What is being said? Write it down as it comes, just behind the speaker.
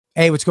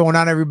Hey, what's going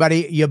on,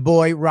 everybody? Your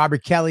boy,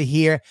 Robert Kelly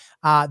here.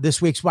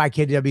 This week's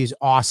YKW is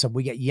awesome.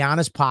 We got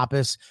Yannis,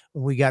 Pappas,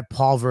 and we got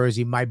Paul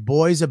Virzi. My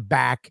boys are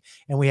back,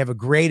 and we have a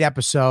great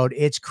episode.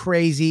 It's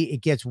crazy.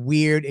 It gets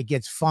weird. It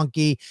gets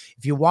funky.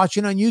 If you're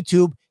watching on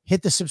YouTube,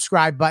 hit the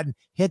subscribe button,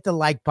 hit the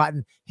like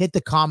button, hit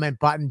the comment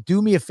button.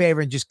 Do me a favor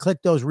and just click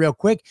those real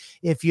quick.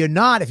 If you're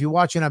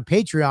watching on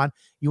Patreon,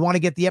 you want to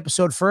get the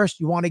episode first,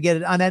 you want to get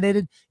it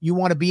unedited, you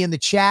want to be in the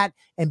chat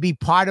and be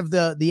part of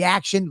the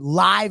action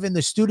live in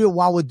the studio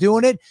while we're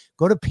doing it,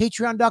 go to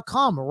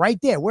patreon.com right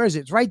there. Where is it?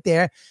 It's right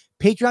there.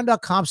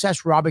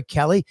 Patreon.com/Robert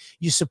Kelly.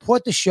 You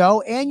support the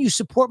show and you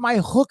support my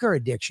hooker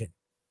addiction.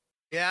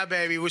 Yeah,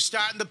 baby. We're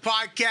starting the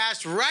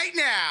podcast right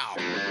now.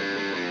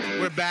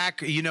 We're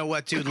back. You know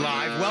what, dude?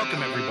 Live.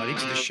 Welcome, everybody,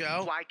 to the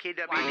show. I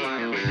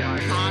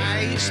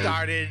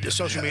started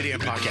social media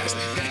and podcasting.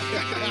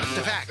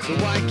 The fact. The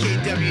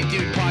YKW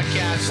Dude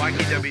podcast.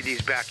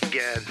 YKWD's back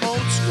again. Old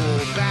school,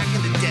 back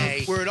in the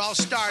day, where it all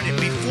started,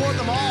 before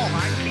them all.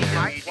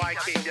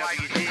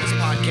 YKWD. This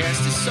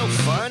podcast is so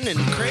fun and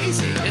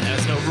crazy. It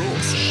has no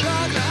rules.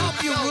 Shut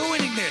up. You're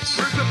ruining this.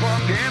 Where's the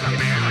bandana,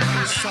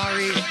 man?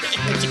 Sorry,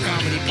 it's a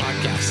comedy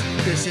podcast.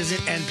 This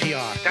isn't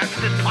NPR. That's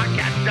what this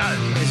podcast does.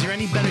 Is there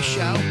any better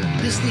show?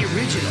 This is the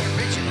original.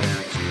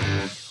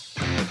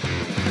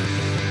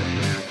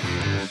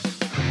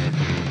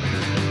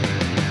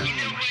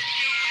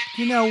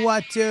 You know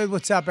what, dude?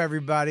 What's up,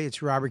 everybody?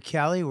 It's Robert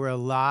Kelly. We're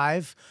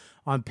live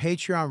on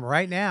Patreon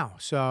right now.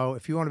 So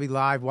if you want to be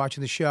live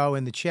watching the show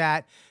in the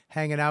chat,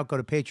 hanging out, go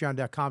to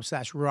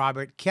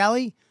patreon.com/Robert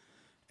Kelly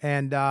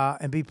and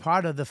be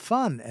part of the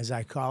fun, as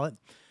I call it.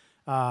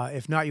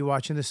 If not, you're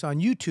watching this on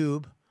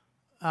YouTube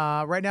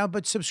right now,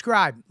 but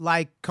subscribe,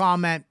 like,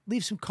 comment,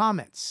 leave some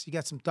comments. You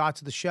got some thoughts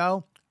of the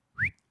show?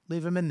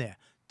 Leave them in there.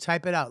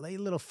 Type it out. Let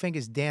your little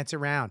fingers dance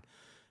around.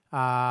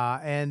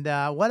 And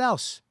what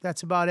else?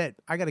 That's about it.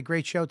 I got a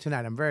great show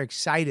tonight. I'm very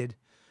excited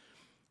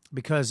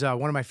because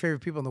one of my favorite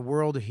people in the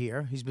world are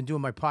here. He's been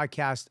doing my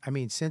podcast,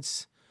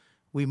 since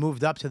we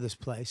moved up to this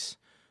place.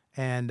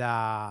 And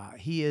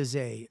he is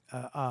a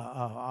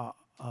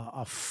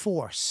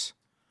force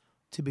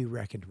to be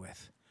reckoned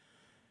with.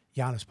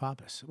 Yannis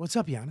Pappas. What's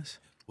up, Yannis?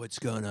 What's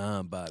going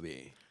on,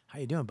 Bobby? How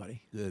you doing,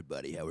 buddy? Good,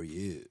 buddy. How are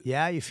you?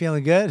 Yeah, you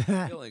feeling good?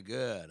 Feeling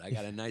good. I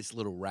got a nice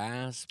little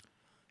rasp.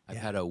 I've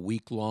had a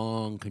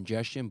week-long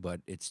congestion,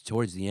 but it's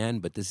towards the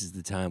end. But this is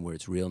the time where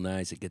it's real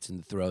nice. It gets in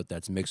the throat.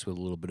 That's mixed with a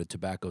little bit of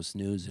tobacco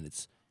snooze, and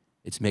it's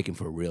making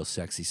for a real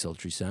sexy,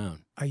 sultry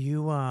sound. Are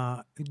you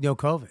no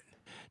COVID?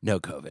 No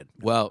COVID.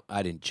 Well,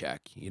 I didn't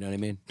check. You know what I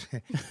mean?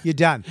 You're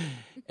done.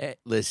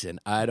 Listen,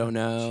 I don't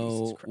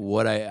know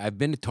what I've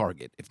been to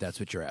Target, if that's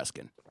what you're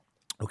asking.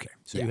 Okay,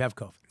 so you have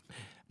COVID.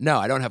 No,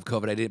 I don't have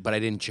COVID. I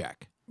didn't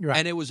check. Right.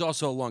 And it was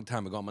also a long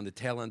time ago. I'm on the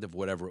tail end of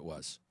whatever it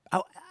was.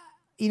 Oh,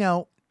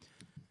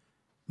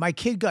 my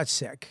kid got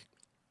sick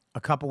a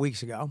couple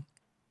weeks ago,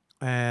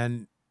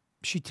 and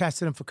she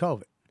tested him for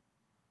COVID.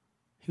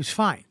 He was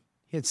fine.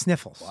 He had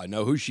sniffles. Well, I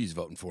know who she's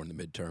voting for in the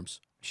midterms.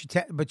 She's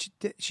not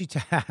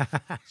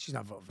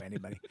voting for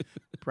anybody.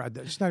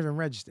 She's not even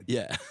registered.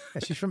 Yeah.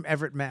 She's from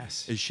Everett,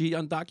 Mass. Is she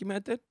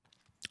undocumented?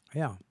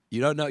 Yeah.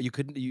 You don't know. You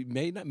couldn't. You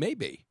may not.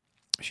 Maybe.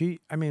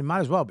 Might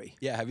as well be.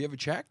 Yeah. Have you ever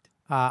checked?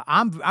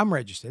 I'm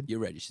registered. You're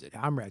registered.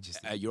 I'm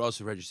registered. You're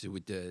also registered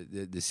with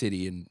the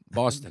city in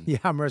Boston. Yeah,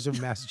 I'm registered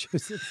with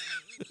Massachusetts.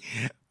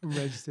 I'm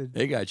registered.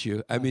 They got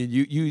you.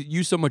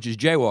 You so much as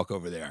jaywalk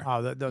over there.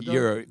 Oh,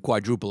 you're a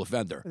quadruple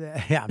offender.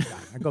 Yeah, I'm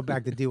done. I go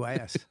back to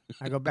DYS.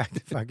 I go back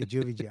to fucking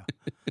juvie jail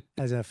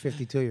as a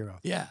 52-year-old.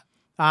 Yeah.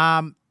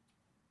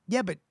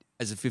 Yeah, but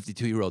as a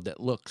 52-year-old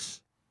that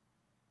looks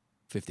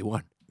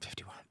 51.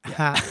 51.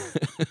 Yeah.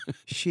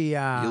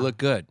 You look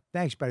good.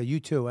 Thanks, buddy. You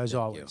too, as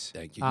always.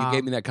 Thank you. You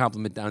gave me that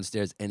compliment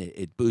downstairs, and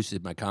it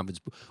boosted my confidence.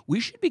 We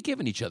should be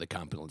giving each other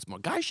compliments more.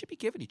 Guys should be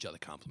giving each other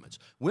compliments.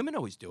 Women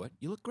always do it.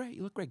 You look great.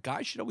 You look great.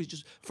 Guys should always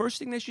just first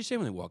thing they should say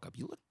when they walk up.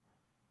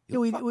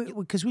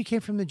 Because we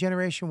came from the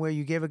generation where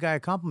you gave a guy a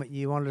compliment,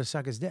 you wanted to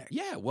suck his dick.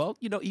 Yeah. Well,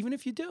 even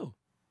if you do.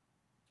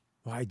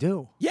 Well, I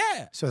do.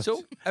 Yeah.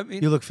 So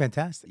you look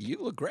fantastic. You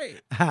look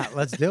great.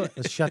 Let's do it.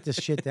 Let's shut this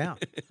shit down.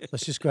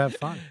 Let's just go have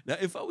fun. Now,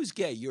 if I was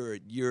gay, you're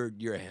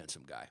a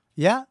handsome guy.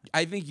 Yeah?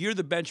 I think you're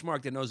the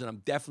benchmark that knows that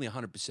I'm definitely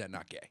 100%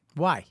 not gay.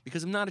 Why?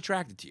 Because I'm not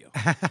attracted to you.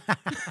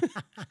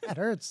 That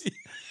hurts.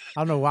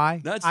 I don't know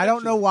why. I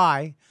don't know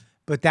why,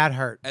 but that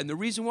hurt. And the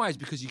reason why is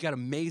because you got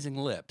amazing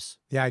lips.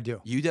 Yeah, I do.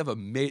 You'd have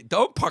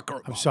don't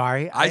pucker. I'm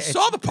sorry. I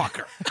saw the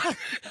pucker.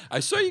 I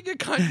saw you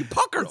get you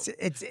puckered.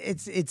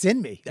 It's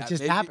in me. It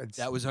just happens.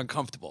 That was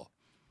uncomfortable.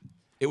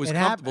 It was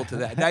comfortable to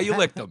that. Now you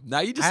licked them. Now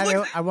you just licked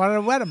them. I wanted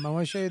to wet them. I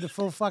want to show you the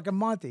full fucking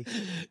Monty.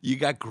 You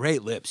got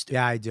great lips, dude.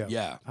 Yeah, I do.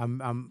 Yeah.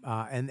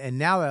 And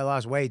now that I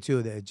lost weight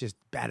too, they're just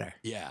better.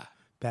 Yeah.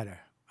 Better.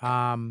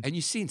 And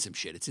you've seen some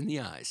shit. It's in the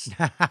eyes.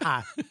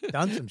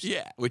 Done some shit.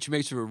 Yeah, which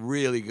makes for a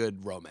really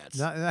good romance.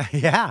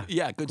 Yeah.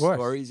 Yeah, good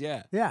stories.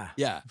 Yeah. Yeah.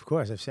 Yeah. Of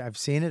course. I've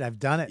seen it. I've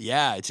done it.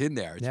 Yeah, it's in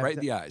there. It's right in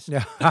the eyes.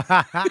 Yeah.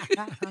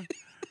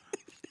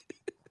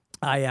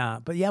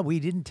 But yeah, we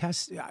didn't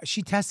test.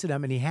 She tested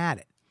him and he had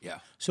it. Yeah.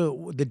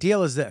 So the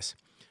deal is this: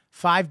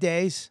 5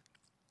 days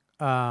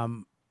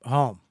home,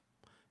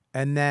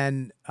 and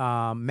then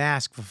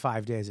mask for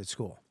 5 days at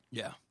school.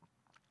 Yeah.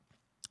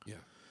 Yeah.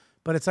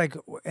 But it's like,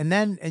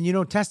 and you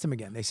don't test them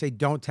again. They say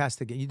don't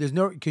test again. There's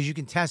no, because you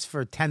can test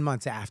for 10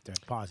 months after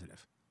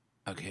positive.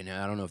 Okay,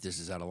 now I don't know if this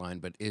is out of line,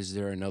 but is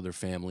there another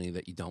family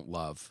that you don't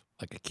love,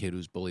 like a kid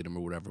who's bullied him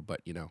or whatever?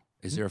 But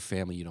is there a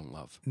family you don't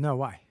love? No,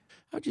 why?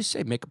 I would just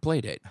say make a play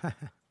date.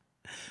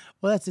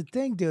 Well, that's the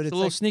thing, dude. It's a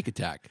little sneak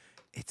attack.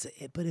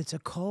 But it's a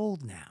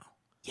cold now.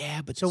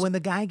 Yeah, but So when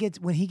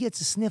he gets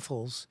the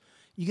sniffles,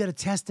 you got to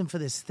test him for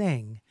this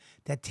thing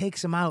that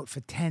takes him out for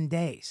 10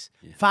 days.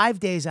 Yeah. 5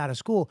 days out of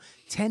school,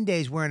 10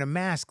 days wearing a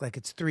mask like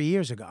it's 3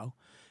 years ago.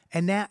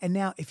 And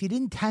now if you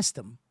didn't test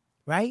him,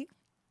 right?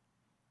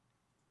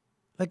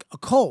 Like a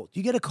cold,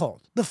 you get a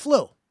cold, the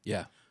flu.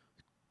 Yeah.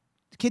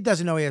 The kid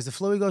doesn't know he has the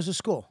flu. He goes to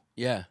school.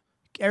 Yeah.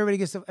 Everybody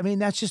gets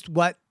that's just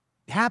what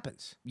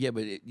happens. Yeah,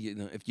 but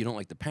if you don't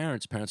like the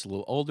parents are a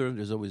little older,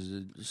 there's always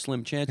a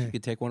slim chance you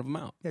could take one of them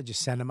out. Yeah,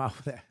 just send them out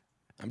there.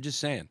 I'm just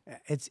saying.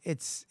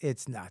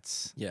 It's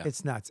nuts. Yeah.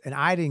 It's nuts. And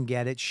I didn't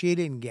get it. She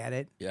didn't get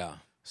it. Yeah.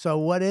 So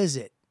what is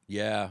it?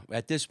 Yeah.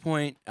 At this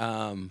point,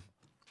 I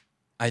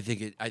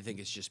think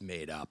it's just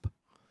made up.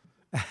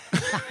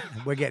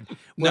 We're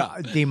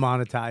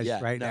demonetized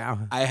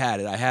now. I had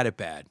it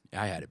bad.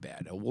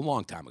 A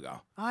long time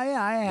ago. I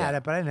had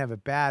it, but I didn't have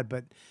it bad.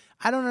 But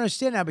I don't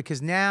understand now,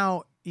 because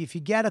now if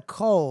you get a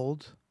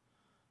cold,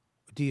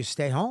 do you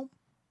stay home?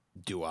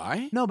 Do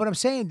I? No, but I'm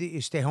saying, do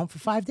you stay home for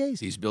 5 days?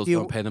 These bills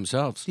don't pay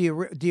themselves.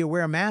 Do you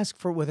wear a mask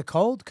with a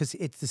cold? Because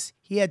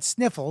he had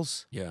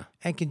sniffles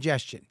and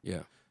congestion.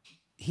 Yeah.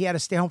 He had to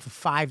stay home for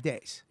 5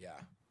 days. Yeah.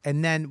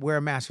 And then wear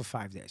a mask for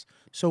 5 days.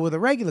 So with a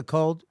regular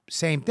cold,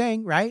 same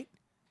thing, right?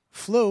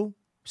 Flu,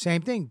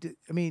 same thing.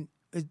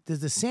 Does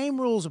the same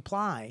rules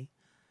apply?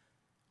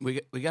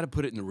 We got to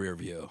put it in the rear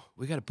view.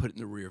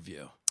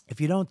 If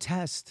you don't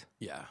test,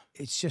 yeah,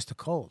 it's just a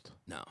cold.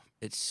 No,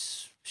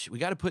 we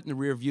got to put it in the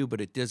rear view,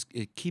 but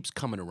it keeps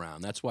coming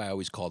around. That's why I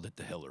always called it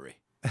the Hillary.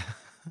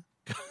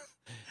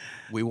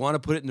 We want to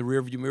put it in the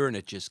rear view mirror, and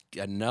it just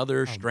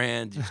another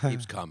strand just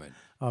keeps coming.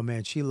 Oh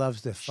man, she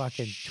loves to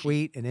fucking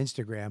tweet and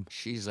Instagram.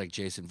 She's like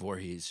Jason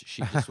Voorhees.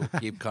 She just will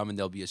keep coming.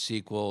 There'll be a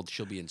sequel.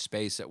 She'll be in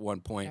space at one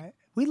point.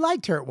 We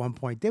liked her at one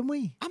point, didn't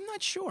we? I'm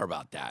not sure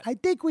about that. I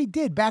think we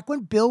did. Back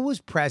when Bill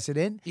was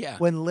president. Yeah.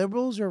 When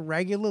liberals are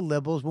regular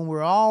liberals, when we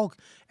were all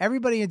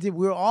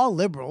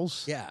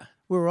liberals. Yeah.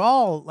 We were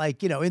all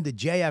into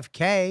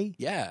JFK.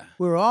 Yeah.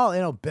 We were all,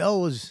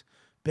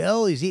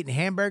 Bill, he's eating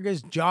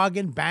hamburgers,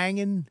 jogging,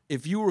 banging.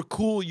 If you were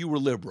cool, you were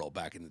liberal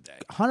back in the day.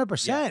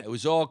 100%. Yeah, it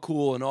was all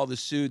cool, and all the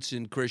suits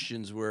and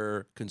Christians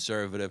were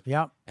conservative.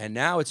 Yep. And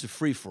now it's a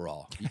free for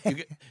all.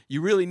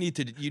 You really need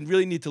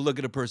to look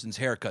at a person's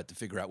haircut to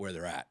figure out where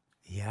they're at.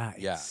 Yeah.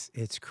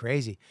 It's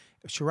crazy.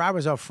 Sherrod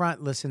was out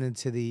front listening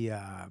to the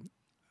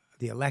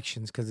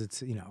elections because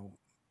it's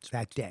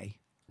that day.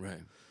 Right.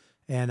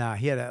 And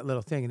he had a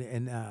little thing,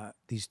 and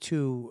these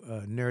two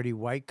nerdy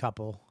white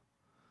couple.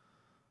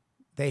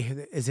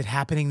 Is it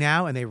happening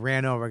now? And they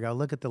ran over. I go,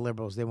 look at the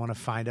liberals. They want to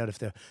find out if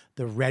the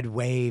red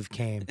wave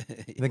came.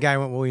 And the guy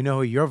went, well, we know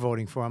who you're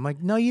voting for. I'm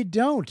like, no, you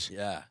don't.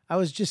 Yeah. I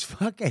was just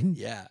fucking.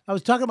 Yeah. I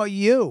was talking about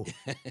you.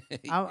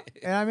 I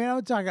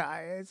was talking.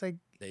 It's like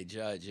they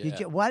judge.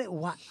 Yeah. What?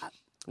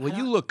 Well,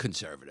 you look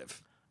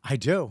conservative. I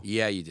do.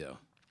 Yeah, you do.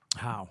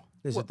 How?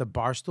 Is it the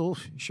Barstool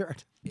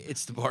shirt?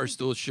 It's the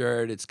Barstool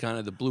shirt. It's kind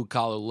of the blue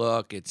collar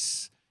look.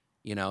 It's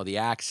the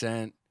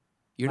accent.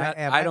 You're not.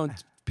 I don't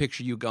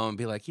picture you going and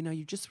be like,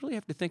 you just really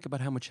have to think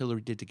about how much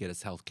Hillary did to get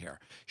us health care.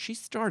 She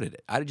started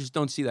it. I just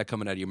don't see that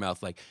coming out of your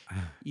mouth like,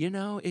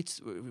 it's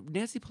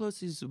Nancy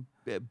Pelosi's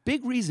a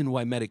big reason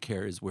why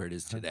Medicare is where it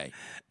is today.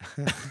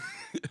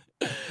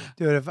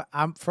 Dude,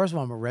 first of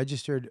all, I'm a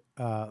registered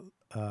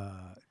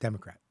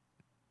Democrat.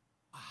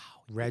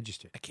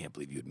 Registered. I can't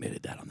believe you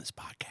admitted that on this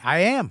podcast. I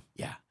am.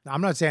 Yeah.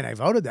 I'm not saying I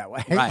voted that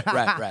way. Right.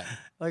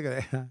 Look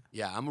at that.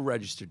 Yeah, I'm a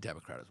registered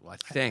Democrat as well.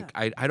 I think.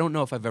 I don't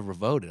know if I've ever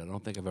voted. I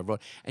don't think I've ever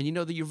voted. And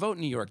that your vote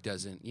in New York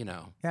doesn't,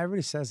 Yeah,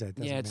 everybody says that.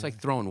 Yeah, it's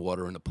like throwing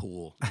water in a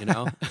pool,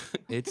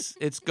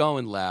 It's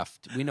going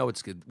left. We know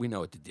it's good. We know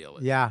what the deal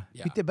is. Yeah.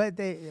 But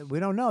we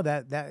don't know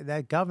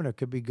that governor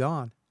could be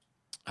gone.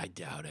 I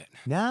doubt it.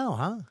 No,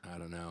 huh? I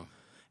don't know.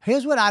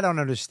 Here's what I don't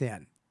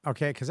understand.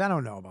 Okay, because I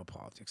don't know about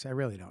politics. I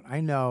really don't.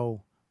 I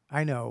know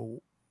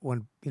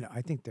when,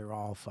 I think they're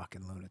all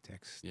fucking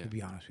lunatics, to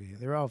be honest with you.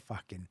 They're all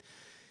fucking,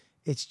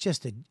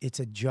 it's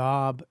a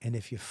job, and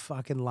if you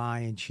fucking lie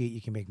and cheat, you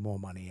can make more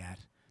money at.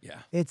 Yeah.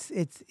 It's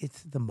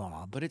the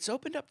mob. But it's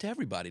opened up to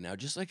everybody now,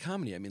 just like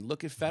comedy. I mean,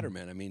 look at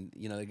Fetterman. I mean,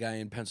 the guy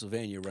in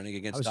Pennsylvania running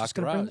against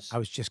Dr. Oz. I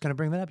was just going to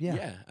bring that up, yeah.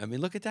 Yeah, I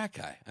mean, look at that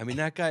guy. I mean,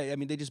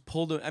 they just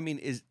pulled him. I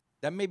mean,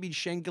 that may be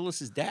Shane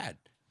Gillis's dad.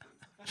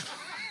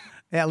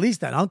 Yeah, at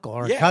least an uncle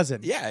or a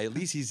cousin. Yeah, at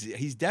least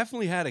he's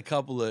definitely had a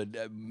couple of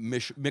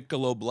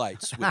Michelob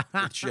Lights with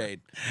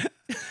Shane.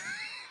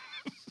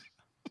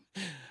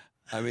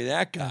 I mean,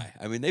 that guy.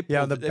 I mean, they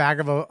on the back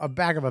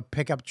of a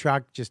pickup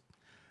truck, just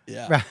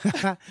yeah.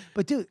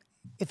 But dude,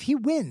 if he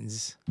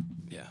wins,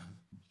 Yeah.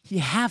 you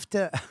have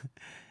to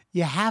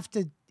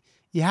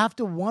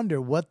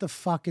wonder what the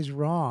fuck is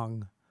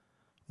wrong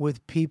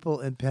with people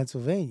in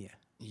Pennsylvania.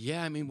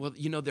 Yeah, I mean, well,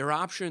 their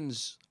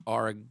options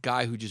are a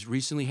guy who just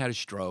recently had a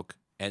stroke,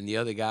 and the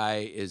other guy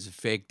is a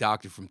fake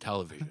doctor from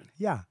television.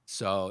 Yeah.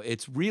 So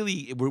it's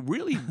really, we're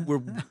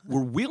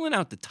wheeling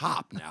out the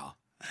top now.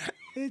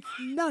 It's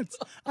nuts.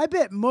 I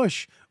bet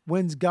Mush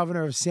wins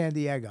governor of San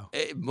Diego.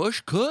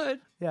 Mush could.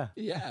 Yeah.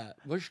 Yeah,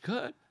 Mush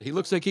could. He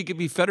looks like he could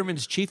be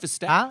Fetterman's chief of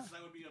staff. Huh?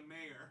 That would be a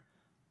mayor.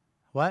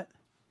 What?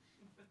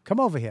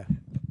 Come over here.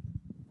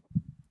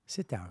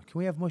 Sit down. Can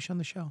we have Mush on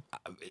the show?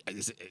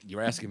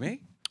 You're asking me?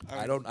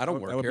 I don't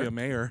work That would here. be a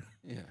mayor.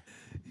 Yeah.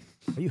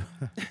 Are you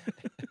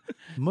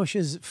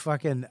Mush's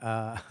fucking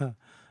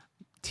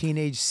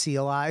teenage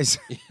seal eyes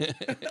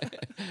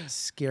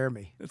scare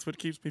me. That's what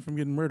keeps me from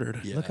getting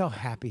murdered. Yeah. Look how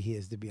happy he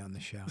is to be on the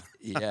show.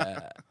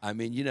 Yeah. I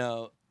mean,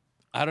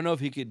 I don't know if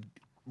he could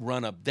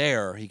run up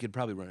there. He could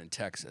probably run in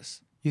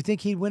Texas. You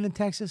think he'd win in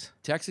Texas?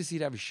 Texas,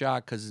 he'd have a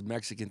shot because it's a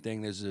Mexican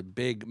thing. There's a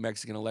big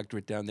Mexican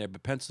electorate down there.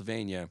 But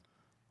Pennsylvania,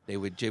 they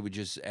would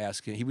just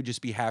ask him. He would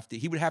just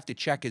he would have to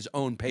check his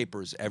own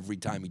papers every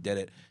time he did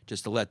it,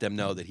 just to let them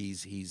know that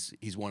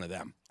he's one of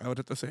them. I would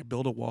have to say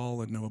build a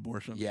wall and no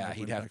abortion. Yeah, Like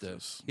he'd in have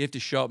Texas. to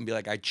show up and be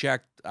like, I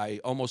checked. I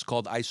almost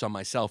called ICE on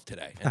myself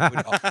today. And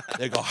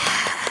they'd go,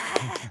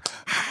 I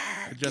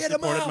just Get 'em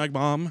supported out. my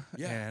mom,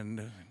 Yeah.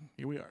 and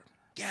here we are.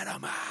 get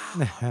him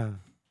out.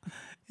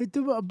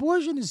 The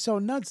abortion is so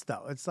nuts,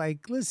 though. It's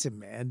like, listen,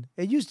 man.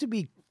 It used to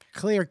be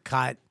clear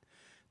cut.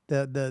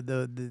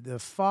 The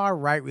far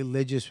right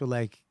religious were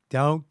like,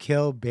 don't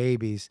kill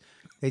babies.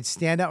 They'd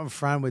stand out in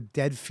front with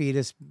dead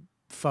fetus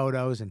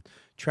photos and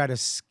try to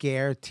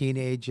scare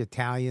teenage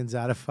Italians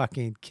out of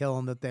fucking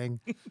killing the thing.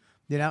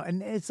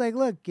 And it's like,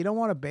 look, you don't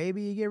want a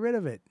baby, you get rid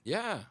of it.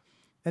 Yeah.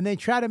 And they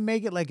try to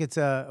make it like it's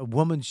a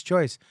woman's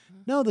choice.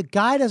 No, the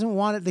guy doesn't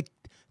want it.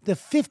 The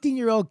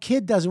 15-year-old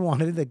kid doesn't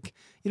want it.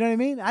 You know what I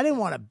mean? I didn't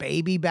want a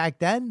baby back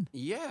then.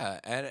 Yeah.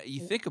 And you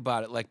think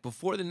about it, like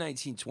before the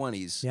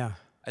 1920s, Yeah.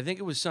 I think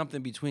it was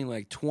something between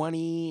like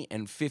 20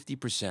 and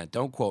 50%.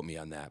 Don't quote me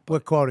on that.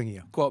 We're quoting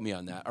you. Quote me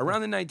on that.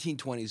 Around the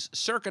 1920s,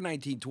 circa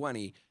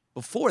 1920,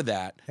 before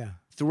that, Yeah.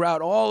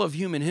 throughout all of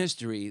human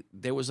history,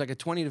 there was like a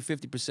 20 to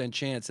 50%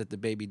 chance that the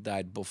baby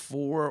died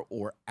before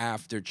or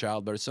after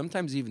childbirth,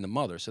 sometimes even the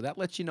mother. So that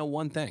lets you know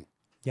one thing.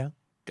 Yeah.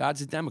 God's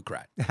a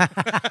Democrat.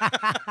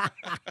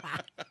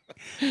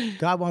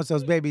 God wants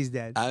those babies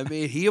dead. I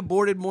mean, he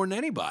aborted more than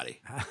anybody.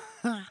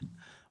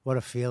 What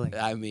a feeling.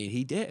 I mean,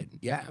 he did.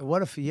 Yeah.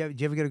 What if did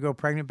you ever get a girl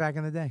pregnant back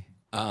in the day?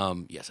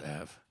 Yes, I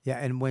have. Yeah.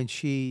 And when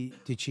you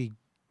get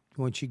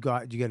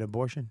an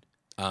abortion?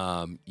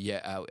 Yeah,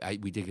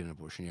 we did get an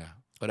abortion, yeah.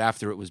 But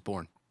after it was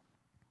born,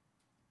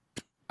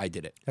 I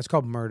did it. That's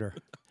called murder.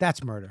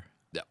 That's murder.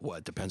 Well,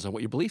 it depends on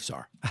what your beliefs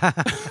are.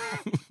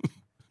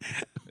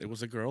 It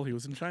was a girl. He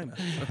was in China.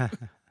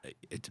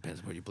 It depends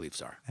on what your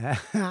beliefs are.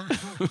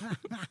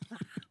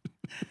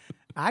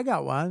 I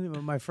got one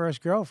with my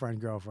first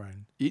girlfriend.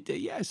 You did,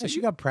 yeah. So She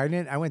got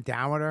pregnant. I went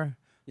down with her.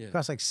 Yeah. It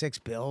cost like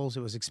 $6. It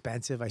was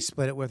expensive. I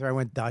split it with her. I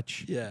went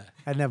Dutch. Yeah.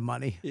 I didn't have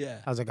money. Yeah.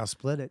 I was like, I'll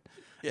split it.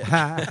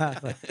 Yeah.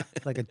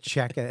 like a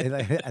check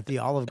at the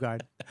Olive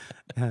Garden.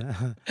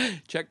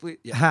 Check, please.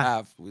 Yeah,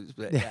 half.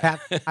 Yeah.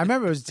 I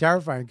remember it was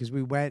terrifying because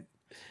we went,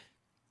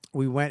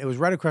 it was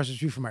right across the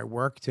street from my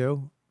work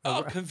too.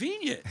 Oh,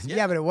 convenient.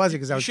 Yeah, but it wasn't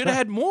because I You was should have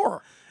had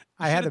more.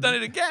 I had Should have done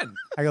it again.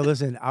 I go,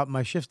 listen,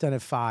 my shift's done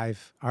at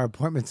 5. Our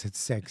appointment's at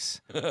 6.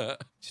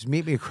 Just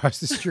meet me across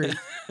the street.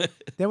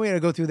 Then we had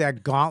to go through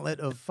that gauntlet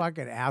of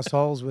fucking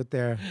assholes with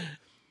their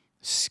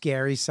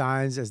scary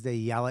signs as they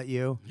yell at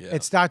you. Yeah.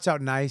 It starts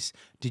out nice.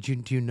 Do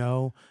you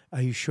know?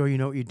 Are you sure you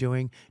know what you're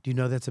doing? Do you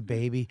know that's a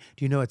baby?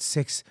 Do you know it's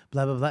 6?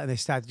 Blah, blah, blah. And they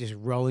start just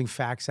rolling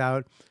facts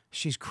out.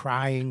 She's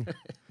crying.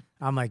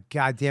 I'm like,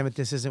 God damn it,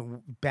 this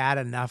isn't bad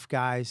enough,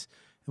 guys.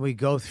 And we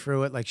go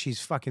through it like she's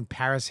fucking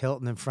Paris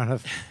Hilton in front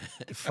of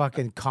the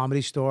fucking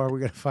Comedy Store. We're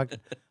going to fucking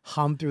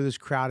hum through this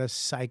crowd of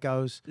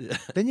psychos.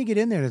 Then you get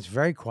in there and it's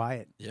very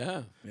quiet.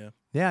 Yeah. Yeah.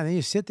 Yeah, and then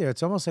you sit there.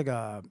 It's almost like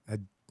a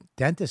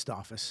dentist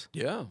office.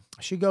 Yeah.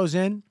 She goes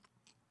in.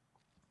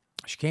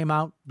 She came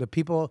out. The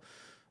people.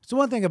 It's the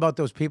one thing about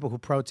those people who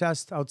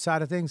protest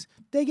outside of things.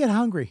 They get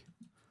hungry.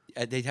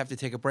 They'd have to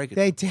take a break.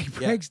 They take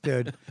breaks,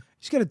 dude.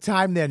 She's got to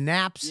time their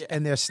naps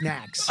and their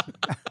snacks.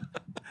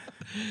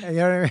 You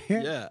know what I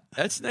mean? Yeah.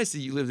 That's nice that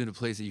you lived in a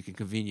place that you can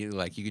conveniently,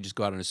 like, you could just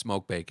go out on a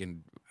smoke break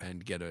and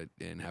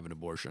and have an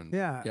abortion.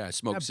 Yeah. Yeah.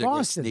 Smoke At cigarettes,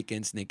 Boston. sneak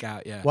in, sneak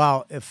out. Yeah.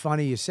 Well, it's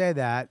funny you say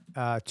that.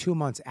 2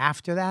 months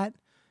after that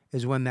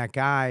is when that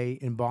guy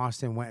in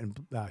Boston went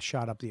and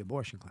shot up the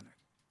abortion clinic.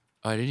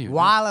 I didn't even.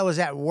 While I was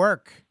at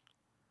work.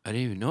 I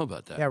didn't even know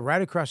about that. Yeah,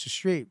 right across the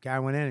street. Guy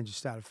went in and just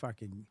started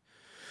fucking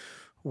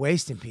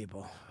wasting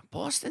people.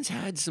 Boston's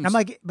had some. I'm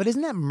like, but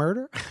isn't that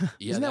murder?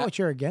 Yeah, isn't that that- what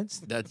you're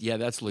against?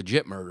 that's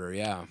legit murder.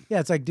 Yeah. Yeah,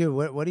 it's like, dude,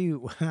 what are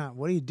you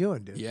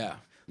doing, dude? Yeah.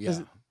 Yeah.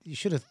 'Cause you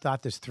should have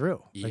thought this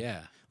through. Like,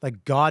 Yeah.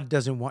 Like God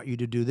doesn't want you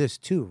to do this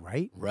too,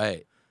 right?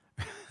 Right.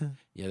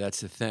 Yeah,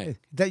 that's the thing.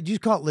 That you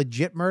call it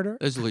legit murder?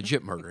 There's a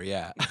legit murder,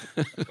 yeah.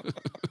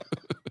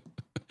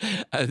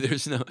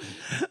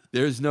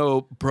 There's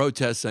no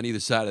protests on either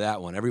side of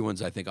that one.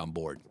 Everyone's, I think, on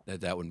board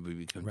that would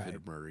be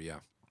considered murder. Yeah.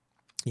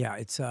 Yeah,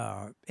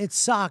 it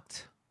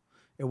sucked.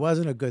 It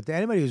wasn't a good thing.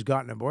 Anybody who's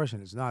gotten an abortion,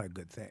 it's not a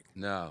good thing.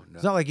 No.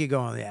 It's not like you're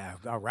going, yeah,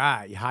 all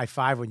right. You high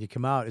five when you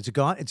come out. Is it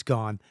gone? It's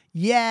gone.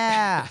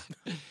 Yeah.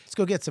 Let's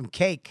go get some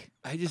cake.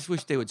 I just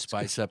wish they would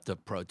spice up the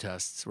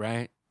protests,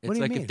 right? It's What do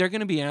you like mean? if they're going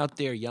to be out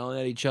there yelling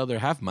at each other,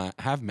 have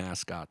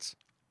mascots.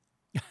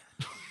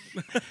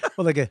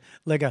 Well,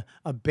 like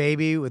a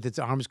baby with its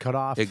arms cut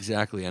off.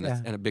 Exactly, and, Yeah.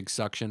 and a big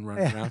suction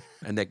running around,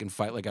 and they can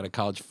fight like at a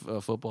college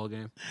football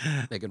game.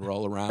 They can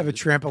roll around. Have a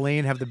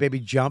trampoline, have the baby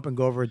jump and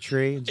go over a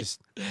tree and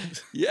just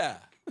Yeah,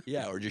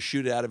 or just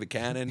shoot it out of a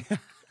cannon.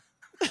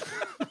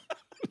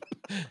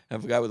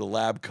 Have a guy with a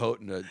lab coat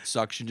and a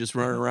suction just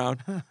running around.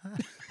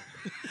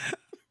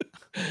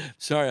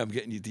 Sorry, I'm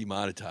getting you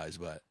demonetized,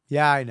 but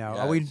yeah, I know.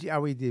 Yeah,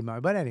 Are we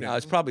demonetized? But anyway. no,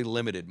 it's probably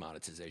limited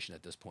monetization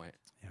at this point.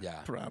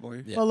 Yeah.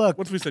 Probably. Yeah. Well, look,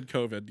 Once we said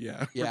COVID,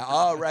 yeah. Yeah.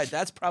 Oh, right.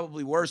 That's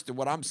probably worse than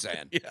what I'm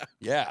saying. Yeah.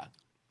 Yeah.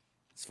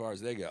 As far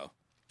as they go.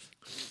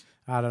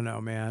 I don't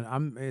know,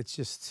 man. It's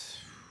just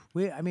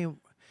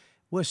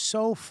we're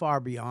so far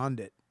beyond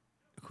it.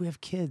 We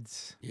have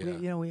kids.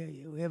 Yeah.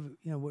 We have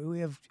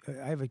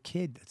I have a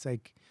kid that's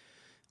like,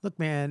 look,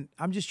 man,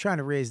 I'm just trying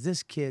to raise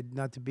this kid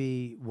not to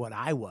be what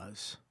I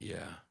was.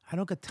 Yeah. I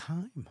don't got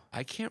time.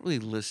 I can't really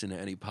listen to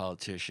any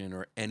politician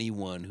or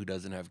anyone who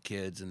doesn't have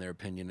kids and their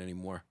opinion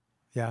anymore.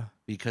 Yeah.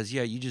 Because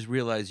you just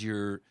realize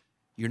you're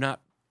not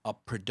a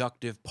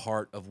productive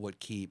part of what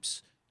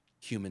keeps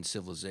human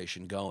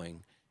civilization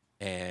going,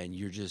 and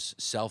you're just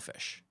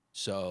selfish.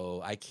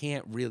 So I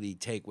can't really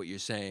take what you're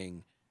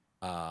saying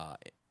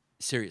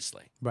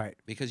seriously. Right.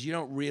 Because you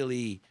don't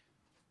really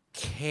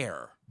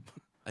care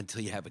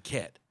until you have a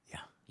kid.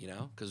 Yeah.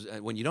 Because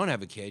when you don't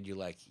have a kid, you're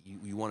like,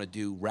 you want to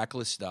do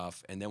reckless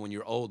stuff. And then when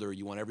you're older,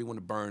 you want everyone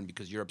to burn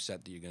because you're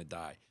upset that you're going to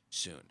die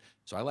soon.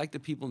 So I like the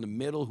people in the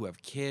middle who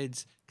have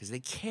kids because they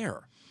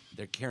care.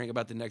 They're caring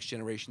about the next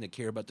generation. They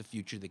care about the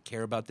future. They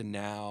care about the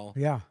now.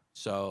 Yeah.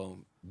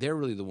 So they're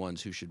really the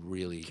ones who should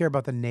really Care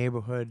about the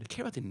neighborhood.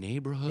 care about the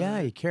neighborhood. Yeah,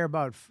 you care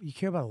about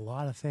a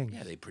lot of things.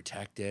 Yeah, they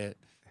protect it.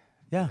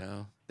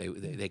 Yeah.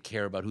 They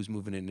care about who's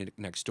moving in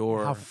next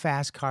door. How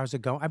fast cars are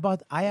going. I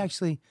bought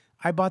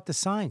the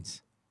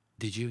signs.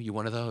 Did you? You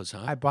one of those,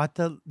 huh? I bought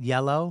the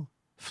yellow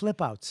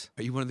flip outs.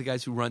 Are you one of the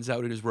guys who runs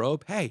out in his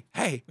robe? Hey.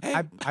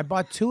 I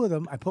bought two of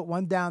them. I put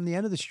one down the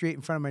end of the street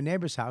in front of my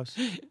neighbor's house,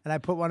 and I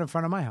put one in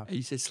front of my house. And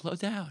you said, slow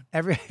down.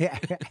 Every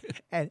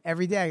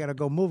day I gotta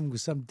go move them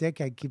because some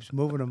dickhead keeps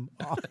moving them,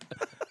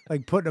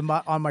 like putting them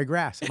on my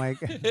grass. I'm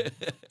like,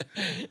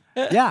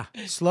 yeah,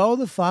 slow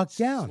the fuck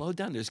down. Slow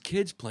down. There's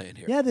kids playing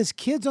here. Yeah, there's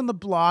kids on the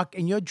block,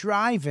 and you're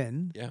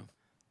driving Yeah.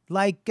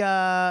 like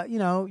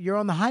you're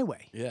on the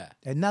highway, Yeah.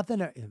 and nothing.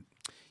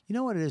 You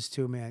know what it is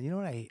too, man. You know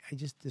what I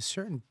just there's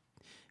certain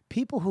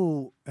people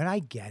who, and I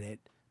get it,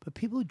 but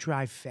people who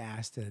drive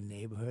fast in a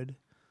neighborhood,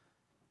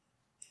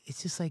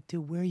 it's just like,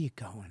 dude, where are you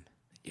going?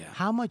 Yeah.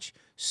 How much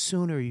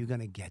sooner are you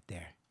gonna get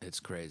there?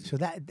 It's crazy. So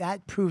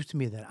that proves to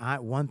me that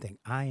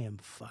I am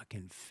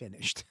fucking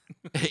finished.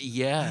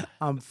 Yeah.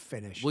 I'm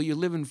finished. Well, you're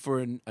living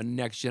for a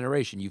next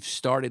generation. You've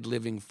started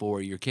living for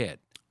your kid.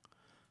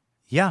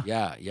 Yeah.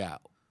 Yeah.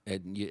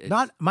 And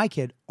Not my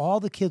kid, all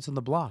the kids on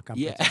the block.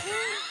 Yeah.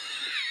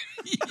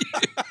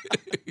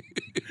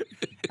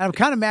 And I'm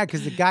kind of mad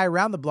because the guy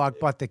around the block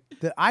bought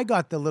I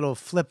got the little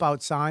flip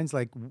out signs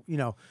like,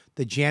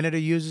 the janitor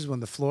uses when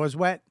the floor's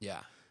wet, Yeah.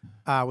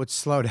 which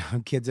slow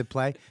down kids at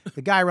play.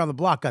 The guy around the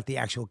block got the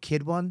actual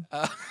kid one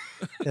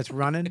that's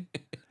running.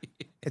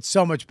 It's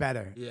so much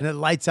better. Yeah. And it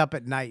lights up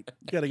at night.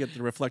 You got to get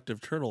the reflective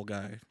turtle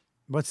guy.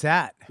 What's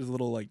that? There's a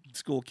little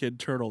school kid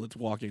turtle that's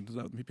walking.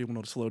 So that people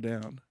know to slow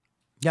down.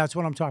 Yeah, that's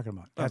what I'm talking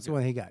about. That's the Okay.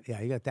 one he got. Yeah,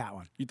 he got that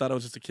one. You thought I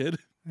was just a kid?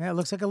 Yeah, it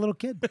looks like a little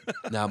kid.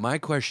 Now, my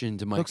question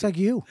to Mike. Looks like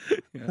you.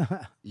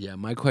 Yeah,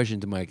 my question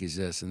to Mike is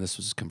this, and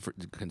this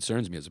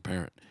concerns me as a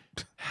parent.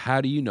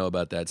 How do you know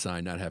about that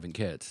sign not having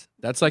kids?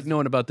 That's like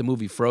knowing about the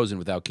movie Frozen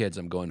without kids.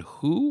 I'm going,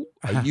 who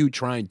are you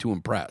trying to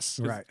impress?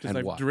 Right. Because And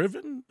I've why?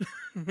 driven.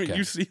 Okay.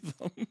 You see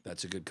them.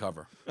 That's a good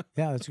cover.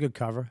 Yeah, that's a good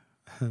cover.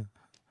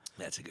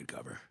 That's a good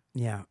cover.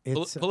 Yeah,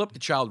 it's Pull up the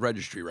child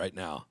registry right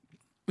now.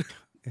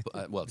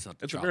 Well, it's not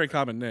the It's a child very registry.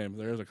 common name.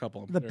 There is a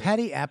couple. the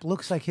petty app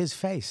looks like his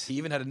face. He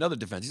even had another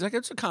defense. He's like,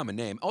 it's a common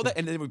name. Oh,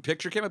 and then when a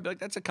picture came up, I'd be like,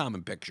 that's a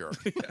common picture.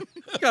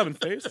 Common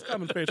face,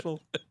 common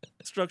facial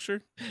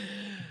structure.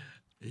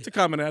 It's a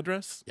common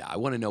address. Yeah, I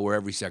want to know where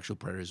every sexual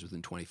predator is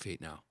within 20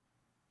 feet now.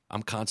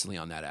 I'm constantly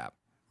on that app.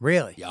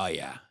 Really? Yeah, oh,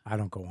 yeah. I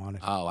don't go on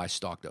it. Oh, I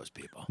stalk those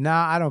people. No,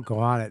 I don't go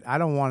on it. I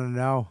don't want to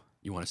know.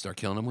 You want to start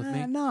killing them with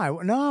me? No, I I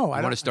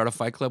want don't. to start a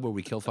fight club where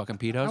we kill fucking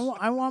pedos?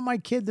 I want my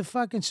kid to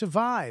fucking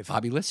survive.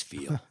 Bobby, let's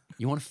feel.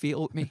 You want to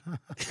feel with me?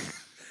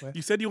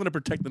 You said you want to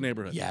protect the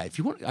neighborhood. Yeah, if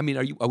you want. I mean,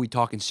 are we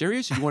talking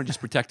serious? Or you want to just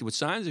protect it with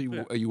signs, or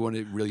you want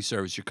to really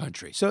service your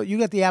country? So you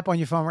got the app on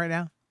your phone right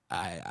now?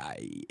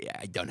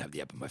 I don't have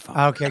the app on my phone.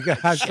 Okay, good.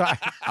 I'm sorry.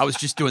 I was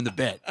just doing the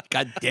bit.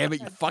 God damn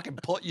it!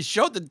 You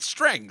showed the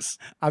strings.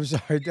 I'm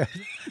sorry,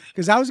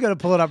 because I was going to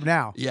pull it up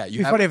now. Yeah, It'd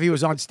be funny if he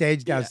was on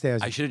stage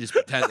downstairs. I should have just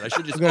pretended. I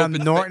should just Go down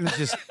opened Norton's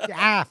just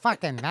It's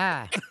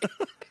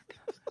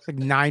like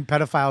 9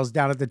 pedophiles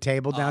down at the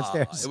table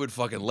downstairs. It would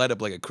fucking light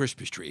up like a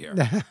Christmas tree here.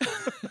 Ding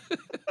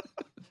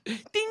ding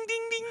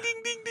ding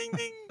ding ding ding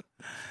ding.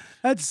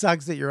 That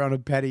sucks that you're on a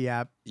petty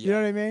app. You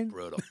know what I mean?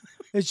 Brutal.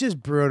 It's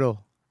just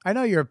brutal. I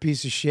know you're a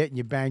piece of shit and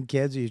you bang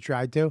kids, or you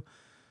tried to,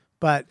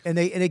 but and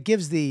it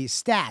gives the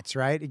stats,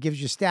 right? It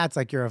gives you stats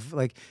like you're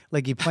like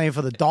you're playing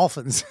for the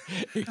Dolphins.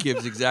 It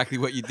gives exactly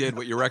what you did,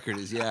 what your record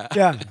is. Yeah.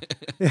 Yeah.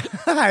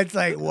 It's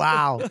like,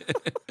 wow.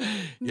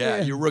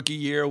 Yeah, your rookie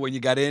year when you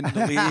got into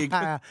the league.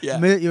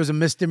 Yeah. It was a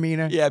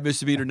misdemeanor. Yeah,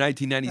 misdemeanor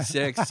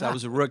 1996. I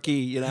was a rookie,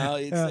 you know.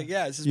 It's like,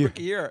 yeah, it's his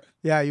rookie year.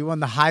 Yeah, you won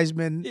the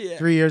Heisman Yeah.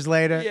 3 years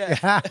later.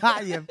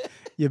 Yeah.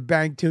 You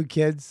banged 2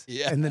 kids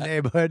in the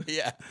neighborhood.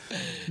 Yeah.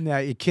 Yeah,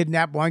 you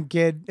kidnapped 1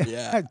 kid.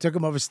 Yeah. Took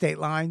him over state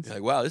lines.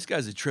 Like, wow, this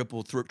guy's a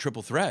triple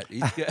threat.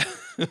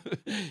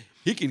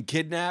 He can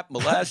kidnap,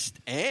 molest,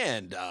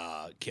 and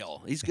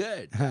kill. He's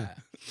good. Yeah.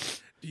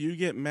 Do you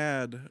get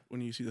mad when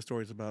you see the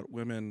stories about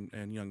women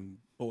and young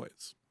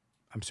boys?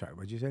 I'm sorry,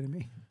 what'd you say to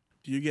me?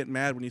 Do you get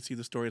mad when you see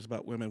the stories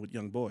about women with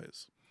young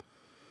boys?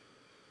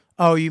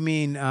 Oh, you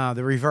mean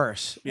the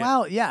reverse? Yeah.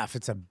 Well, yeah, if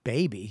it's a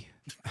baby.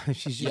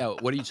 She's Yeah,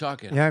 what are you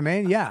talking? You know what I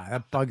mean? Yeah,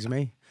 that bugs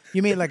me.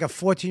 You mean like a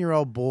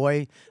 14-year-old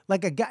boy?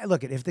 Like a guy,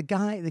 look, if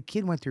the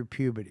kid went through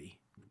puberty,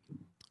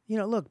 you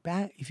know, look,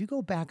 back, if you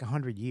go back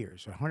 100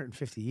 years or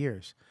 150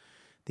 years,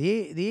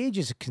 the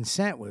ages of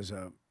consent was,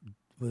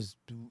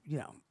 you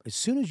know, as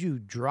soon as you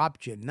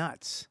dropped your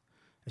nuts,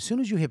 as soon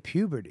as you hit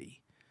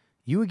puberty,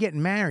 you were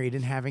getting married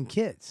and having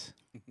kids.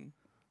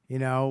 You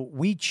know,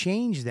 we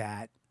changed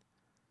that.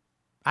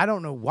 I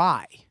don't know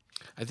why.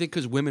 I think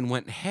because women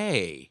went,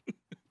 hey,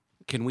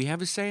 can we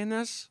have a say in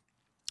this?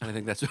 And I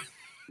think that's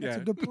That's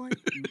a good point.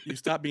 You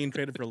stop being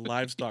traded for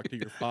livestock to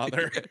your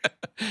father.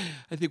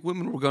 I think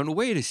women were going,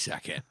 wait a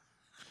second.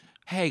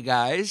 Hey,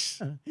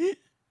 guys.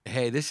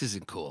 Hey, this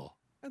isn't cool.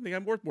 I think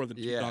I'm worth more than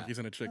 2 Yeah. donkeys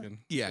and a chicken.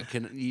 Yeah,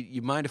 can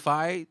you mind if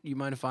I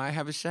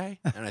have a say?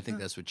 And I think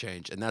that's what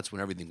changed, and that's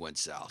when everything went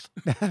south.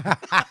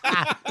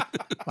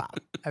 Wow.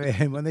 I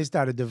mean, when they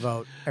started to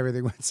vote,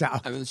 everything went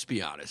south. I mean, let's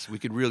be honest. We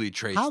could really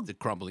trace How- the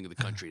crumbling of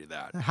the country to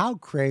that. How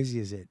crazy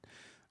is it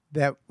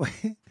that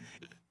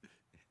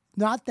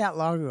not that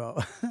long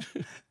ago,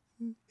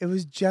 it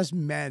was just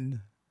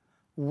men,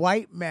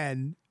 white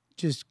men,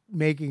 just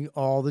making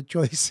all the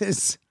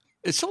choices?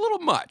 It's a little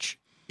much.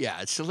 Yeah,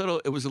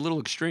 it was a little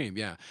extreme,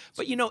 yeah.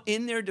 But, you know,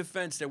 in their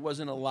defense, there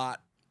wasn't a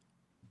lot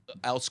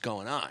else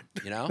going on,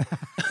 you know?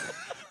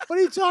 What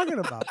are you talking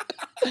about?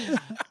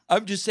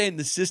 I'm just saying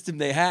the system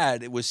they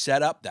had, it was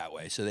set up that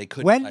way, so they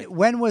couldn't.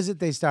 When was it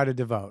they started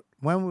to vote?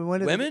 When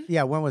did Women?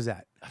 Yeah, when was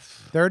that?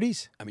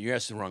 30s? I mean, you're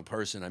asking the wrong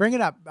person. Bring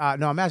it up.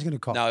 No, I'm asking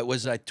Nicole. No, it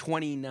was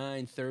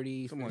 29,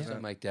 30, Something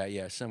something like that.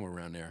 Yeah, somewhere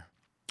around there.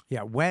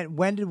 Yeah,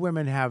 when did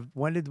women have?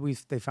 When did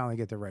they finally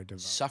get the right to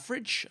vote?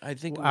 Suffrage, I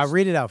think. It was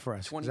Read it out for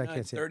us, because I 29,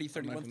 can't see it. 30,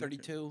 31,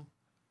 32.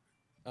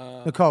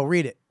 Nicole,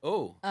 read it.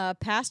 Oh,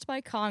 Passed by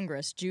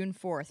Congress June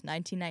 4th,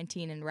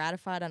 1919, and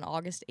ratified on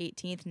August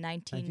 18th,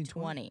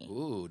 1920.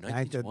 ooh, The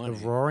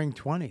 1920. Roaring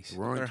 20s.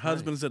 Roaring Their 20s.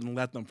 husbands didn't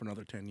let them for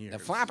another 10 years. The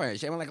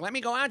flappers, they were like, let me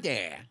go out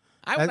there.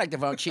 I would like to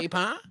vote cheap,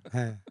 huh?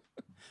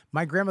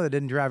 My grandmother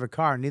didn't drive a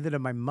car, neither did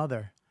my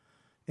mother,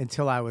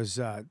 until I was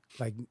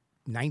like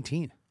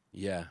 19.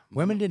 Yeah.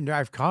 Women didn't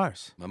drive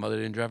cars. My mother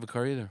didn't drive a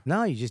car either.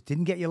 No, you just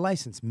didn't get your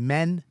license.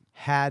 Men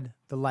had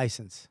the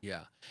license.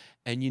 Yeah.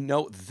 And you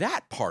know,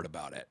 that part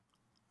about it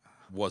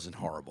wasn't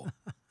horrible.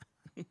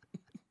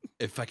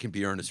 If I can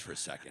be earnest for a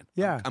second.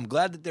 Yeah. I'm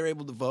glad that they're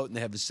able to vote and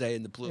they have a say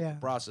in the political Yeah.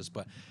 process.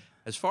 But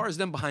as far as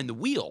them behind the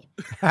wheel,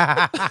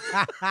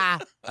 I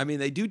mean,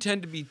 they do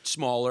tend to be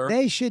smaller.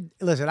 They should,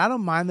 listen, I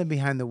don't mind them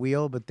behind the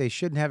wheel, but they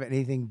shouldn't have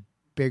anything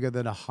bigger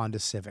than a Honda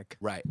Civic.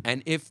 Right.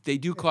 And if they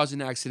do cause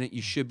an accident,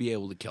 you should be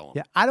able to kill them.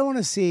 Yeah, I don't want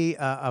to see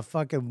a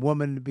fucking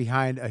woman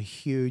behind a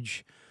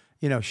huge,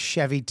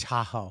 Chevy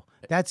Tahoe.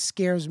 That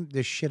scares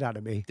the shit out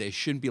of me. They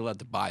shouldn't be allowed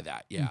to buy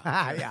that. Yeah.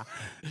 Yeah.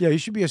 Yeah, you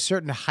should be a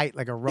certain height,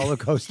 like a roller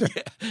coaster.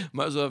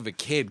 Might as well have a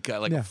kid,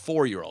 like Yeah. a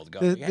 4-year-old go.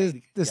 The, "Hey,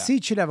 the, the yeah."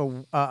 seat should have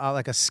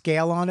like a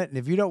scale on it, and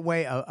if you don't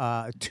weigh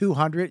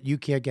 200, you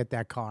can't get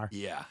that car.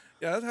 Yeah.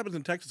 Yeah, that happens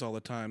in Texas all the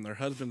time. Their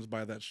husbands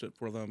buy that shit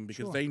for them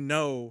because Sure. they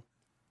know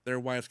their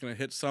wife's going to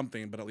hit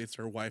something, but at least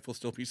their wife will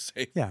still be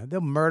safe. Yeah,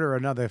 they'll murder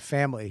another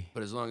family.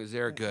 But as long as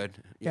they're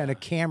good. Yeah, in a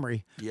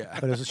Camry. Yeah.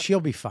 But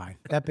she'll be fine.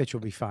 That bitch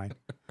will be fine.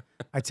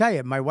 I tell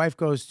you, my wife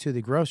goes to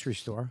the grocery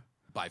store.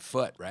 By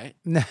foot, right?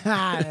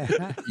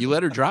 Honda You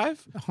let her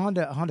drive?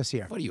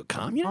 CRV. What are you, a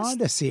communist?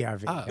 Honda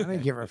CRV. Oh, I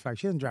don't give her a fuck.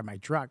 She doesn't drive my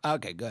truck.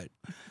 Okay, good.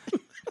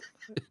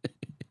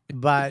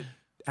 But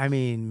I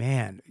mean,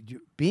 man,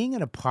 being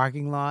in a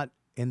parking lot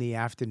in the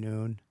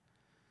afternoon,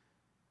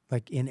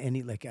 like in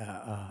any like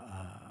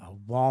a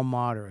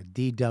Walmart or a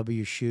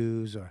DW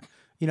Shoes or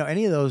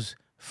any of those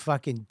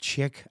fucking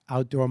chick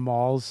outdoor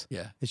malls.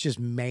 Yeah. It's just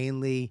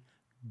mainly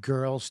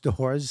girl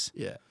stores.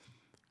 Yeah.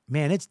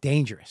 Man, it's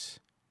dangerous.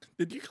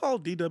 Did you call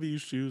DW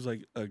Shoes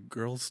like a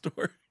girl's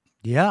store?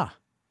 Yeah.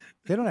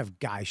 They don't have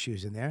guy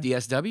shoes in there.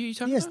 DSW, you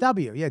talking about?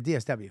 DSW. Yeah,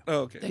 DSW. Oh,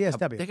 okay.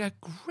 DSW. They got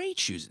great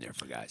shoes in there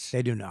for guys.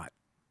 They do not.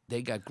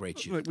 They got great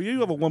shoes. Wait, well, you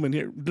have a woman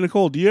here.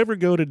 Nicole, do you ever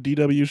go to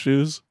DW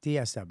Shoes?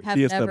 DSW. Have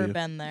DSW. never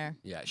been there.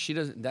 Yeah, she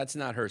doesn't. That's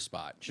not her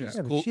spot. She's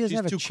Yeah, but cool. she doesn't She's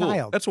have a too cool.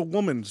 child. That's a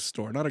woman's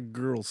store, not a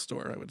girl's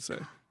store, I would say.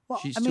 Well,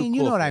 She's I too mean,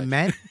 you cool know what for I that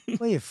meant.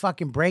 Well, you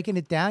fucking breaking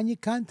it down, you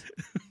cunt.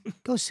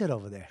 Go sit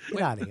over there.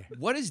 Get out of here.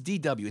 What is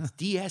DW? It's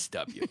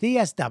DSW.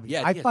 DSW.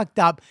 Yeah, I yeah. fucked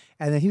up,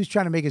 and then he was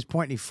trying to make his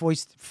point, and he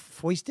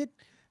foisted.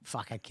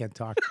 Fuck, I can't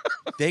talk.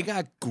 They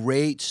got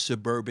great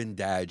suburban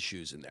dad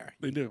shoes in there.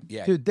 They do.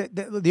 Yeah. Dude,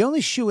 the only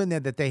shoe in there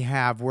that they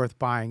have worth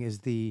buying is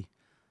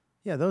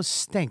those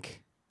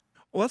stink.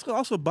 Well, that's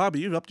also, Bobby,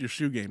 you've upped your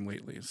shoe game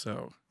lately,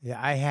 so. Yeah,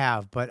 I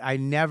have, but I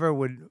never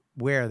would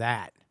wear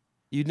that.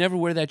 You'd never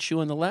wear that shoe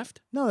on the left?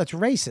 No, that's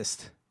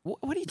racist.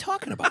 What are you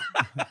talking about?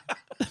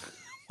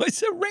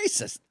 What's a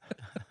racist?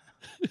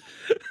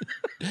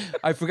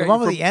 I forgot. The one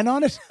you're with the N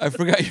on it? I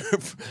forgot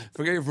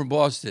you're from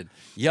Boston.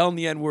 Yelling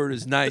the N word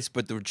is nice,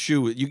 but the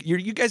shoe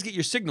you guys get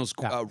your signals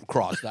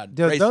crossed. Not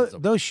Dude,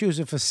 racism. those shoes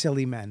are for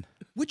silly men.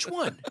 Which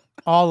one?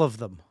 All of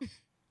them.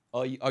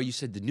 Oh, you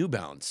said the New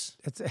Balance.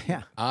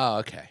 Yeah. Oh,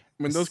 okay.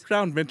 I mean, those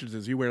Crown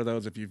Vintages, you wear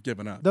those if you've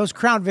given up. Those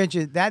Crown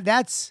Vintage,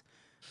 that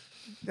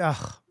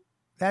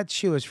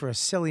shoe is for a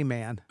silly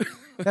man.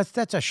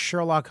 That's a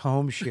Sherlock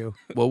Holmes shoe.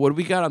 Well, what do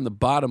we got on the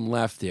bottom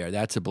left there?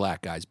 That's a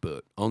black guy's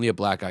boot. Only a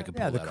black guy can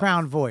pull Yeah, the that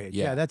Crown off. Voyage.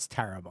 Yeah. Yeah, that's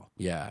terrible.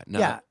 Yeah. No.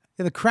 Yeah.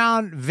 The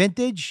Crown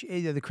Vintage.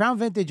 The Crown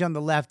Vintage on the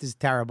left is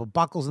terrible.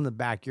 Buckles in the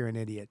back. You're an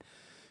idiot.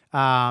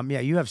 Yeah,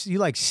 you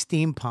like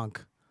steampunk.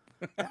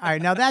 All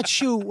right, now that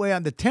shoe way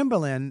on the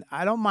Timberland,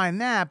 I don't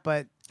mind that,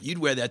 but You'd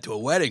wear that to a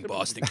wedding,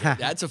 Boston kid.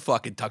 That's a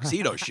fucking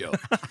tuxedo shoe.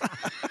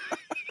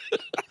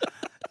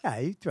 yeah,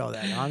 you throw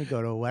that on,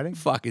 go to a wedding.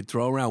 Fucking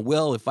throw around.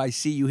 Will, if I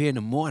see you here in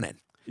the morning.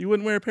 You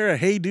wouldn't wear a pair of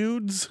Hey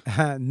Dudes?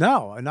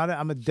 No,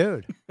 I'm a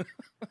dude.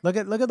 Look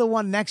at the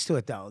one next to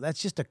it though.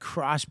 That's just a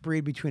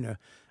crossbreed between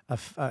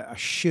a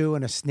shoe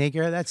and a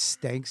sneaker. That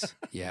stinks.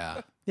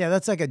 Yeah. Yeah,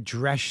 that's like a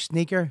dress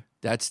sneaker.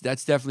 That's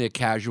definitely a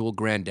casual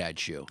granddad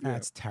shoe.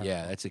 That's terrible.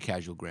 Yeah, that's a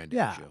casual granddad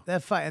Yeah, shoe.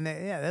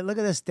 that look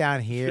at this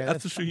down here.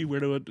 That's the shoe you wear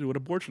to an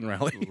abortion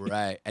rally.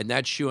 Right. And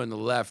that shoe on the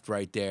left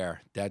right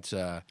there, that's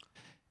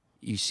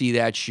you see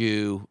that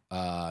shoe,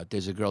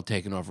 there's a girl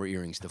taking off her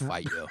earrings to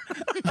fight you.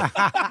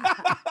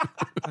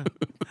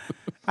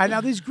 All right,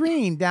 now this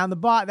green down the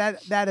bottom,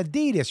 that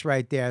Adidas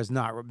right there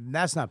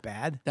that's not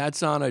bad.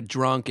 That's on a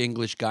drunk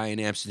English guy in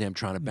Amsterdam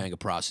trying to bang a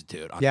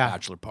prostitute on Yeah. a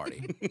bachelor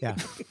party. Yeah.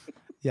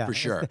 Yeah, For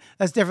sure.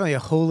 That's definitely a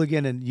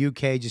hooligan in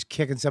UK just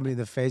kicking somebody in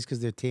the face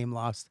because their team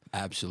lost.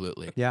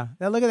 Absolutely. Yeah.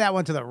 Now look at that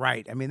one to the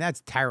right. I mean,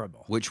 that's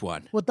terrible. Which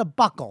one? With the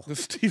buckle. The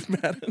Steve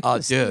Madden. Oh,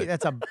 dude.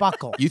 That's a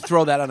buckle. You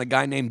throw that on a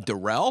guy named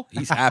Darrell,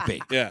 he's happy.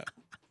 Yeah.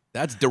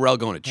 That's Darrell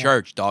going to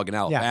church, dog in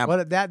Yeah. Alabama.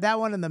 What that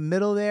one in the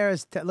middle there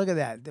is look at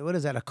that. What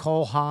is that? A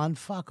Cole Haan?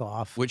 Fuck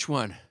off. Which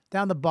one?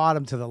 Down the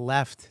bottom to the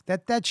left.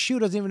 That shoe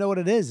doesn't even know what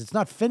it is. It's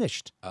not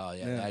finished. Oh, yeah,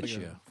 Yeah, that look at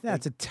shoe. it. Yeah,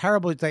 it's a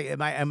terrible. It's like,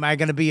 am I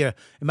gonna be a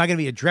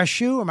dress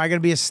shoe or am I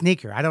gonna be a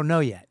sneaker? I don't know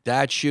yet.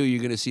 That shoe you're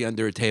going to see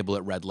under a table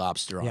at Red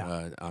Lobster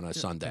Yeah. on a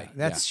Sunday.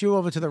 That shoe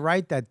over to the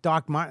right, that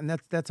Doc Martin,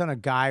 that's on a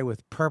guy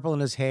with purple in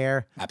his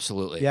hair. Yeah,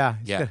 absolutely. Yeah,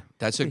 he's Yeah. got-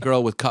 That's a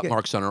girl with cut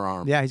marks on her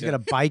arm. Yeah, he's got a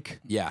bike.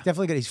 Yeah.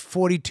 Definitely got. He's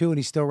 42 and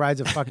he still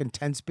rides a fucking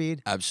 10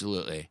 speed.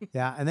 Absolutely.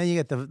 Yeah, and then you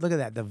get look at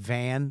that, the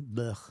van.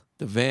 Ugh.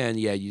 The van,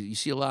 yeah, you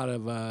see a lot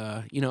of,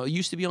 it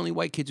used to be only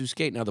white kids who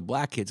skate. Now the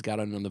black kids got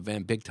on the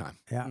van big time.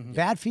 Yeah,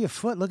 bad for your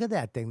foot. Look at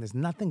that thing. There's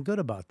nothing good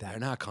about that. They're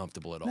not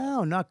comfortable at all.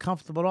 No, not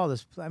comfortable at all.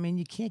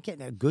 You can't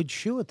get a good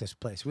shoe at this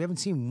place. We haven't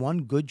seen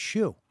one good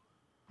shoe.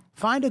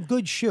 Find a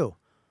good shoe.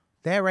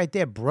 There, right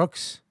there,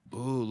 Brooks.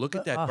 Ooh, look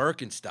at that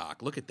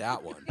Birkenstock. Look at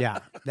that one. Yeah,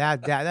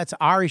 that's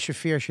Ari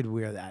Shafir should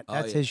wear that. Oh,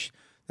 That's yeah.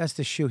 That's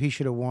the shoe he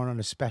should have worn on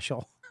a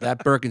special.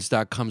 That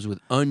Birkenstock comes with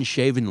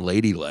unshaven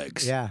lady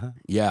legs. Yeah,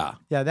 Yeah.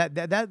 yeah,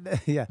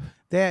 yeah.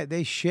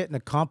 They shit in a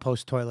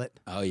compost toilet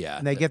Oh, yeah.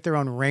 and they get their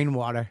own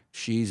rainwater.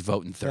 She's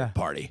voting third Yeah.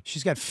 party.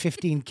 She's got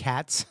 15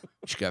 cats.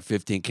 She's got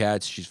 15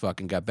 cats. She's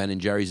fucking got Ben and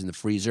Jerry's in the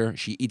freezer.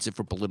 She eats it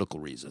for political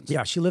reasons.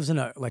 Yeah, she lives in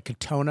a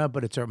Katona,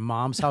 but it's her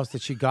mom's house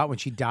that she got when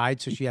she died,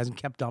 so she hasn't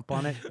kept up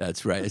on it.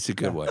 That's right. It's a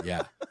good one.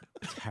 Yeah.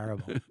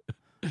 Terrible.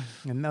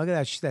 And look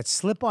at that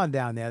slip-on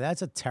down there.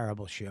 That's a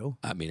terrible shoe.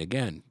 I mean,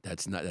 again,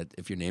 that's not that.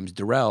 If your name's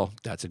Darrell,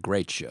 that's a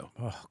great shoe.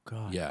 Oh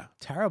God. Yeah.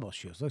 Terrible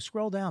shoes. Look,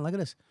 scroll down. Look at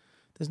this.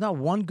 There's not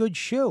one good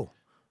shoe.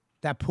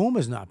 That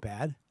Puma's not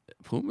bad.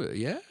 Puma.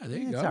 Yeah, there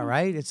you go. It's all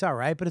right. It's all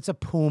right, but it's a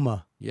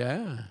Puma.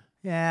 Yeah.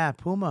 Yeah,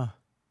 Puma.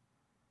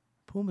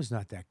 Puma's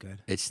not that good.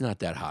 It's not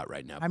that hot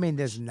right now. I mean,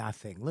 there's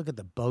nothing. Look at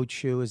the boat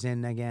shoe is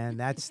in again.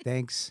 That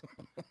stinks.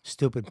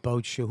 Stupid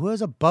boat shoe. Who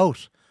has a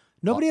boat?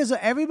 Nobody has.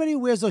 Everybody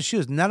wears those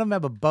shoes. None of them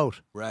have a boat.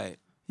 Right.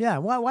 Yeah.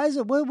 Why is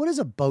it? What is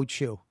a boat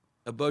shoe?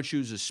 A boat shoe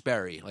is a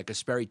Sperry, like a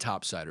Sperry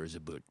topsider is a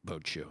boat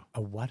shoe.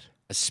 A what?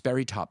 A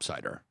Sperry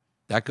topsider.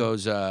 That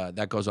goes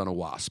on a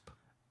Wasp.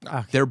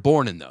 Okay. They're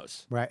born in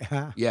those. Right.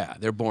 Yeah,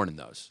 they're born in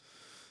those.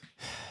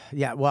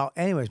 Yeah. Well,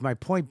 anyways, my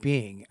point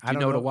being, Do I you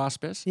don't know what a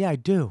Wasp is? Yeah, I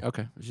do.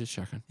 Okay, I was just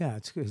checking. Yeah,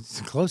 it's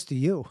close to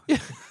you.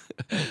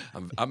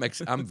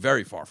 I'm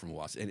very far from a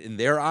Wasp. In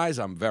their eyes,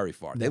 I'm very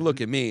far. They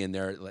look at me and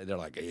they're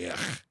like, yeah.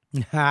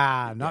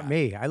 Not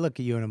me. I look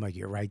at you and I'm like,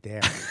 you're right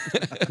there.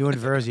 You and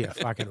Virzi are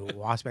fucking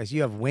wasp ass.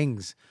 You have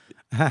wings.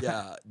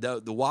 Yeah,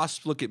 the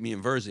Wasps look at me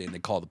and Virzi and they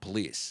call the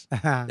police.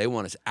 They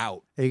want us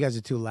out. You guys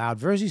are too loud.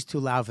 Virzi's too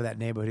loud for that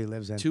neighborhood he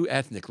lives in. Too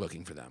ethnic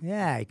looking for them.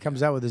 Yeah, he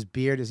comes out with his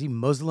beard. Is he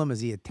Muslim?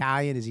 Is he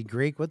Italian? Is he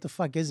Greek? What the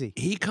fuck is he?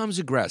 He comes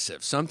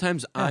aggressive.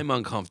 Sometimes I'm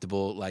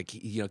uncomfortable, like,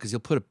 because he'll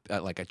put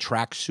like a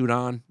track suit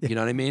on. You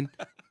know what I mean?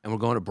 And we're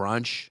going to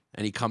brunch,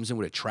 and he comes in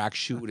with a track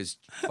suit with his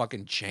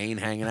fucking chain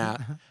hanging out.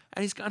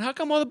 And he's going, how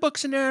come all the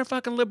books in there are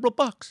fucking liberal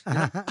books? You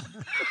know?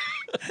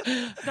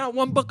 Not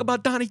one book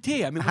about Donnie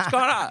T. I mean, what's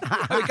going on?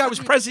 The guy was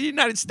president of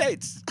the United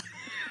States.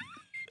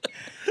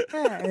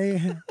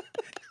 Hey,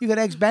 you got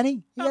eggs,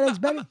 Benny? You got eggs,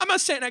 Benny? I'm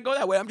not saying I go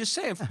that way. I'm just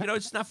saying,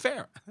 it's not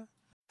fair.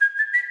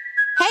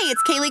 Hey,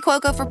 it's Kaylee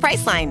Cuoco for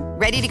Priceline.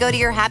 Ready to go to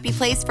your happy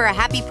place for a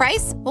happy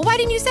price? Well, why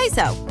didn't you say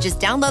so? Just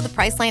download the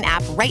Priceline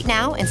app right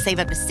now and save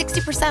up to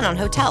 60% on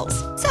hotels.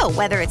 So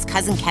whether it's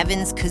Cousin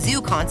Kevin's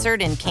Kazoo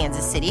Concert in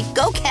Kansas City,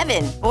 go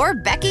Kevin, or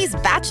Becky's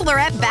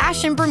Bachelorette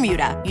Bash in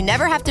Bermuda, you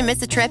never have to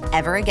miss a trip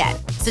ever again.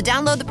 So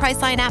download the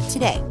Priceline app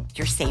today.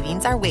 Your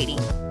savings are waiting.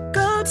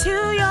 Go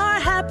to your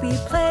happy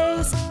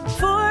place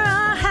for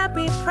a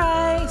happy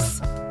price.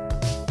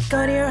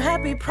 Go to your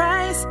happy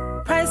price,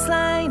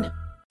 Priceline.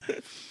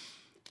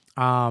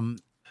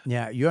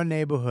 Yeah, your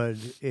neighborhood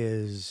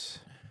is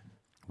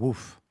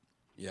woof.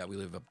 Yeah, we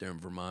live up there in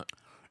Vermont.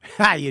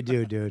 You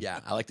do, dude.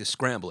 Yeah, I like to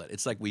scramble it.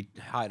 It's like we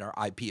hide our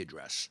IP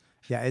address.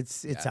 Yeah,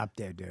 it's up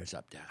there, dude. It's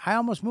up there. I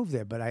almost moved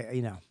there, but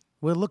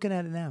we're looking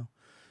at it now.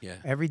 Yeah.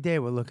 Every day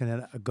we're looking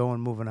at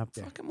moving up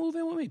there. Fucking move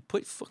in with me.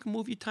 Fucking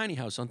move your tiny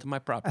house onto my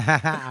property.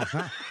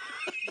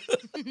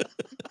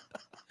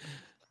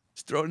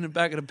 Just throw it in the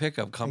back of the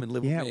pickup. Come and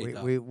live with me.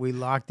 Yeah, we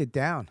locked it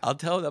down. I'll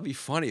tell you, that'd be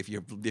funny if you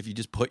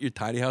just put your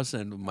tiny house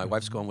and my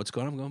wife's going, what's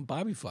going on? I'm going,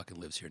 Bobby fucking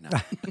lives here now.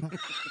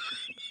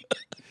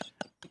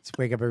 Just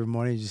wake up every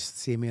morning, you just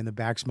see me in the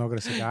back smoking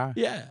a cigar.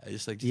 Yeah. I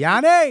just like,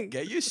 Yanni!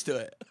 get used to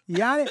it.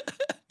 Yanni!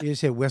 You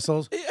just hear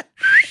whistles. Yeah.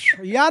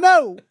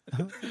 Yanno!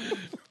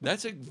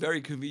 That's a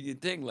very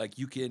convenient thing. Like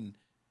you can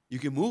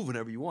move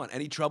whenever you want.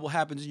 Any trouble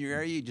happens in your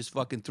area, you just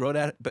fucking throw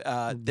that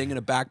thing in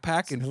a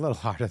backpack and a little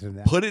harder than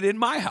that. put it in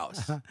my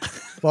house.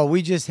 Well,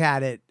 we just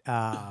had it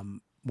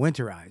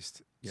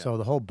winterized, Yeah. so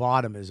the whole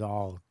bottom is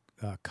all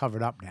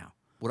covered up now.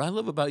 What I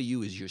love about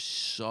you is you're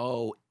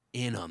so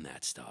in on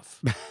that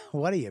stuff.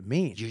 What do you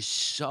mean? You're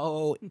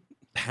so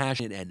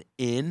passionate and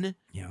in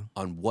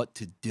on what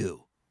to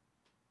do.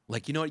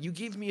 Like, you know what? You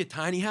give me a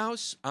tiny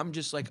house, I'm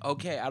just like,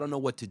 okay, I don't know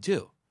what to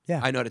do. Yeah.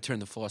 I know how to turn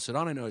the faucet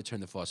on. I know how to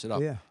turn the faucet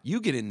off. Yeah. You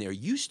get in there,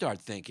 you start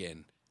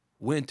thinking,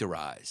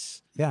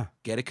 winterize. Yeah.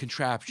 Get a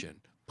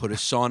contraption. Put a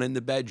sauna in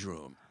the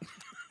bedroom.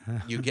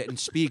 You're getting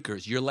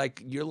speakers. You're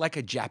like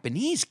a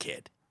Japanese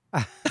kid.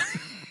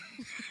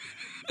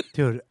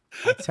 Dude,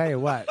 I'll tell you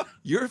what.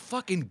 You're a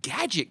fucking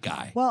gadget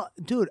guy. Well,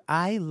 dude,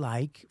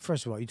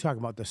 first of all, you talk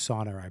about the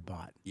sauna I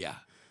bought. Yeah.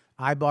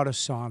 I bought a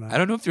sauna. I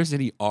don't know if there's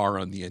any R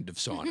on the end of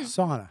sauna.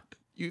 Sauna.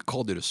 You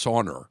called it a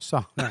sauna.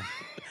 Sauna.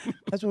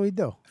 That's what we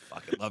do.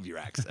 Fucking love your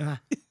accent.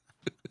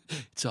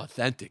 It's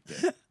authentic.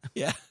 Dude.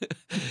 Yeah.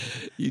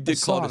 You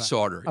did call it a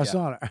sauna. A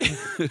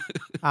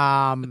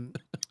sauna.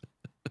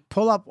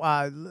 Pull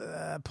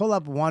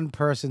up one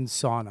person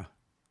sauna.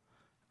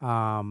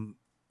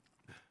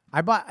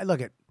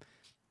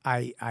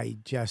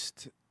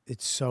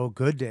 It's so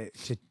good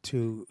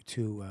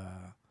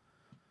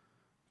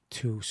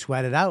to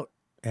sweat it out.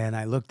 And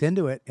I looked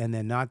into it, and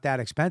they're not that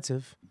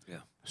expensive. Yeah.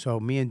 So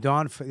me and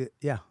Dawn,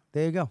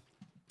 there you go.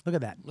 Look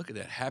at that. Look at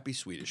that happy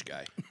Swedish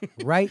guy.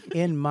 Right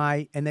in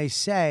and they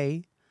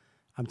say,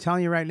 I'm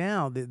telling you right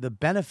now, the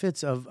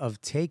benefits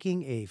of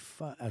taking a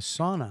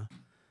sauna,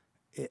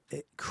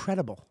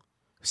 incredible.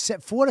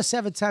 4 to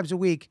 7 times a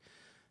week,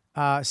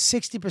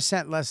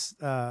 60% less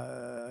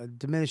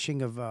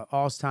diminishing of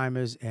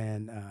Alzheimer's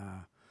and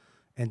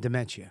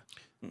dementia.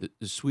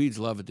 The Swedes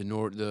love it.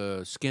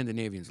 The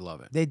Scandinavians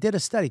love it. They did a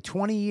study,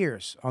 20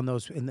 years on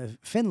those in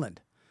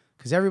Finland,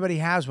 because everybody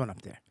has one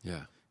up there.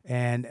 Yeah.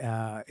 And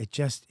it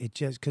just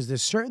because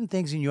there's certain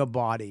things in your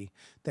body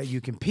that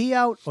you can pee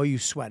out or you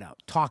sweat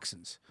out,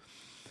 toxins.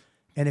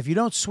 And if you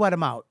don't sweat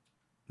them out,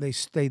 they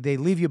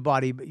leave your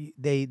body.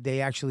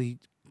 They actually,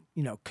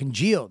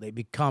 congeal. They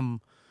become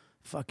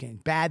fucking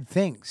bad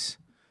things.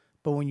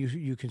 But when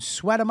you can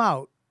sweat them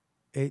out,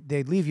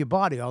 they leave your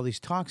body all these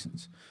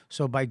toxins.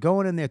 So by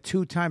going in there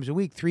 2 times a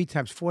week, 3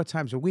 times, 4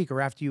 times a week, or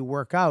after you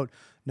work out,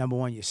 number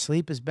one, your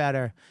sleep is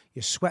better.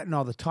 You're sweating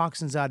all the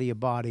toxins out of your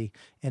body,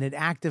 and it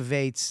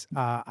activates.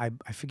 I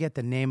forget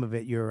the name of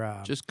it.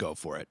 Your just go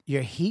for it.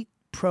 Your heat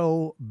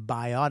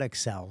probiotic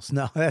cells.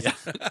 No,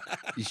 that's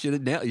You should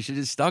have nailed. You should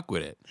have stuck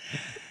with it.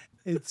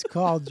 It's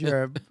called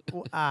your,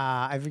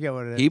 I forget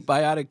what it is. Heat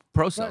biotic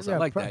pro cells. I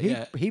like that. Heat,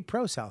 heat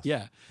pro cells.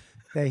 Yeah.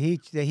 They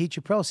heat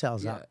your pro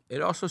cells Yeah. up.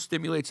 It also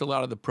stimulates a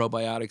lot of the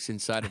probiotics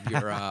inside of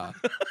your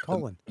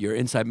Colon. your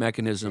inside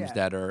mechanisms Yeah.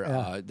 that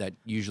are that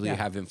usually Yeah.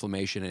 have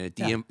inflammation, and it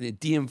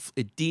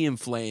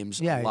de-inflames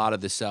Yeah. a lot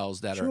of the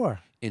cells that Sure. are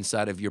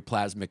inside of your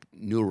plasmic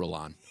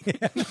neuron.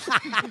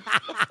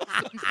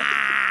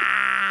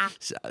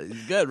 So,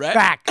 good, right?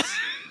 Facts.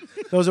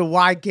 Those are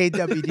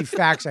YKWD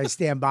facts. I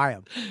stand by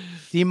them.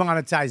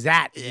 Demonetize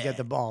that if you get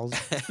the balls.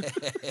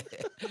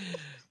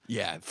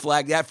 Yeah,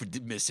 flag that for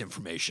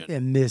misinformation.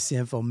 And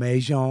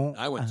misinformation.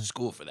 I went to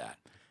school for that.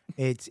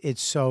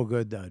 It's so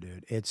good though,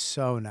 dude. It's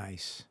so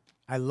nice.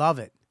 I love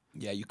it.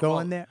 Yeah, you Go call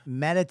in there,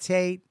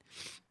 meditate,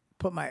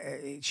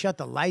 shut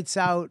the lights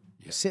out,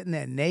 Yeah. sitting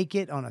there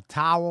naked on a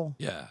towel.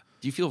 Yeah.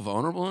 Do you feel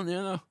vulnerable in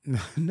there though?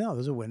 No,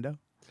 there's a window.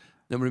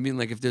 No, but I mean,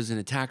 like if there's an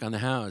attack on the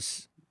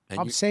house, and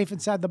I'm safe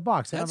inside the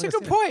box. that's a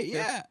good point.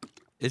 Yeah,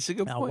 it's a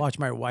good I'll point. watch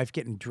my wife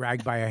getting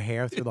dragged by her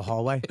hair through the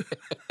hallway.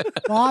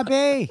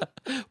 Bobby.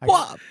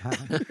 Bob.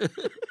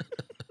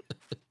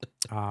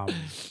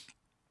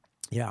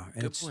 Yeah, and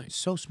Good it's point.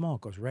 so small.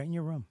 It goes right in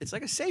your room. It's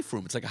like a safe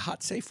room. It's like a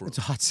hot safe room. It's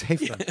a hot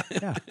safe room.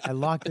 Yeah, I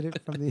locked it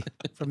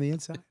from the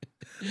inside.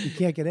 You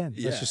can't get in.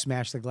 Yeah. Let's just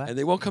smash the glass. And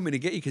they won't come in to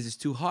get you because it's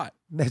too hot.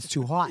 That's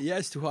too hot. Yeah,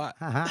 it's too hot.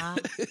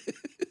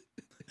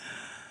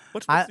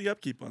 What's the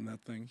upkeep on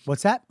that thing?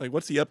 What's that? Like,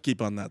 what's the upkeep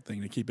on that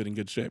thing to keep it in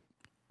good shape?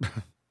 I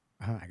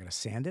gotta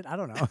sand it. I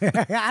don't know.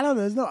 I don't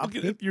know. There's no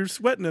upkeep. You're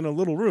sweating in a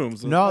little room.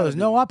 So No, there's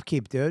no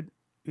upkeep, dude.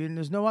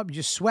 There's no up. You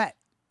just sweat.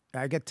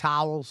 I get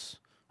towels.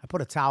 I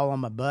put a towel on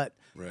my butt.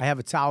 Right. I have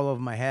a towel over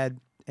my head,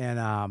 and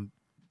I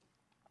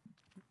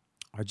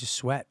just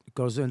sweat. It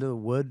goes into the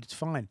wood. It's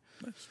fine.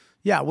 Nice.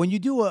 Yeah, when you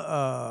do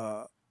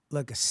a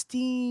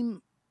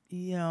steam,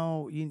 you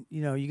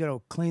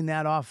gotta clean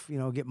that off.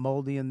 Get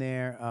moldy in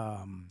there.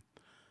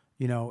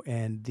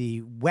 And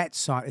the wet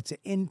sauna. It's an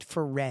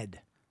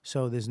infrared,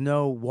 so there's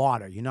no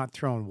water. You're not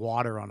throwing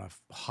water on a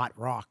hot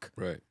rock.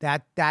 Right.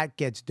 That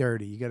gets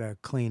dirty. You gotta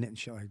clean it and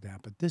shit like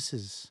that. But this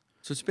is,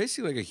 So it's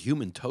basically like a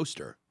human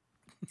toaster.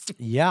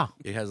 yeah,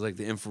 It has like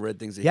the infrared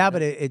things. That yeah. you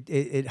But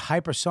it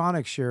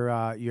hypersonics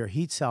your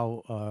heat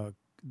cell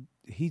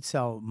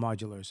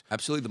modulars.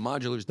 absolutely the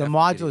modulars. The definitely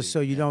modulars, need- so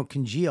you don't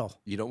congeal.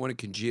 you don't want to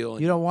congeal.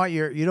 You don't want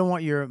your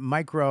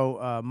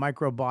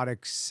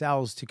microbiota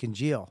cells to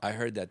congeal. I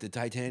heard that the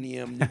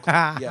titanium.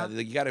 Yeah,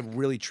 you got to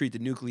really treat the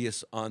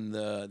nucleus on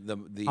the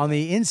On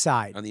the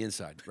inside. on the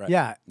inside. Right.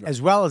 Yeah, Right.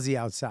 as well as the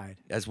outside.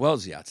 As well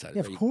as the outside. Yeah,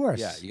 of right? course.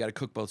 Yeah, you got to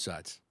cook both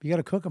sides. You got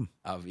to cook them.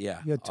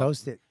 Yeah. You got to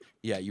toast it.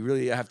 Yeah, you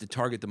really have to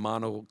target the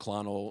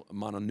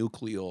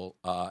mononucleal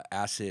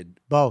acid,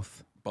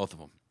 Both both of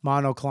them.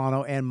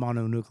 monoclonal and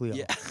mononuclear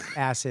Yeah.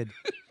 acid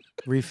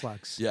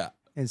reflux Yeah.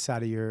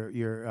 inside of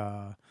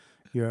your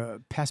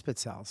pespit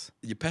cells.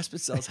 Your pespid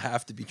cells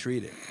have to be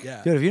treated.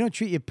 Yeah. Dude, if you don't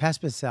treat your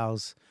pespid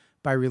cells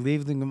by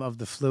relieving them of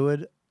the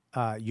fluid,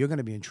 you're going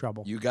to be in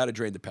trouble. You got to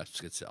drain the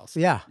pespid cells.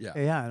 Yeah,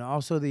 Yeah. and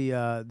also the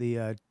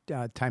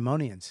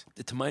timonians.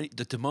 The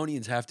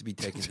timonians have to be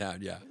taken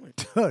down. Yeah.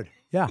 Dude,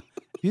 yeah.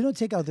 If you don't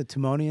take out the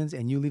timonians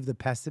and you leave the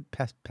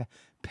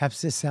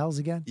pepsis cells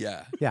again,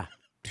 Yeah. yeah,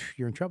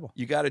 you're in trouble.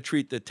 You got to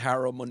treat the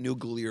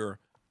taromonuclear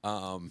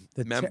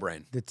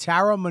membrane. The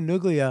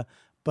taromonuglia,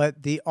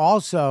 but the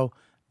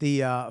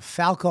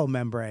Falco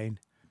membrane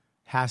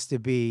has to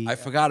be. I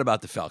forgot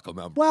about the Falco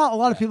membrane. Well, a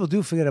lot of people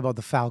do forget about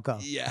the Falco.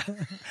 Yeah.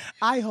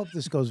 I hope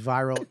this goes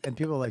viral and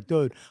people are like,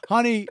 dude,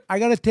 honey, I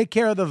gotta take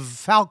care of the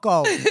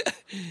Falco.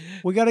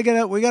 We gotta get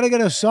a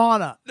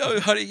sauna. No,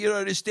 honey, you don't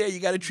understand. You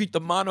got to treat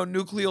the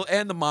mononucleal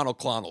and the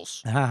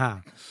monoclonals,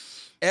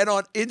 and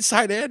on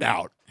inside and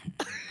out.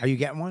 Are you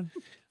getting one?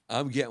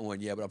 I'm getting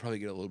one, yeah, but I'll probably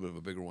get a little bit of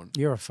a bigger one.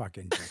 You're a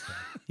fucking dickhead.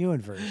 You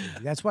and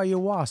Virzi. That's why you're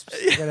wasps.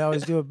 You gotta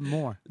always do it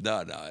more.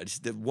 No, it's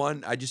the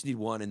one. I just need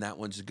one, and that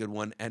one's a good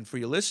one. And for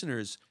your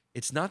listeners,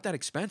 it's not that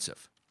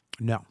expensive.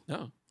 No,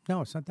 No.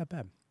 it's not that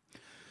bad.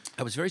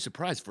 I was very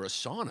surprised for a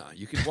sauna.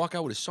 You can walk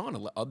out with a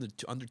sauna under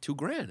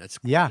 $2,000. That's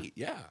great. Yeah.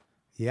 Yeah.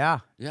 Yeah.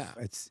 Yeah.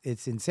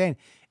 It's insane.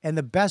 And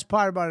the best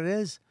part about it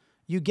is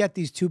you get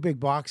these two big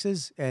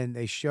boxes and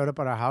they showed up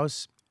at our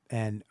house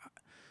and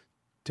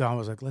Don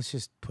was like, let's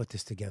just put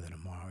this together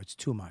tomorrow. It's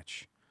too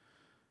much.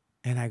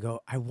 And I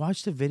go, I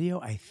watched the video.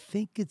 I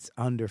think it's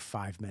under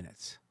 5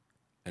 minutes.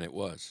 And it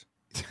was.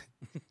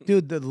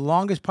 Dude, the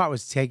longest part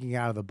was taking it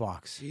out of the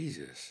box.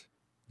 Jesus.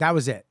 That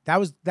was it.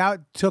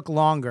 That took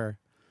longer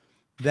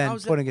than How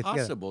is putting that it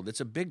together. possible? That's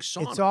a big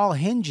sauna. It's all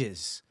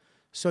hinges.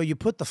 So you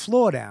put the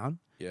floor down,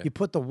 Yeah. you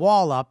put the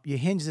wall up, you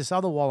hinge this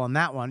other wall on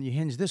that one, you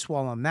hinge this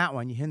wall on that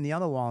one, you hinge the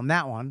other wall on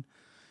that one,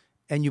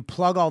 and you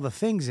plug all the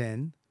things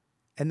in,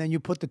 and then you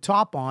put the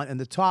top on, and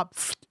the top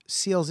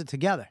seals it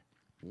together.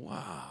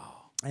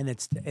 Wow. And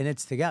it's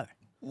together.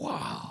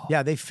 Wow.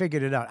 Yeah, they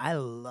figured it out. I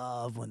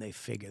love when they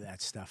figure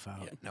that stuff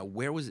out. Yeah. Now,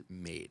 where was it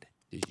made?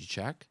 Did you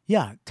check?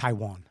 Yeah,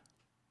 Taiwan.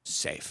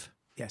 Safe.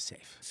 Yeah,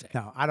 safe. Safe.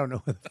 No, I don't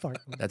know what the fuck.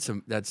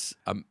 That's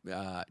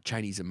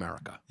Chinese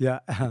America, Yeah.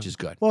 which is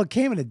good. Well, it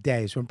came in a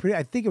day, so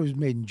I think it was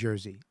made in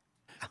Jersey.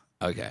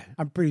 Okay.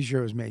 I'm pretty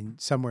sure it was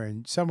made somewhere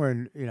in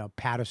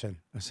Patterson.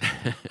 Or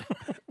something.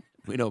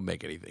 We don't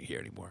make anything here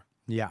anymore.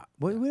 Yeah.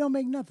 We don't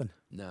make nothing.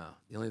 No.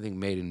 The only thing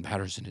made in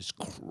Patterson is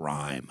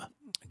crime.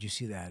 Did you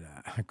see that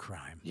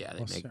crime? Yeah,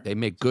 Well, sir. they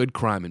make good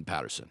crime in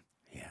Patterson.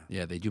 Yeah.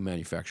 Yeah, they do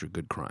manufacture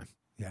good crime.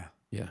 Yeah.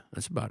 Yeah,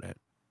 that's about it.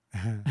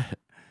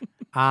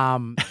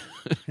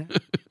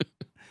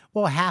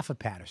 Well, half of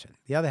Patterson.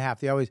 The other half,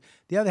 the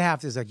other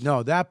half is like,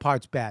 no, that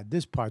part's bad.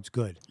 This part's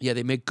good. Yeah,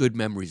 they make good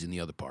memories in the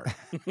other part.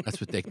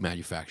 That's what they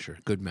manufacture.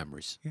 Good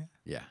memories. Yeah.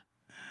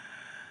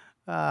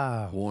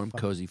 Yeah. Warm,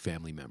 cozy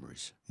family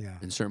memories. Yeah.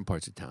 In certain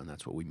parts of town,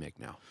 that's what we make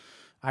now.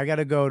 I got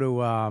to go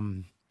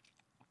to.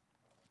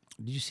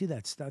 Did you see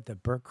that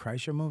Burt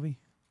Kreischer movie?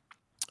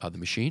 The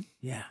Machine?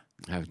 Yeah.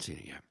 I haven't seen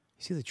it yet.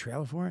 You see the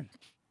trailer for it?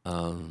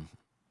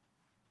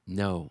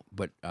 No,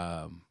 but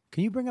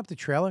Can you bring up the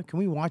trailer? Can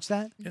we watch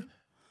that? Yeah.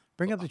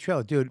 Bring up the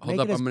trailer, dude. Hold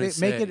Make up, it I'm gonna make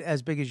say- it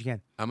as big as you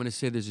can. I'm going to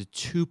say there's a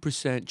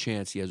 2%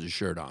 chance he has a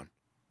shirt on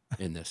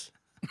in this.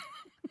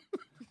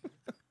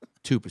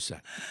 2%.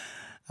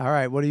 All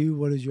right. What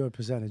is your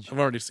percentage? I've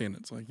already seen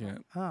it, so I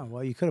can't. Oh,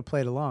 well, you could have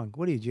played along.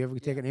 What did you ever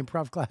take an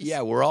improv class?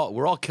 Yeah, we're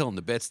all killing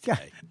the bits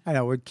today. I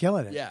know, we're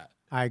killing it. Yeah.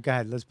 All right, go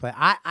ahead. Let's play.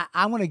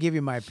 I want to give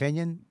you my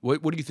opinion.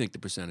 What do you think the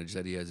percentage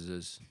that he has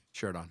his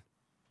shirt on?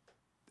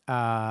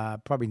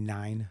 Probably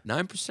 9.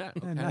 9%.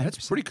 Okay. 9%.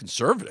 That's pretty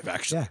conservative,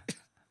 actually. Yeah.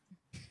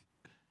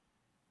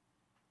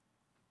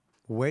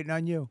 We're waiting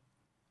on you.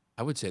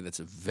 I would say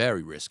that's a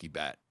very risky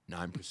bet.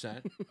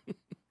 9%.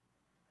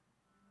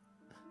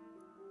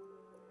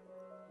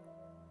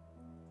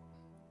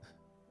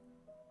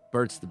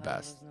 Bert's the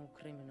best. No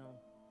criminal.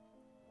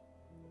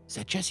 Is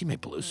that Jesse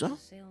Mapeluso?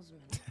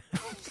 Salesman.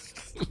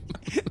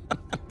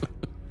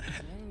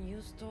 Man,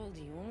 you stole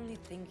the only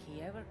thing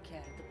he ever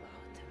cared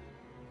about.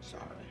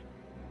 Sorry.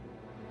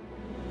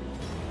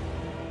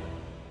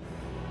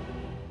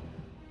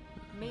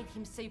 Made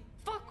him say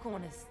fuck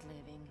honest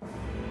living.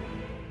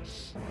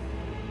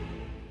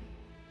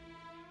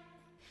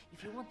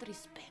 If you want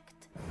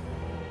respect,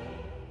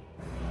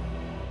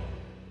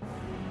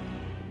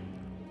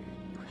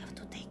 you have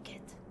to take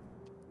it.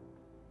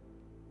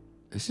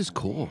 This is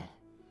cool.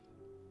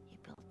 He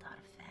built our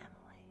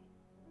family.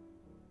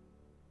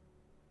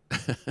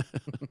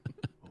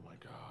 Oh my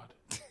God.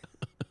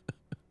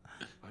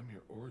 I'm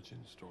your origin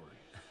story.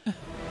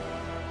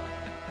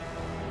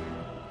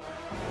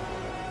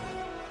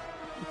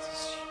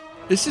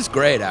 This is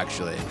great,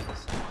 actually. I'm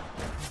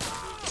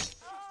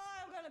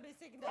gonna be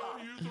sick now.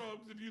 You throw up.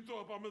 If you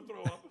throw up, I'm gonna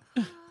throw up.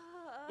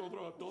 Don't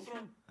throw up. Don't throw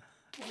up.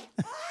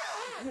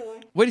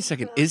 Wait a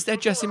second. Is that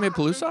Jesse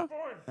Mapeluso? It's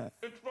fine.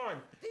 It's fine.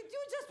 Did you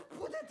just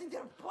put it in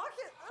your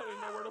pocket? I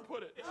didn't know where to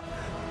put it.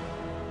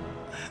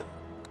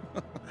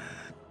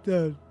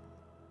 Dude,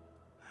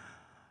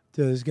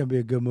 this is going to be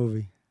a good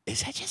movie.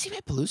 Is that Jesse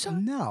Mapeluso?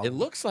 No. It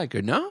looks like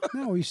her, no?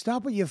 No, will you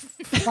stop with your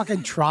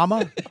fucking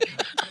trauma?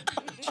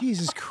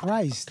 Jesus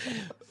Christ.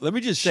 Let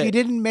me just say. She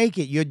didn't make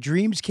it. Your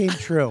dreams came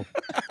true.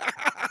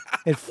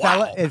 It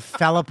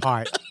fell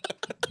apart.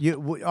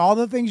 All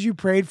the things you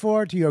prayed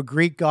for to your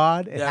Greek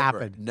god, it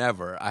happened.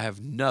 Never. I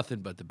have nothing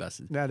but the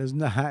best. That is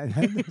not.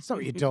 That's not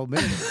what you told me.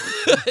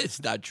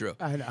 It's not true.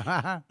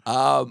 I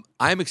know.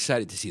 I'm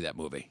excited to see that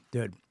movie.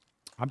 Dude,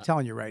 I'm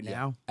telling you right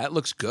now. That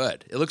looks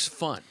good. It looks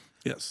fun.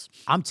 Yes.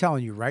 I'm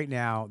telling you right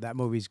now, that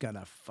movie's going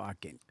to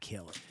fucking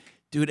kill it.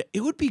 Dude, it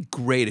would be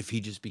great if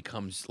he just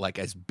becomes like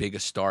as big a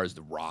star as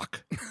The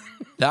Rock.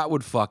 That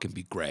would fucking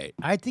be great.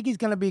 I think he's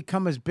going to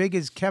become as big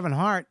as Kevin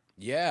Hart.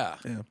 Yeah.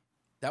 Yeah.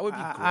 That would be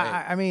great.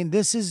 I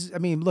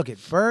mean, look at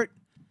Bert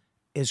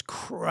is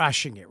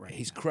crushing it right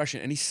He's crushing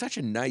it. And he's such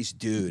a nice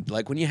dude.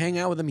 Like when you hang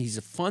out with him, he's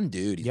a fun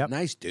dude. He's a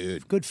nice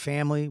dude. Good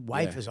family.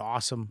 Wife Yeah. is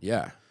awesome.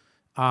 Yeah.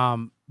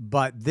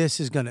 But this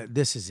is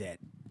it.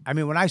 I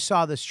mean, when I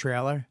saw this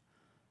trailer,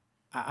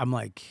 I'm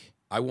like,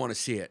 I want to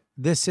see it.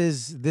 this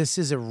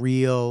is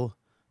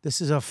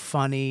a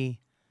funny,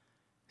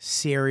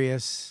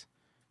 serious,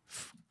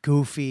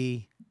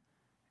 goofy,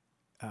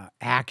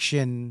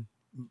 action,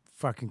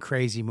 fucking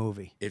crazy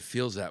movie. It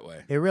feels that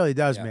way. It really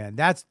does, Yeah. man.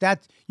 That's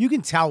you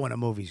can tell when a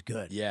movie's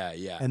good. Yeah,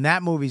 yeah. And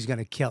that movie's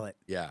gonna kill it.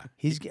 Yeah.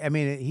 He's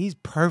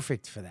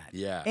perfect for that.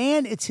 Yeah.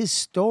 And it's his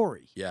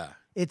story. Yeah.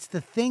 It's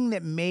the thing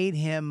that made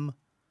him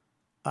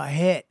a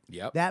hit.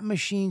 Yep. That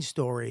Machine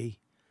story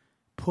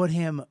put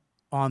him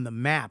on the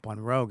map on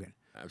Rogan.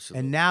 Absolutely.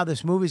 And now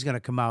this movie's going to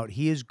come out.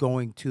 He is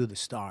going to the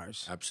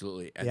stars.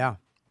 Absolutely. And Yeah.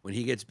 when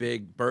he gets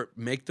big, Bert,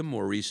 make the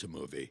Maurice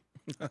movie.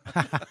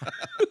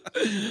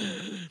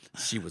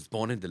 She was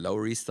born in the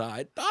Lower East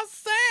Side.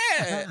 That's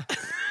it.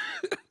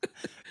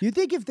 You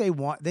think if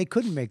they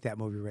couldn't make that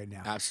movie right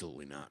now?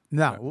 Absolutely not.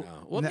 No.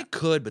 Well, No. they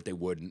could, but they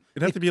wouldn't.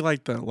 It'd have to be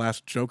like the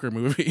last Joker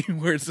movie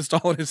where it's just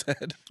all in his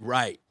head.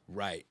 Right.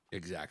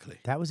 Exactly.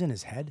 That was in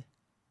his head?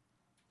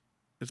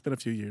 It's been a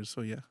few years,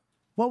 so yeah.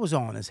 What was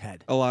all in his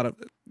head? A lot of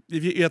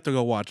you have to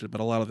go watch it,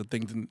 but a lot of the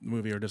things in the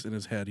movie are just in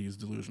his head. He's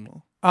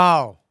delusional.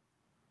 Oh.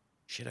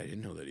 Shit, I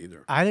didn't know that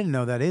either. I didn't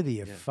know that either.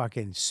 You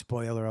fucking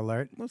spoiler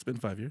alert. Well, it's been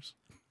 5 years.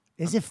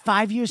 Is it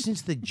 5 years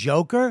since the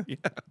Joker? Yeah.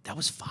 That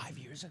was 5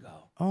 years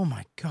ago. Oh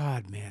my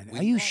God, man! We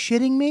Are you lost-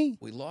 shitting me?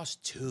 We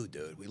lost 2,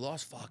 dude. We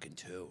lost fucking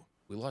 2.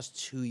 We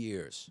lost 2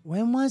 years.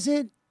 When was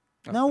it?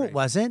 No, it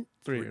wasn't.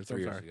 3 years. 3 I'm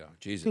years sorry. ago.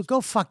 Jesus. Dude,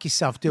 go fuck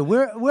yourself, dude.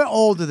 We're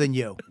older than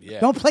you. Yeah.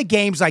 Don't play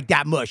games like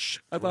that,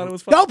 mush. I thought it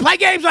was fun. Don't play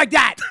games like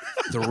that.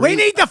 We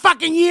need the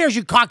fucking years,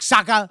 you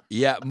cocksucker.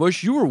 Yeah,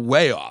 Mush, you were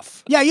way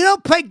off. Yeah, you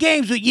don't play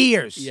games with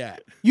years. Yeah.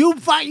 You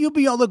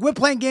be look. We're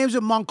playing games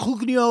with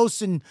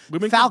Monclunios and We've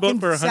been Falcon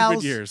for 100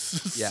 cells.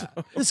 years. Yeah.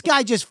 This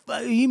guy just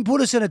he put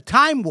us in a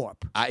time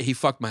warp. He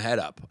fucked my head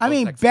up. I was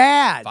mean, like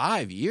bad.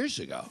 5 years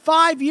ago.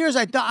 5 years.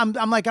 I thought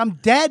I'm like I'm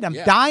dead. I'm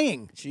Yeah.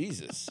 dying.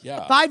 Jesus.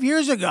 Yeah. 5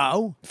 years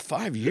ago,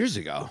 5 years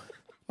ago.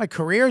 my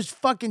career's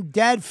fucking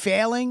dead,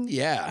 failing.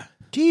 Yeah.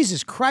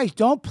 Jesus Christ!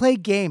 Don't play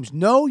games.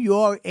 Know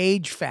your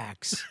age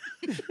facts.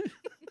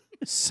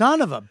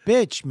 Son of a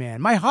bitch,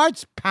 man. My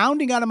heart's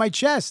pounding out of my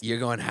chest. You're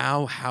going,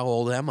 how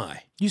old am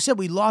I? You said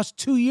we lost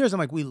 2 years. I'm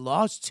like, we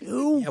lost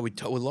 2? Yeah, we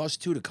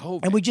lost 2 to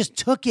COVID. And we just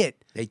took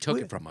it. They took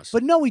it from us.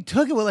 But no, we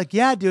took it. We're like,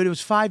 yeah, dude, it was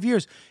 5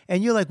 years.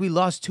 And you're like, we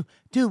lost 2.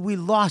 Dude, we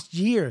lost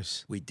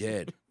years. We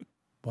did.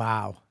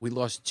 Wow. We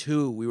lost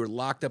 2. We were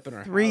locked up in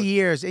our 3 house.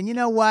 years. And you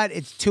know what?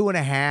 It's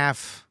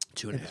 2.5.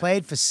 2.5. They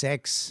played for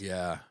 6.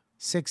 Yeah.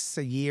 6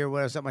 a year,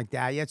 whatever, something like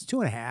that. Yeah, it's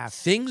 2.5.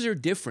 Things are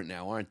different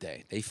now, aren't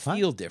they? They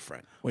feel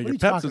different. Well, What your are you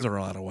talking Pepsis are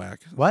all out of whack.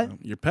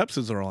 What? Your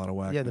Pepsis are all out of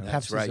whack. Yeah, the man.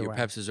 That's Pepsis right. are Your whack.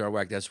 Pepsis are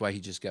whack. That's why he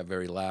just got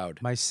very loud.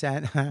 My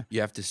son,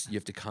 You have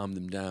to calm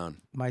them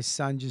down. my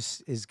son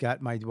just has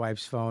got my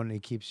wife's phone and he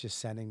keeps just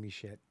sending me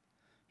shit.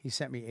 He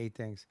sent me 8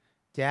 things.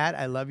 Dad,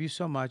 I love you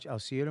so much. I'll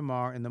see you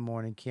tomorrow in the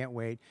morning. Can't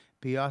wait.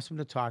 Be awesome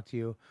to talk to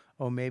you.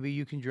 Oh, maybe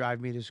you can drive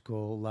me to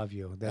school. Love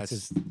you.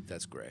 That's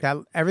great. That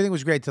everything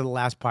was great to the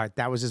last part.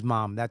 That was his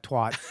mom. That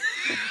twat.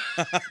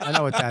 I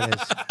know what that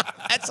is.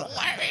 That's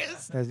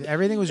hilarious.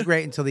 Everything was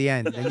great until the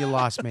end. Then you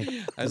lost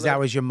me. 'Cause that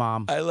was your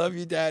mom. I love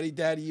you, Daddy.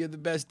 Daddy, you're the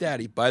best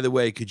daddy. By the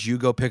way, could you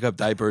go pick up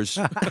diapers?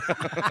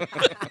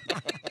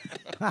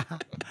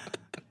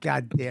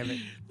 God damn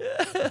it.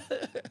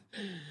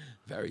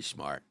 Very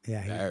smart.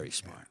 Yeah, Very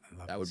smart.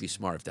 That would be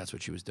smart if that's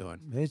what she was doing.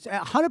 It's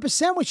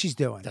 100% what she's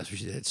doing. That's what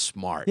she did. It's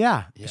smart.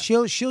 Yeah.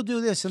 She'll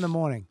do this in the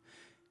morning.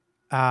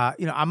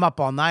 I'm up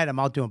all night. I'm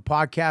out doing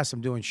podcasts.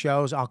 I'm doing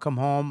shows. I'll come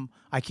home.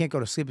 I can't go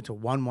to sleep until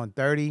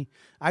 1:30.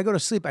 I go to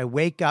sleep. I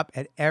wake up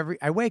at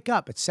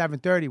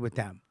 7:30 with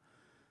them.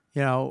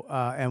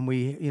 And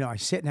we, I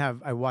sit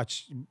and I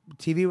watch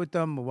TV with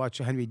them. I watch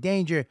Henry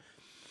Danger,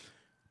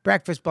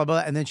 breakfast, blah,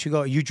 blah, blah. And then she'll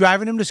go, you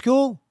driving him to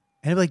school?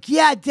 And I'm like,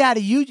 yeah,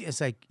 Daddy, you.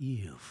 It's like,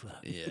 you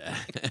fucking,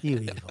 you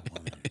evil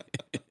woman.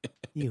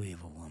 You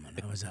evil woman.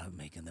 I was out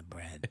making the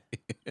bread.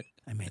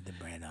 I made the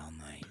bread all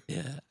night.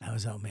 Yeah. I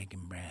was out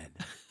making bread.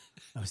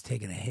 I was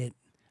taking a hit.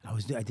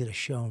 I did a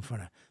show in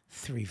front of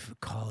 3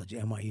 college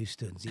NYU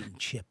students eating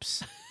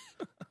chips.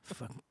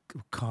 Fucking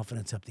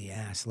confidence up the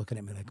ass, looking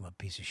at me like I'm a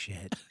piece of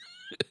shit.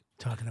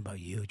 Talking about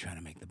you trying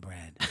to make the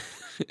bread.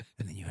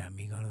 And then you have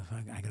me go to the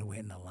fucking, I got to wait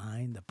in the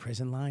line, the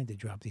prison line, to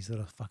drop these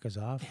little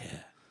fuckers off. Yeah.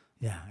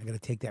 Yeah, I got to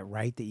take that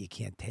right that you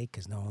can't take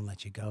because no one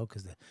lets you go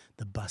because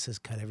the buses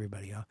cut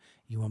everybody off.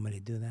 You want me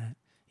to do that?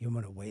 You want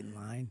me to wait in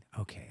line?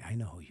 Okay, I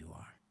know who you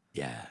are.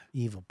 Yeah.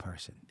 Evil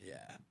person.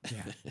 Yeah.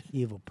 Yeah,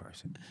 evil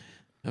person.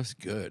 That was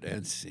good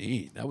and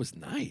seen. That was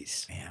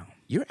nice. Yeah.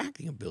 Your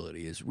acting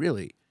ability is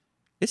really,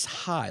 it's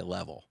high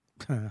level.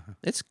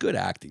 It's good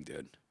acting,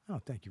 dude. Oh,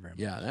 thank you very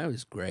much. Yeah, that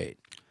was great.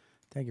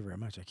 Thank you very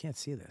much. I can't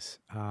see this.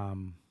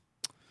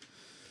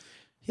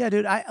 Yeah,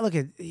 dude. I look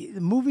at the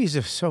movies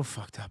are so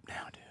fucked up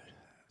now, dude.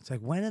 It's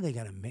like, when are they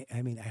gonna make?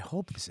 I mean, I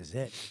hope this is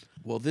it.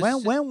 Well, this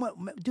when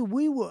dude,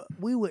 we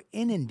were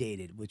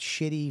inundated with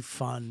shitty,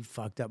 fun,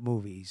 fucked up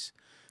movies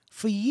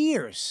for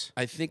years.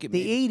 I think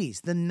The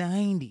 80s, the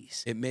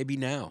 90s. It may be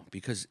now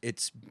because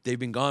they've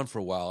been gone for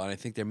a while, and I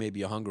think there may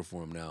be a hunger for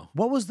them now.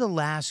 What was the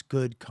last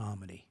good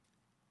comedy?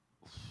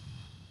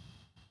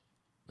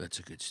 That's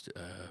a good.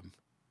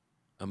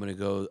 I'm gonna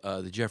go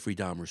the Jeffrey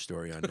Dahmer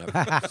story on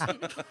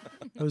Netflix.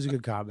 That was a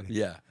good comedy.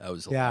 Yeah, that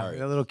was Yeah, hilarious.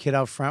 that little kid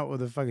out front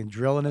with a fucking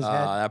drill in his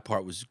head. That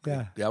part was.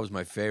 Yeah. That was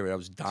my favorite. I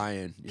was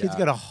dying. Kid's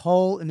got a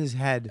hole in his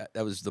head.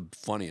 That was the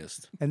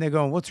funniest. And they're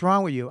going, what's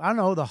wrong with you? I don't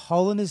know, the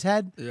hole in his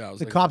head? Yeah, I was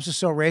the like- cops are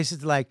so racist.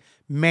 They're like,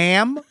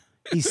 ma'am,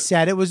 he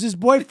said it was his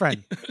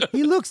boyfriend.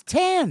 He looks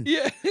tan.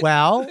 Yeah.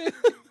 Well,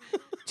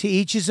 to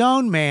each his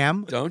own,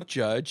 ma'am. Don't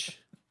judge.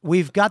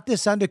 We've got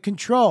this under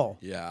control.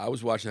 Yeah, I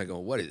was watching that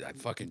going, what is that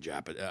fucking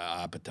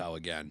Apatow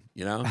again?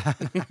 You know?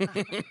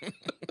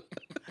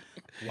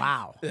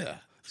 Wow. Yeah.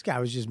 This guy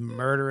was just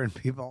murdering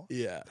people.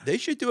 Yeah. They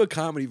should do a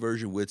comedy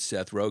version with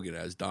Seth Rogen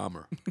as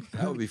Dahmer.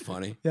 That would be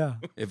funny. Yeah.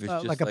 If it's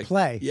just like a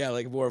play. Yeah,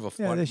 like more of a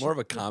fun, they more of should-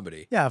 a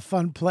comedy. Yeah, a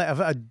fun play.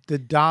 The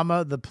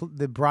Dama,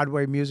 the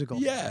Broadway musical.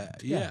 Yeah,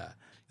 yeah.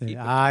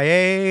 I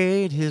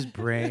ate his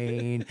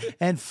brain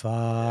and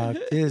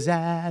fucked his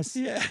ass.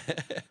 Yeah.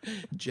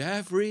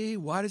 Jeffrey,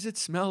 why does it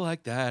smell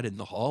like that in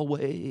the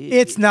hallway?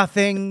 It's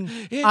nothing.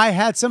 I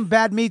had some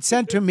bad meat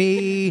sent to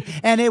me,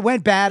 and it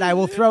went bad. I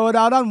will throw it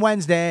out on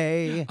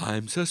Wednesday.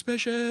 I'm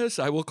suspicious.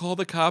 I will call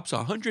the cops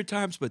 100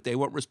 times, but they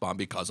won't respond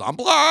because I'm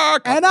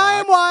black. And I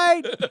am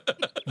white.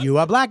 You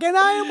are black, and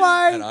I am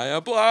white. And I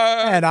am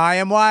black. And I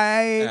am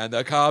white. And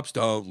the cops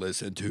don't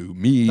listen to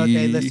me. But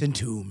they listen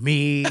to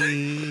me.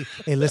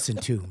 They listen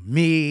to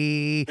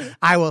me.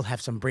 I will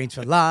have some brains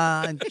for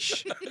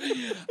lunch.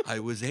 I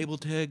was able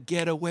to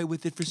get away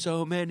with it for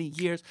so many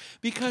years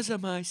because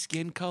of my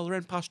skin color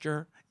and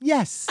posture.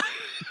 Yes.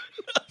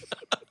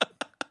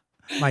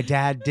 My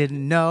dad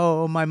didn't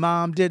know. My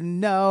mom didn't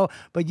know.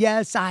 But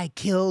yes, I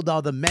killed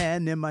all the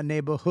men in my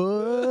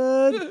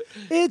neighborhood.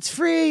 It's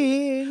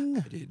freeing.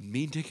 I didn't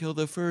mean to kill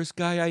the first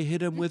guy. I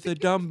hit him with a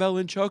dumbbell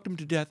and choked him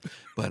to death.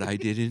 But I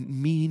didn't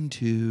mean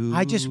to.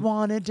 I just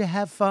wanted to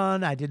have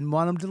fun. I didn't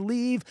want him to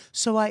leave,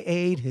 so I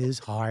ate his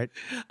heart.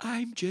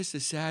 I'm just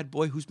a sad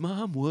boy whose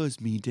mom was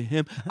mean to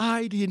him.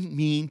 I didn't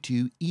mean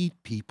to eat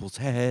people's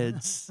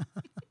heads.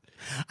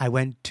 I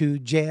went to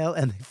jail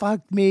and they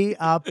fucked me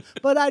up,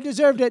 but I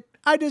deserved it.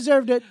 I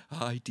deserved it.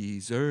 I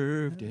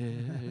deserved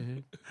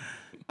it.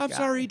 I'm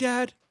sorry,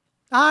 Dad.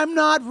 I'm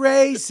not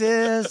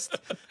racist.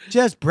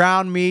 Just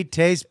brown meat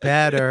tastes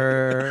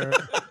better.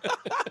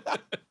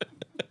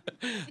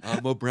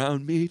 I'm a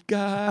brown meat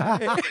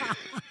guy.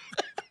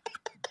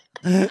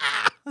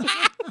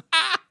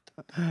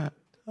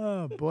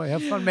 Oh, boy.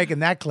 Have fun making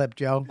that clip,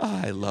 Joe.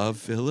 I love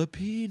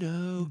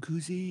Filipino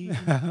cuisine.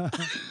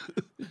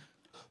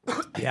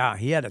 Yeah,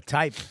 he had a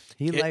type.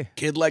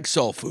 Kid likes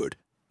soul food.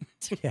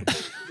 Yeah.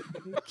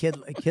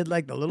 Kid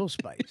like the little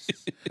spice.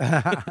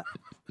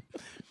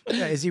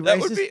 Yeah, is he That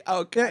racist? would be-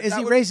 oh, God, Yeah, is that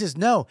he would- racist?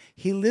 No,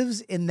 he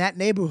lives in that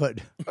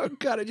neighborhood. Oh,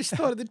 God, I just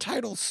thought of the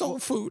title, Soul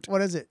Food.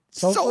 What is it?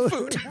 Soul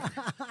Food.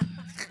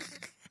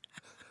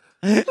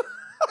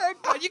 Oh,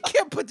 God, you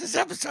can't put this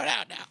episode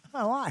out now.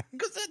 Oh, why?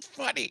 Because it's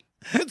funny.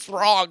 It's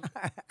wrong.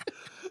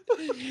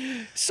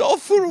 Soul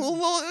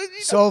Food.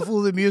 Soul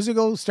Food the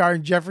musical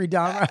starring Jeffrey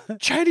Dahmer.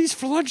 Chinese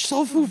for lunch,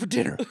 soul food for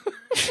dinner.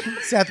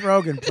 Seth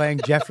Rogen playing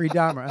Jeffrey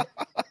Dahmer.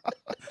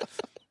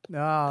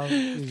 No.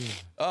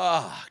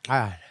 Oh,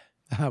 God.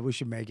 We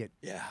should make it.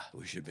 yeah,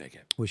 we should make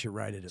it. We should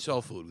write it.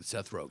 Soul Food with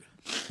Seth Rogen.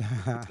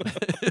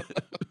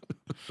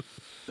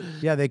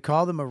 Yeah, they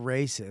called him a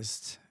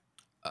racist.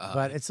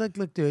 But it's like,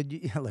 look,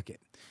 dude, look it.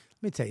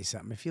 Let me tell you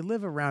something. If you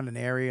live around an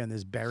area and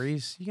there's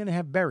berries, you're going to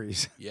have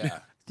berries. Yeah.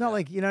 It's not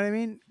like, you know what I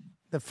mean?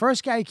 The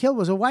first guy he killed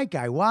was a white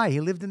guy. Why? He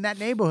lived in that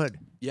neighborhood.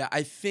 Yeah,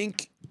 I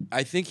think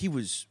he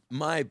was,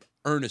 my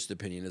earnest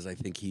opinion is I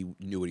think he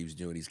knew what he was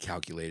doing. He's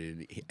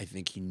calculated. I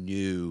think he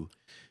knew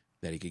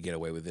that he could get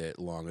away with it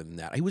longer than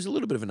that. He was a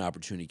little bit of an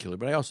opportunity killer,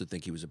 but I also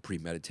think he was a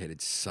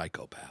premeditated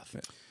psychopath.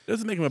 It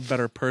doesn't make him a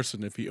better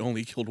person if he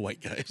only killed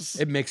white guys.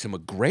 It makes him a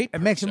great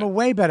person. It makes him a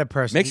way better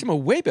person. Makes him a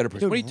way better person.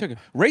 Dude, What are you talking?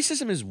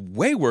 Racism is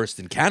way worse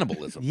than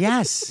cannibalism.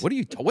 Yes. What do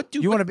you? What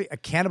do You want to be a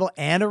cannibal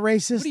and a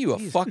racist? What are you, a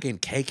Jeez. fucking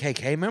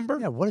KKK member?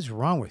 Yeah, what is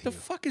wrong with The you?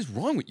 fuck is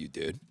wrong with you,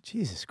 dude?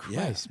 Jesus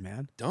Christ,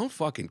 man. Don't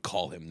fucking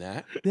call him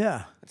that.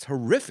 Yeah. That's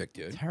horrific,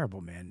 dude. Terrible,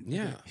 man.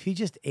 Yeah. If he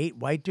just ate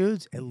white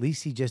dudes, at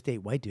least he just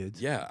ate white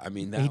dudes. Yeah, I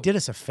mean, He did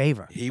us a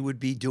favor. He would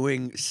be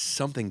doing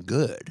something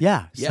good.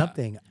 Yeah, Yeah.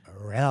 something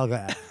real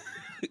good.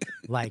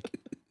 Like,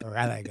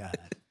 really good.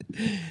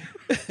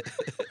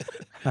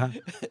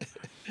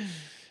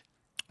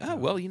 Oh,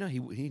 well, you know,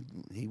 he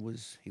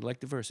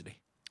liked diversity.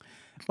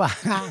 Well,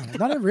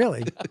 not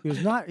really. He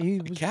was not. He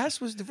was, Cass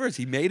was diverse.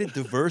 He made a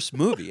diverse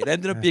movie. It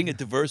ended up being a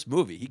diverse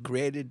movie. He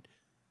created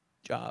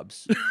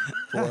jobs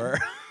for.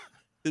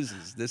 This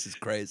is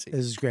crazy.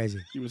 this is crazy.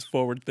 He was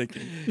forward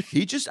thinking.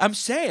 I'm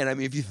saying, I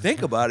mean, if you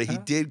think about it, he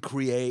did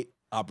create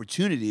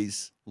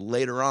opportunities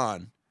later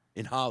on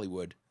in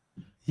Hollywood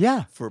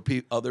Yeah. for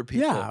other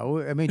people.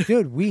 Yeah. I mean,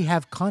 dude, we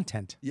have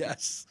content.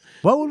 Yes.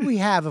 What would we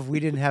have if we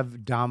didn't have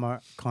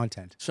Dahmer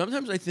content?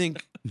 Sometimes I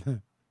think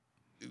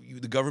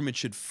the government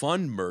should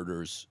fund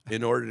murders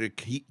in order to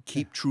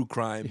keep true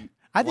crime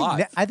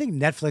alive. I think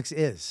Netflix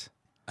is.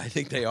 I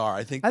think they are.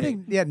 I think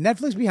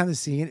Netflix behind the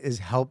scene is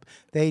help.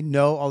 They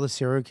know all the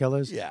serial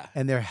killers. Yeah.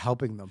 And they're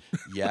helping them.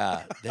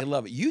 yeah, they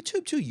love it.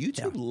 YouTube too.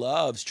 YouTube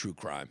loves true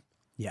crime.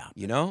 Yeah.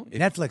 You know,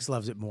 Netflix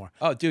loves it more.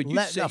 Oh, dude, you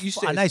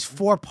say a nice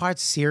 4-part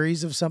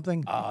series of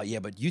something. Oh yeah,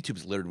 but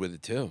YouTube's littered with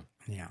it too.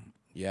 Yeah.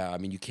 Yeah, I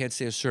mean, you can't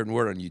say a certain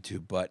word on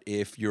YouTube, but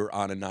if you're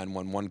on a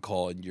 911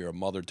 call and you're a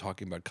mother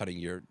talking about cutting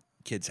your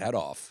kid's head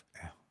off,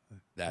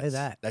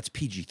 that's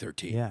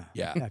PG-13. Yeah.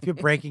 Yeah. If you're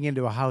breaking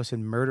into a house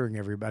and murdering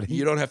everybody,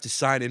 You don't have to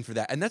sign in for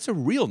that, and that's a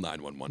real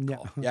 911 Yeah.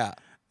 call. Yeah.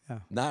 Yeah.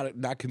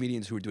 Not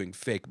comedians who are doing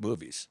fake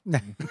movies.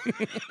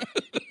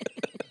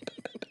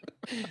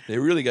 They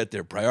really got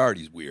their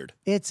priorities weird.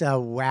 it's a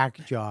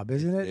whack job,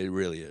 isn't it? It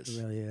really is.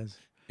 It really is.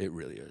 It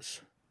really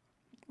is.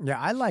 Yeah,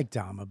 I like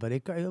Dahmer, but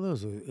it got a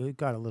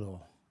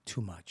little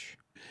too much.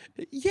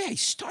 Yeah, he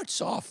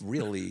starts off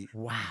really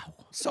Wow.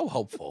 so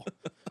hopeful.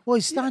 Well,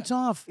 he starts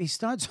off.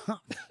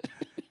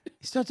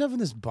 He starts off in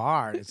this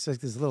bar. It's like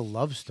this little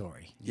love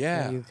story.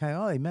 Yeah. You kind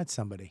of, he met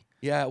somebody.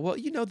 Yeah, well,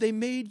 they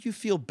made you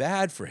feel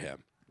bad for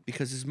him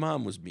because his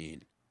mom was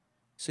mean.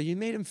 So you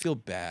made him feel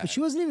bad. But she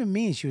wasn't even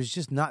mean. She was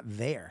just not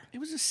there. It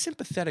was a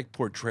sympathetic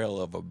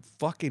portrayal of a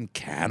fucking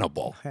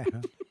cannibal,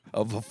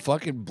 of a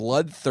fucking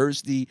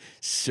bloodthirsty,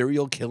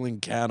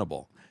 serial-killing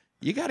cannibal.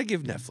 You got to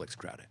give Netflix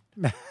credit.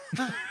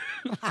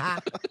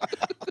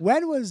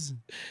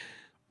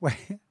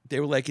 They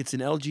were like, it's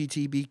an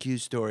LGBTQ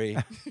story.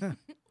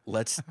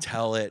 Let's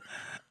tell it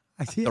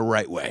the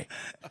right way.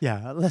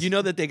 Yeah. You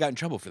know that they got in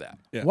trouble for that.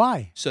 Yeah.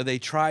 Why? So they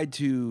tried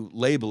to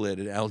label it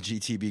an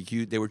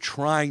LGBTQ. They were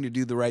trying to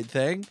do the right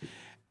thing.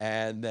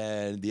 And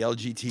then the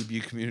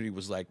LGBT community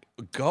was like,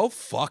 go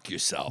fuck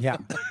yourself. Yeah.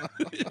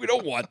 We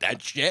don't want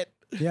that shit.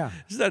 Yeah.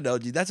 It's not an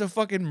LG. That's a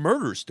fucking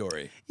murder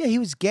story. Yeah, he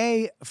was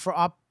gay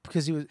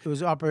because he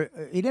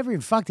never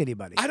even fucked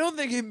anybody. I don't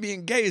think him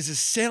being gay is a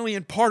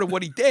salient part of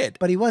what he did.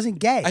 But he wasn't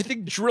gay. I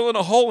think drilling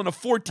a hole in a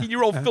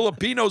 14-year-old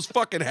Filipino's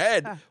fucking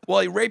head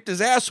while he raped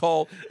his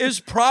asshole is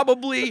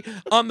probably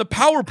on the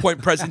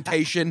PowerPoint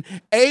presentation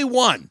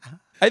A1.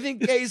 I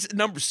think gay's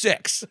number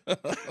 6.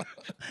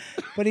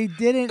 But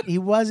he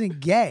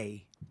wasn't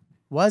gay.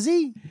 Was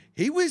he?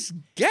 He was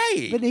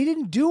gay. But he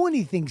didn't do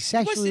anything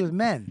sexually with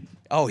men.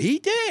 Oh, he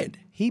did.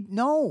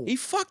 No. He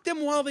fucked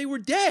them while they were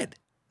dead.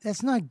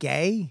 That's not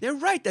gay. They're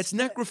right. That's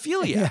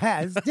necrophilia.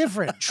 Yeah, it's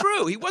different.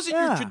 True. He wasn't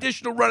your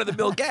traditional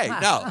run-of-the-mill gay.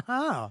 No.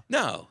 Oh.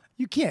 No.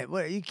 You can't.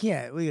 You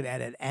can't. We could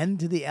add an N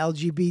to the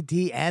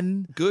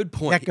LGBTN. Good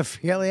point.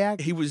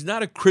 Necrophiliac. He was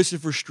not a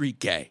Christopher Street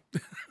gay.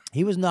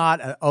 He was not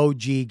an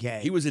OG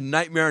gay. He was a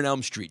Nightmare on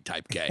Elm Street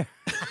type gay.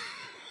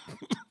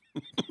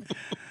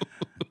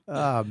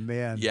 Oh,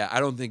 man. Yeah,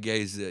 I don't think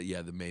gay is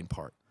the main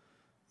part.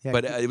 Yeah,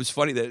 but it was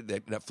funny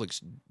that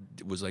Netflix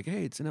was like,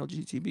 hey, it's an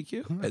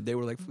LGBTQ. And they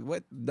were like,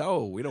 what?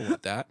 No, we don't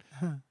want that.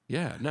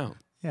 Yeah, no.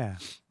 Yeah.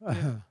 Wait,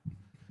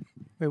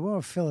 we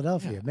want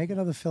Philadelphia. Yeah. Make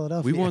another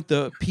Philadelphia. We want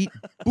the Pete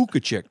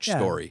Buttigieg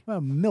story. Well,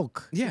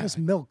 milk. Yeah. Give us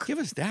milk. Give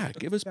us that.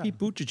 Give us Pete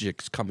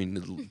Buttigieg's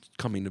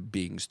coming to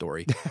being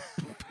story.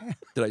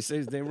 Did I say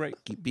his name right?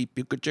 Pete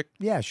Buttigieg?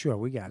 Yeah, sure.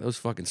 We got it. Those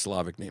fucking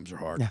Slavic names are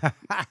hard.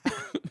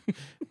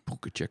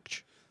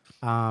 Buttigieg.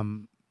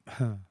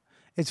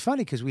 It's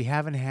funny because we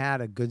haven't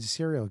had a good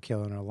serial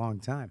killer in a long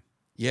time.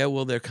 Yeah,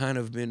 well, they're kind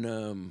of been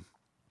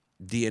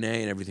DNA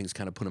and everything's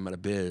kind of put them out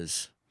of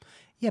biz.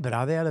 Yeah, but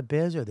are they out of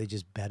biz or are they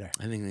just better?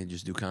 I think they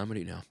just do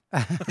comedy now.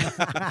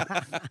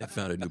 They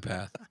found a new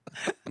path.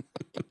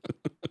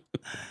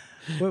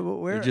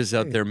 They're just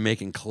out there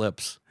making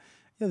clips.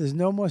 Yeah, there's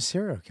no more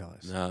serial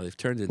killers. No, they've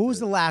turned it. Who was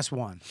the last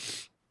one?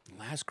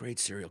 Last great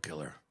serial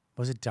killer.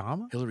 Was it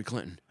Dahmer? Hillary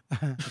Clinton.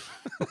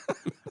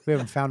 We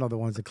haven't found all the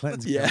ones that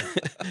Clinton's killed. Yeah.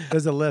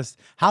 There's a list.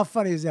 How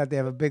funny is that? They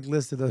have a big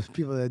list of those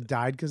people that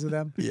died because of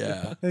them.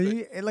 Yeah.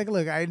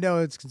 Look, I know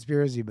it's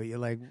conspiracy, but you're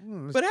like...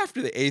 But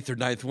after the 8th or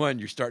 9th one,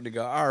 you're starting to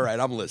go, all right,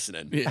 I'm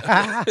listening.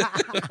 Yeah.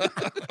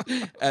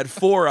 At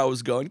 4, I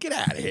was going, get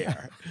out of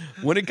here.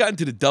 When it got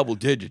into the double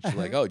digits, you're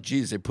like, oh,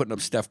 geez, they're putting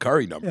up Steph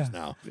Curry numbers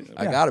now.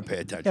 I got to pay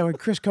attention. Yeah, when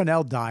Chris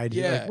Cornell died,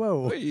 you're like,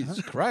 whoa.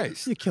 Jesus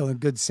Christ. You're killing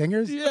good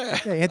singers? Yeah.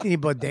 Anthony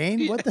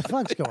Bourdain? What the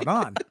fuck's going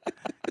on?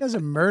 He was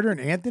a murdering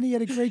Anthony. He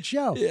had a great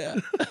show. Yeah.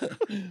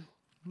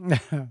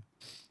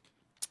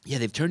 Yeah,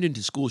 they've turned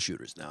into school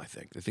shooters now, I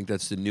think. I think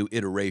that's the new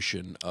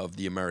iteration of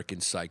the American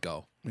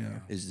Psycho. Yeah.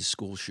 Is the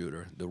school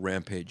shooter, the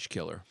rampage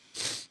killer.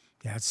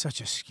 Yeah, it's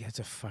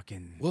a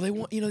fucking... Well, they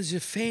want, there's a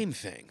fame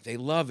thing. They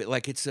love it.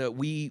 Like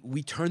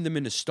we turn them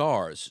into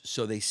stars,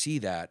 so they see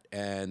that,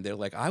 and they're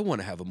like, I want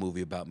to have a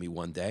movie about me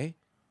one day.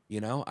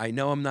 I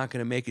know I'm not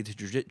going to make it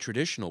the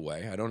traditional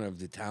way. I don't have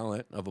the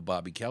talent of a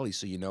Bobby Kelly,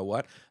 so you know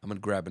what? I'm going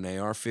to grab an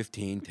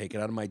AR-15, take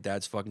it out of my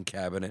dad's fucking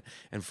cabinet,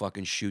 and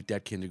fucking shoot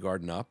that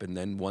kindergarten up, and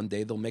then one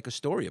day they'll make a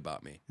story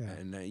about me. Yeah.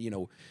 And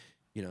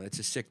it's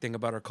a sick thing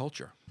about our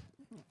culture.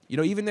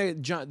 Even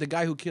the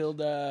guy who killed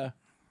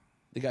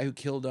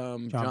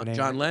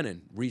John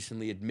Lennon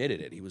recently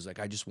admitted it. He was like,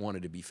 I just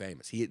wanted to be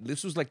famous.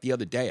 This was like the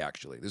other day,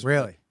 actually. This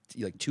really?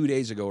 Was like 2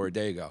 days ago or a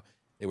day ago.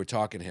 They were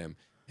talking to him.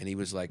 And he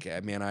was like,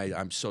 man,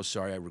 I'm so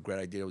sorry. I regret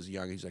I did. I was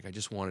young. He's like, I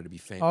just wanted to be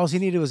famous. All he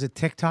needed was a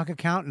TikTok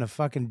account and a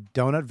fucking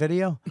donut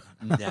video.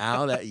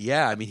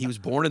 He was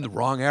born in the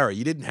wrong era.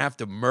 You didn't have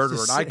to murder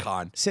an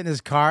icon. Sit in his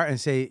car and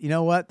say, you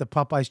know what? The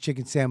Popeyes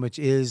chicken sandwich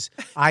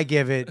I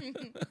give it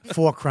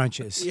 4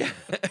 crunches. Yeah.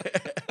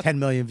 10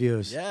 million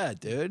views. Yeah,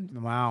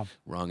 dude. Wow.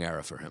 Wrong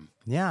era for him.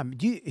 Yeah.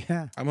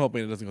 I'm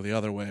hoping it doesn't go the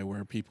other way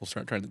where people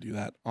start trying to do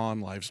that on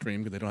live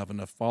stream because they don't have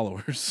enough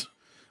followers.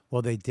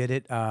 Well, they did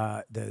it.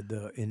 What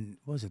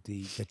was it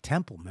the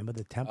temple? Remember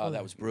the temple? Oh,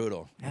 that was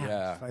brutal.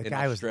 Yeah, the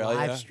guy was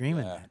live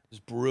streaming that. It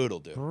was brutal,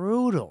 dude.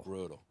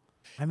 Brutal.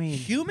 I mean,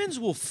 humans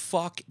will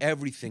fuck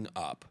everything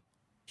up.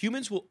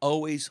 Humans will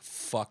always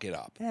fuck it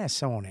up. Yeah,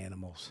 so on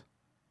animals.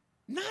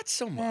 Not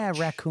so much. Yeah,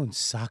 raccoons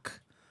suck.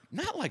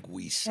 Not like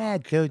we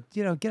suck. Yeah,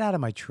 dude, get out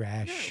of my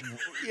trash.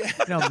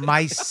 Yeah.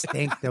 Mice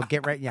stink. They'll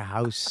get right in your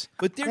house.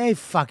 But they're- hey,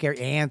 fucker,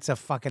 ants are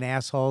fucking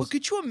assholes. But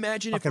could you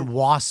imagine if fucking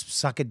wasps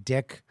suck a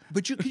dick?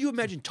 But could you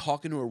imagine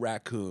talking to a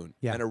raccoon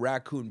and a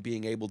raccoon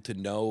being able to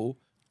know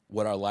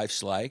what our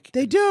life's like?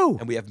 They do.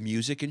 And we have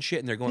music and shit,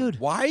 and they're going,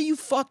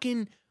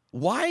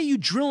 why are you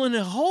drilling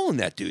a hole in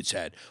that dude's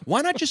head?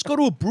 Why not just go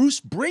to a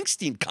Bruce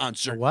Springsteen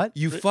concert? What?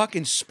 You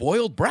fucking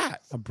spoiled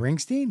brat. A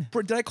Springsteen?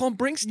 Did I call him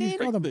Springsteen? You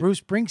called him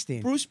Bruce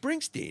Springsteen. Bruce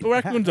Springsteen. Well,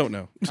 raccoons don't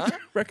know.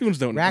 Raccoons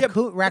don't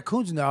know.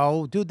 Raccoons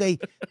know. Dude,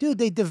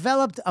 they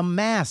developed a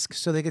mask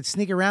so they could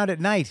sneak around at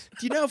night.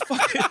 Do you know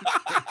fucking...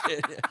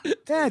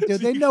 Yeah,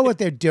 dude, they know what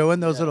they're doing,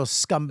 those little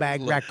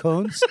scumbag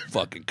raccoons.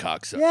 Fucking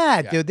cocksucker.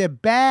 Yeah, dude, they're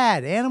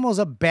bad. Animals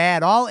are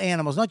bad. All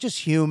animals, not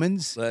just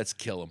humans. Let's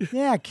kill them.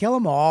 Yeah, kill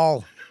them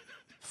all.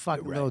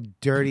 Fucking little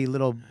dirty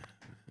little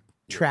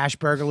trash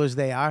burglars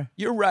they are.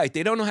 You're right.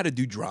 They don't know how to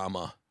do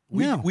drama.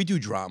 We do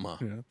drama.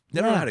 Yeah.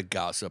 They don't know how to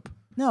gossip.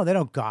 No, they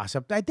don't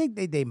gossip. I think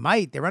they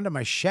might. They're under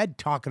my shed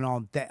talking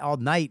all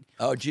night.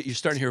 Oh, you're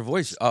starting to hear a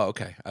voice. Oh,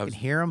 okay. I can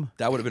hear them.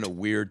 That would have been a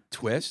weird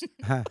twist.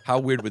 How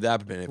weird would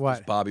that have been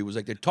if Bobby was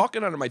like, they're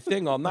talking under my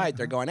thing all night.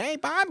 They're going, hey,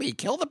 Bobby,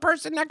 kill the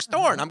person next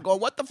door. And I'm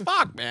going, what the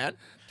fuck, man?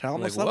 Tell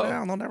them to slow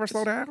down. They'll never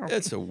slow down.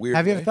 It's a weird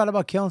Have you ever thought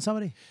about killing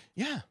somebody?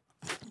 Yeah.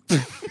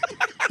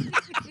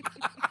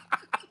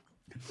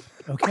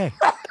 Okay.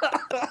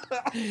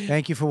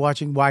 Thank you for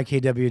watching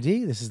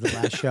YKWd. This is the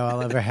last show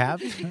I'll ever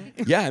have.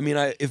 Yeah, I mean,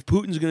 if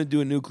Putin's going to do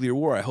a nuclear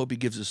war, I hope he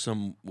gives us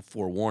some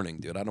forewarning,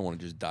 dude. I don't want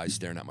to just die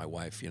staring at my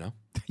wife, You're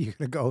going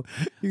to go.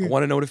 I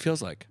want to know what it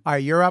feels like. All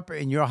right, you're up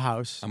in your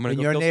house, in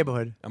your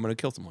neighborhood. I'm going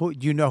to kill someone.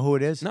 Do you know who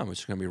it is? No, it's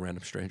just going to be a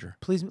random stranger.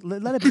 Please,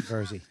 let it be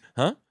Virzi.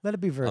 Huh? Let it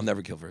be Virzi. I'll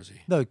never kill Virzi.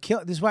 No, kill.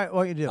 This is what I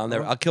want you to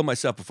do. I'll kill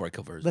myself before I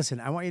kill Virzi. Listen,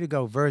 I want you to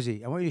go,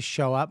 Virzi. I want you to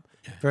show up.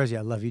 Yeah. Virzi,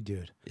 I love you,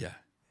 dude. Yeah.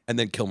 And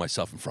then kill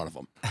myself in front of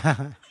him.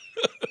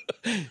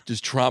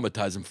 Just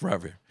traumatize him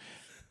forever.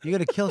 You're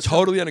going to kill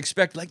totally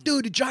unexpected. Like,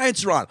 dude, the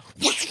Giants are on.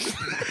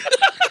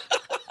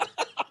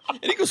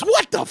 And he goes,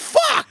 what the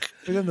fuck?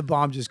 And then the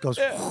bomb just goes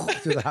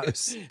through the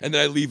house. And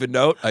then I leave a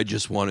note. I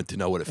just wanted to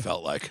know what it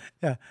felt like.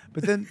 Yeah.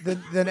 But then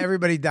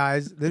everybody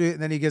dies.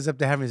 Then he gets up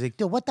to heaven. He's like,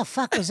 dude, what the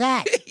fuck was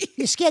that?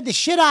 You scared the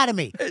shit out of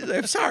me.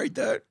 I'm sorry,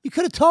 dude. You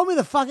could have told me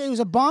it was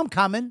a bomb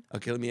coming.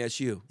 Okay, let me ask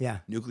you. Yeah.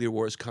 Nuclear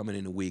war is coming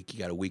in a week. You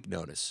got a week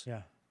notice.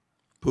 Yeah.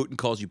 Putin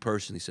calls you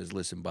personally, says,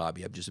 listen,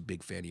 Bobby, I'm just a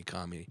big fan of your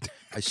comedy.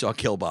 I saw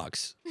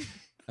Killbox.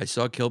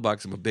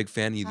 I'm a big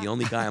fan of you. The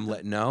only guy I'm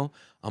letting know,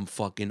 I'm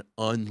fucking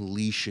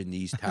unleashing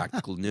these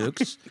tactical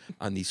nukes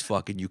on these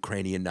fucking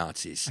Ukrainian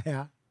Nazis.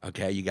 Yeah.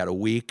 Okay, you got a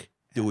week.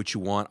 Do what you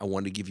want. I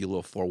wanted to give you a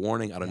little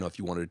forewarning. I don't know if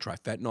you wanted to try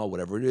fentanyl,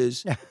 whatever it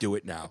is. Do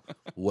it now.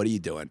 What are you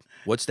doing?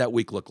 What's that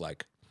week look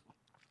like?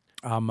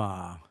 I'm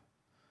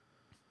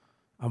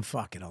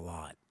fucking a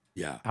lot.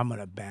 Yeah. I'm going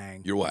to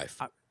bang. Your wife?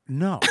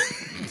 No.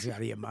 Is it out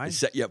of your mind? I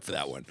set you up for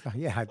that one.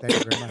 Yeah, thank you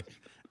very much.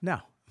 No.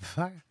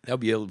 That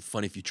would be a little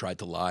funny if you tried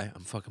to lie.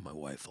 I'm fucking my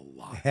wife a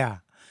lot. Yeah. I'm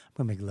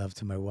going to make love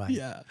to my wife.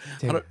 Yeah.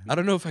 I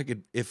don't know if I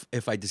could,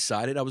 if I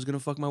decided I was going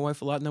to fuck my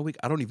wife a lot in that week,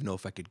 I don't even know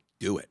if I could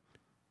do it.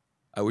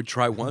 I would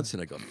try once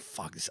and I go,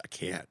 fuck this, I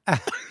can't.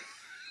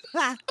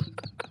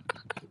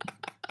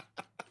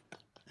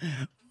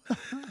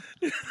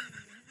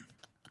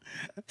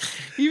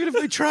 Even if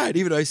I tried,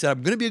 even though I said,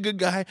 I'm going to be a good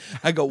guy,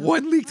 I got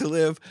 1 week to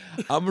live,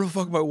 I'm going to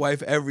fuck my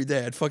wife every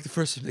day. I'd fuck the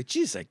first one, like,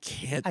 Jesus, I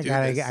can't do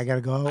this. I got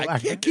to go. I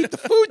can't keep the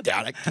food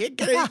down. I can't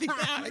get anything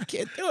down. I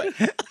can't do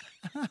it.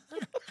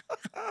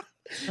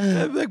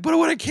 I'm like, but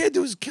what I can't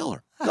do is kill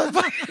her.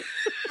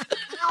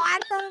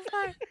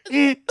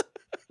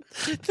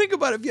 Think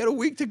about it. If you had a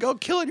week to go,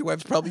 killing your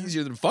wife's probably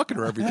easier than fucking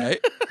her every day.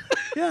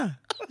 Yeah.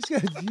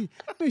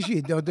 Make sure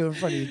you don't do it in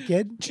front of your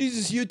kid.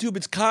 Jesus, YouTube,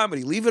 it's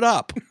comedy. Leave it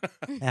up.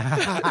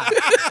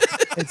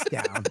 It's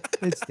down.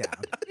 It's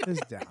down.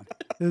 It's down.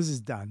 This is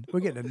done. We're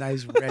getting a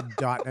nice red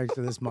dot next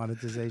to this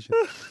monetization.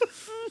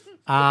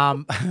 I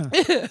don't know.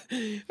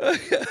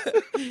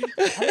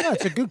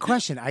 It's a good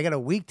question. I got a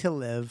week to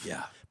live.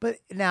 Yeah. But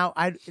now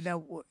I'd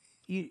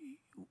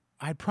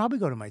probably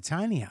go to my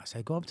tiny house.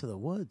 I'd go up to the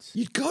woods.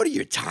 You'd go to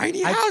your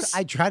tiny house?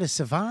 I'd try to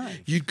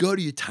survive. You'd go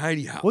to your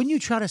tiny house. Wouldn't you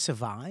try to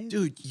survive?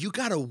 Dude, you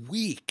got a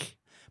week.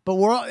 But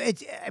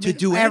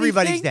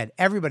everybody's anything? Dead.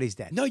 Everybody's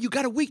dead. No, you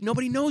got a week.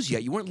 Nobody knows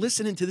yet. You weren't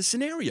listening to the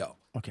scenario.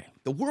 Okay.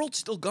 The world's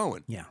still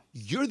going. Yeah.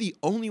 You're the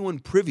only one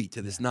privy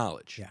to this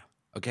knowledge. Yeah.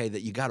 Okay,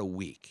 that you got a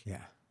week.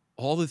 Yeah.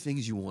 All the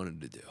things you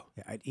wanted to do.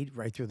 Yeah, I'd eat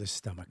right through the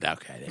stomach.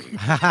 Okay, there you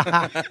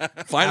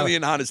go. Finally,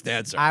 an honest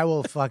answer. I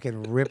will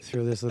fucking rip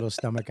through this little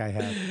stomach I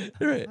have.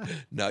 Right.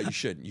 No, you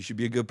shouldn't. You should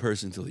be a good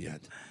person till the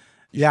end.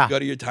 You Yeah. should go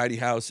to your tiny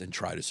house and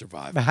try to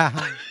survive.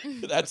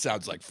 That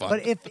sounds like fun.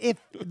 But if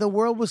the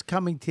world was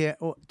coming to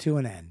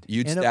an end,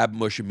 You'd stab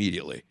Mush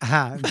immediately.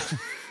 I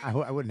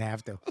wouldn't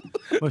have to.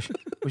 Mush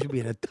would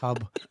be in a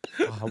tub,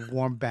 a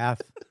warm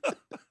bath.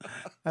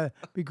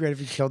 Be great if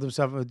he killed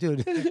himself.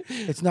 Dude,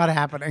 it's not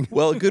happening.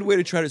 Well, a good way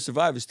to try to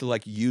survive is to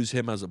like use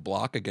him as a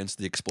block against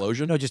the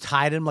explosion. No, just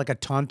hide him like a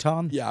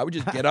tauntaun. Yeah, I would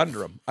just get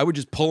under him. I would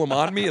just pull him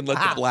on me and let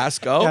the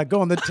blast go. Yeah,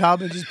 go in the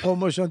tub and just pull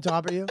mush on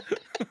top of you.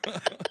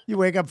 You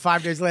wake up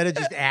 5 days later,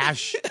 just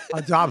ash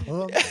on top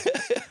of him.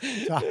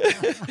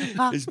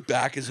 His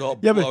back is all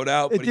blown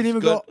out. It But didn't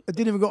even he's good. go. It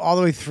didn't even go all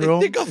the way through.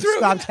 It didn't go through.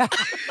 Stopped.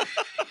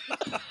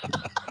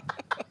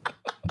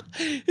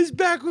 His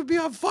back would be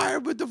on fire,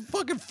 but the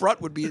fucking front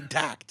would be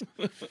intact.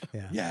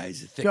 Yeah. Yeah,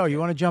 he's a thick. Joe, you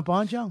want to jump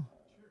on, Joe?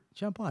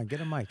 Jump on.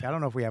 Get a mic. I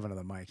don't know if we have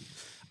another mic.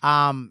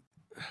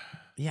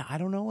 Yeah, I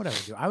don't know what I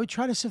would do. I would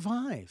try to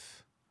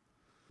survive.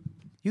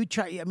 You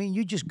try. I mean,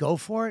 you just go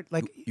for it.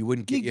 Like You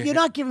wouldn't get your You're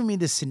not giving me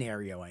the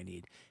scenario I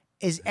need.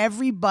 Is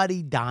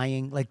everybody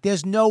dying? Like,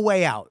 there's no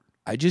way out.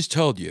 I just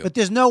told you. But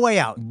there's no way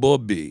out.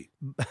 Bobby.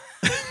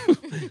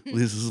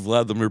 This is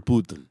Vladimir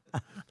Putin.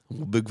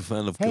 I'm a big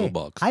fan of Hey,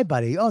 Killbox. hi,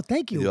 buddy. Oh,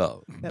 thank you.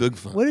 Yeah, big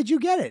fan. Where did you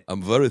get it?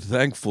 I'm very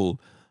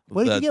thankful.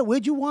 What did you that get?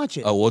 Where'd you watch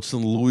it? I watched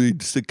on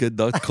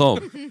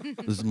LouisCK.com.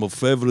 This is my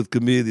favorite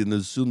comedian.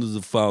 As soon as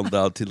I found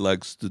out he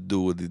likes to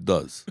do what he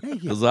does. Thank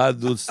you. Because I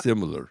do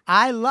similar.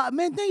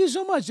 Man, thank you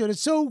so much, dude.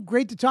 It's so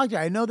great to talk to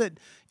you. I know that,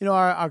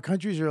 our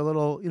countries are a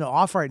little,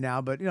 off right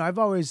now, but, I've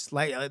always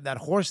liked that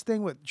horse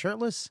thing with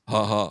shirtless.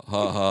 Ha ha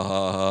ha ha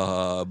ha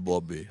ha ha,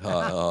 Bobby.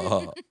 Ha ha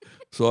ha.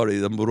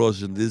 Sorry, I'm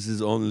Russian. This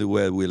is only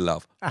where we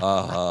laugh. Ha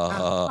ha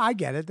ha. I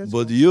get it. That's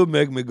But cool. you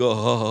make me go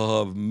ha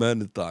ha ha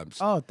many times.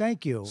 Oh,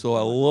 thank you. So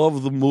I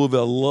love the movie.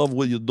 I love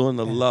what you're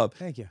doing. I love.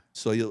 Thank you.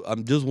 So I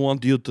just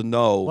want you to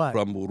know What?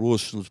 from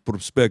Russian's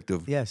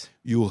perspective. Yes.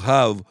 You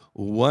have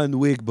 1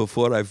 week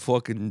before I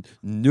fucking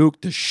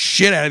nuke the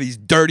shit out of these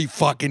dirty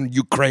fucking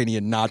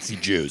Ukrainian Nazi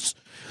Jews.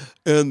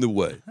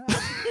 Anyway.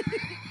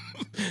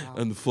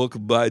 And fuck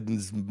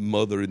Biden's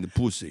mother in the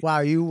pussy. Wow,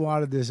 you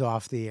wanted this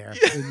off the air,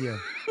 didn't you?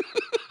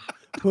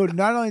 Putin,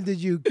 not only did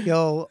you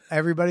kill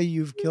everybody,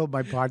 you've killed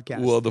my podcast.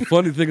 Well, the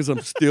funny thing is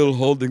I'm still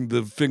holding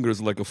the fingers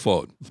like a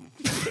phone.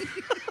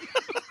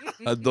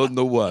 I don't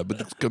know why, but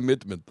it's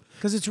commitment.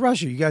 Because it's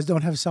Russia. You guys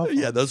don't have cell phones.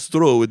 Yeah, that's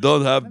true. We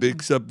don't have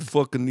except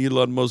fucking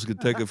Elon Musk can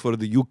take it for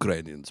the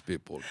Ukrainians,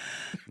 people.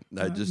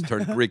 I just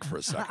turned Greek for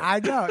a second. I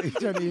know. You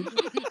don't need-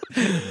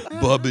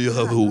 Bobby, you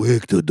have a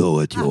week to do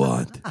what you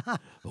want.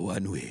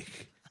 1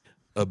 week.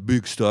 A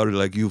big star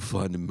like you,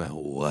 funny man,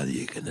 what are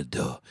you going to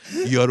do?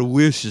 Your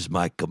wish is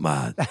my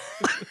command.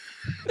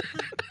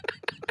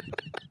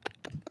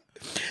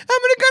 I'm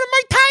going to go to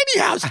my tiny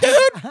house,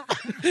 dude.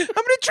 I'm going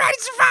to try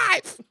to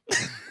survive.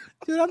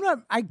 Dude,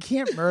 I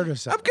can't murder I'm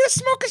someone. going to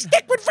smoke a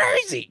stick with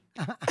Virzi.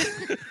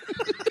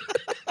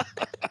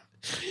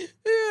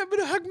 Yeah, I'm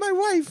going to hug my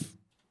wife.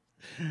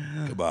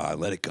 Come on,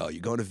 let it go.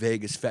 You're going to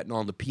Vegas, fentanyl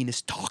on the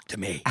penis. Talk to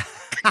me.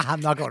 I'm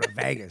not going to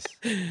Vegas.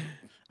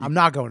 I'm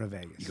not going to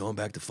Vegas. You going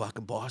back to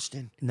fucking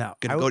Boston? No.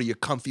 Gonna I go would- to your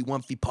comfy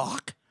wumpy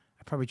park?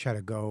 I'd probably try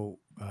to go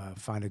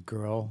find a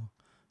girl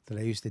that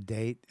I used to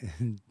date.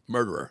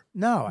 Murderer.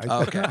 No.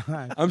 Oh, okay.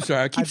 I'm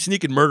sorry. I keep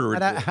sneaking murderer.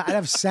 I'd into it.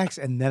 have sex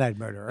and then I'd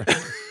murder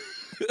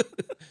her.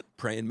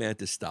 Praying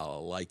mantis style.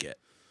 I like it.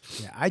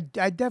 Yeah, I'd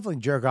definitely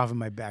jerk off in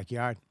my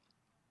backyard.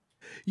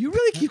 You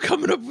really keep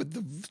coming up with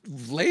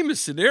the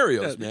lamest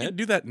scenarios, You man. can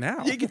do that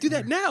now. You can do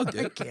that now, I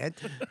dude. can't.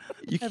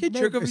 You I've can't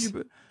jerk never off. s-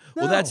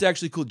 Well, that's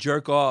actually cool.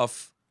 Jerk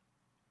off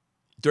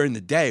during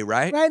the day,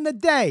 right? Right in the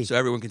day. So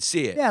everyone can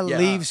see it. Yeah,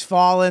 leaves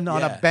falling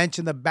on Yeah. a bench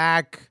in the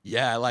back.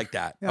 Yeah, I like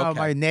that. You know, Okay.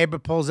 my neighbor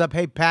pulls up,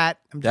 "Hey, Pat,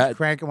 I'm just That-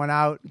 cranking one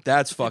out."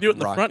 That's If you fucking do it in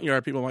the rock. front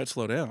yard, people might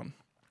slow down.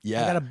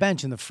 Yeah. I got a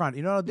bench in the front.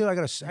 You know what I'll do? I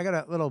got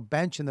a little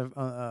bench in the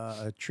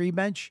a tree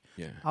bench.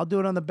 Yeah. I'll do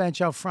it on the bench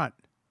out front.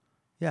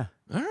 Yeah.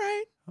 All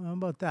right. How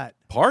about that?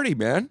 Party,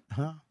 man.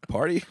 Huh?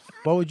 Party.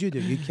 What would you do?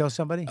 You'd kill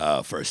somebody?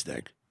 First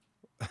thing.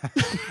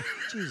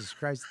 Jesus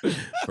Christ.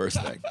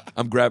 First thing.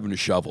 I'm grabbing a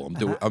shovel.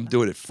 I'm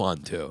doing it fun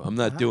too. I'm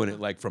not doing it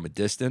like from a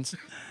distance.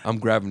 I'm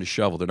grabbing the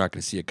shovel. They're not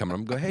going to see it coming.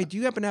 I'm going, hey, do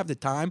you happen to have the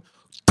time?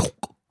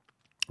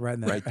 Right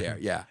in there. Right there.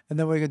 Yeah. And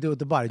then what are you gonna do with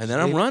the body? And Just then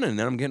I'm leave it? running. And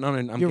then I'm getting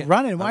on it. You're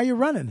running. Why are you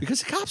running?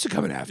 Because the cops are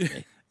coming after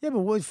me. Yeah,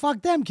 but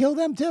fuck them. Kill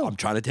them too. I'm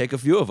trying to take a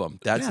few of them.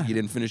 That's Yeah. You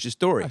didn't finish the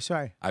story. I'm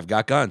sorry. I've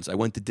got guns. I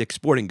went to Dick's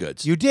Sporting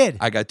Goods. You did.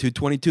 I got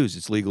 222s.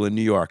 It's legal in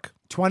New York.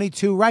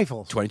 22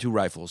 rifles. 22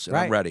 rifles, and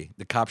I'm Right. ready.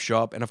 The cops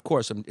show up, and of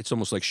course, it's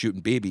almost like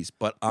shooting babies.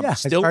 But I'm Yeah,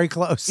 still it's very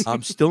close.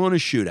 I'm still in a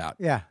shootout.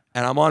 Yeah.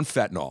 And I'm on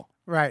fentanyl.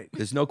 Right.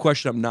 There's no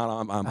question.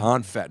 I'm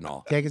on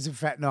fentanyl. Taking some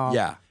fentanyl.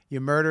 Yeah. You're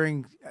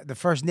murdering the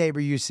first neighbor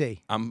you see.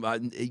 I'm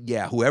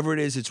yeah. Whoever it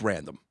is, it's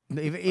random.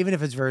 Even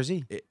if it's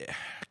Virzi. I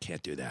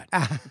can't do that.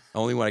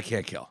 Only when I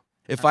can't kill.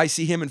 If I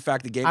see him, in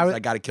fact, the game, I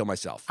got to kill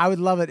myself I would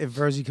love it if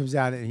Virzi comes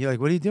out and you're like,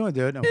 "What are you doing,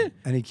 dude?"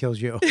 And he kills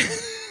you.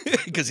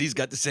 because he's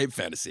got the same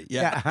fantasy.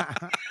 Yeah.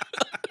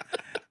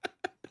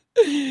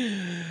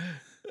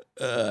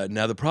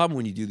 Now the problem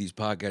when you do these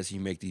podcasts, and you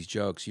make these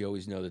jokes, you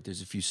always know that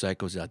there's a few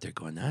psychos out there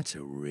going, "That's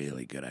a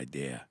really good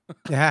idea."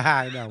 Yeah,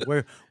 I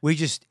know. We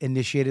just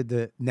initiated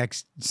the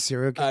next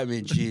serial killer. I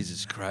mean,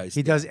 Jesus Christ.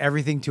 He does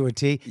everything to a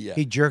T. Yeah.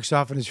 He jerks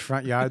off in his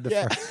front yard. The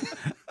Yeah.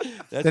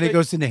 That's Then he why-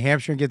 goes to New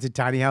Hampshire and gets a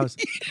tiny house.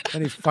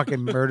 Then he fucking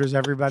murders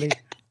everybody.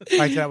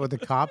 Fights out with the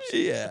cops.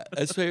 Yeah,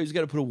 that's why he's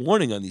got to put a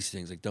warning on these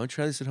things. Like, don't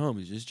try this at home.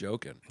 He's just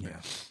joking.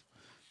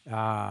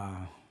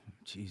 Yeah.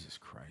 Jesus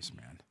Christ,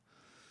 man.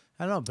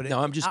 I don't know, but No,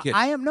 I'm just kidding.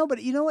 I am no,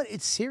 but you know what?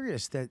 It's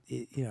serious that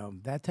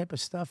that type of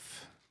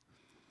stuff.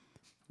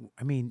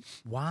 I mean,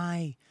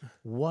 why?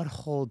 What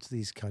holds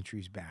these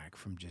countries back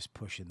from just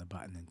pushing the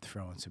button and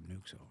throwing some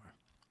nukes over?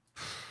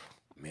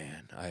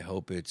 Man, I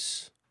hope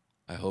it's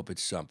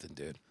something,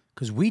 dude.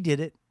 Because we did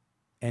it,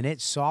 and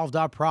it solved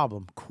our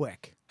problem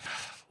quick.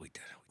 We did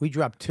it. We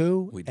dropped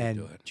 2, We did and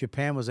do it.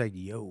 Japan was like,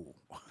 "Yo."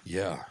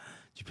 Yeah.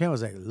 Japan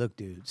was like, "Look,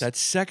 dudes." That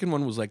second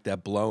one was like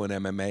that blow in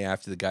MMA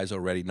after the guy's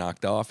already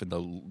knocked off and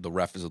the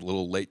ref is a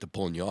little late to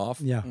pulling you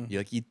off. Yeah. You're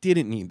like, you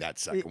didn't need that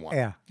second one.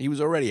 Yeah. He was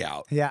already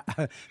out. Yeah.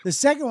 The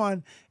second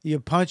one, you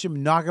punch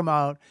him, knock him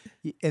out,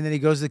 and then he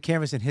goes to the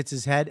canvas and hits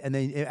his head. And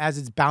then as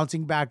it's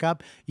bouncing back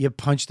up, you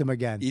punched him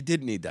again. You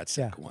didn't need that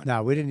Yeah. second one.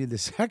 No, we didn't need the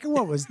second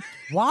one.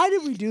 Why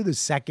did we do the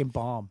second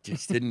bomb?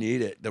 Just didn't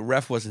need it. The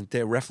ref wasn't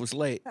there. Ref was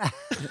late.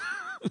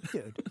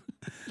 Dude.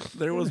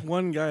 There was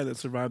one guy that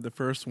survived the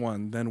first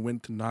one, then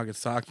went to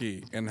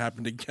Nagasaki and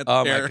happened to get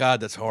Oh there. my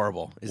God, that's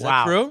horrible. Is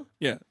Wow. that true?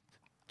 Yeah,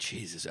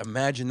 Jesus,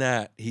 imagine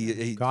that.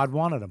 He God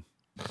wanted him.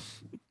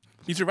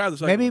 he survived the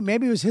second one.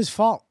 Maybe it was his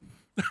fault.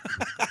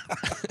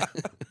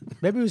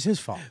 Maybe it was his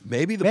fault.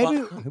 maybe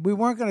Maybe we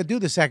weren't going to do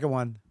the second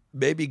one.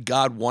 maybe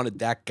God wanted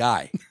that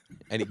guy,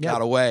 and he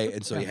got away,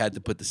 and so he had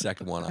to put the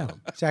second one on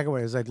him. Second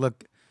one is like,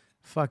 look,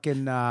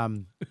 fucking,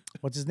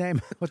 what's his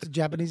name? What's the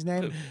Japanese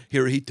name?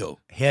 Hirohito.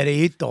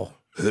 Hirohito.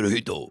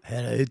 Hirohito.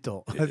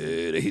 Hirohito.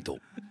 Hirohito.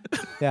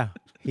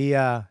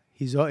 Yeah,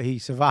 he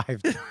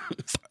survived.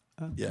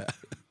 Yeah.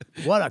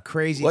 What a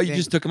crazy Well, thing. you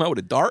just took him out with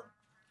a dart?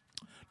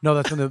 No,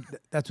 that's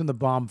when the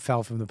bomb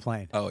fell from the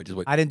plane. Oh, it just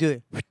went. I didn't do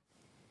it.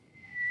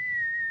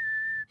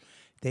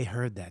 They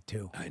heard that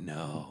too. I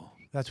know.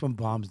 That's when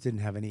bombs didn't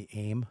have any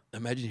aim.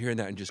 Imagine hearing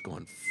that and just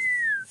going,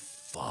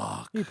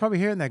 fuck. You're probably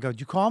hearing that. Go, did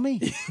you call me?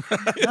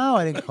 No,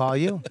 I didn't call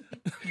you.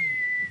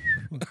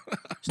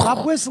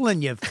 Stop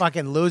whistling, you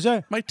fucking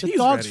loser. My The tea's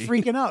dog's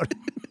ready. freaking out.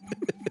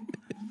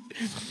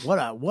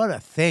 What a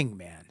thing,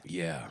 man.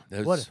 Yeah.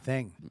 That What a was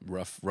thing.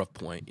 rough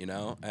point, you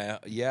know?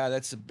 Yeah,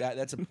 that's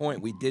a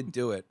point. We did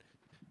do it.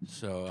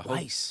 So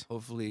Twice.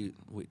 hopefully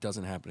it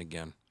doesn't happen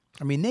again.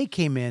 I mean, they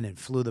came in and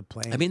flew the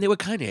plane. I mean, they were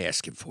kind of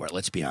asking for it,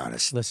 let's be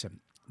honest. Listen,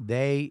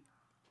 they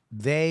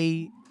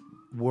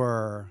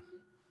were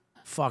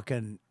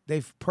fucking.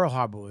 Pearl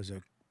Harbor was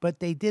but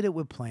they did it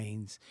with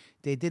planes.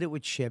 They did it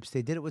with ships.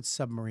 They did it with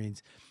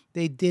submarines.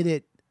 They did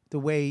it the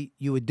way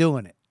you were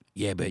doing it.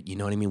 Yeah, but you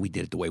know what I mean? We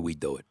did it the way we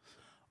do it.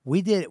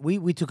 We did it.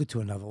 We took it to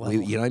another level.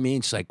 You know what I mean?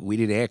 It's like we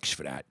didn't ask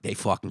for that. They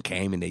fucking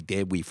came and they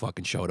did. We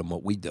fucking showed them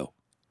what we do.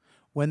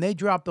 When they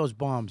dropped those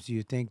bombs, do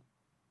you think,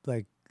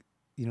 like,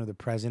 the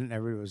president and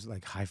everybody was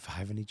like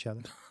high-fiving each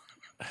other?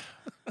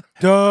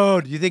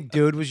 Dude, you think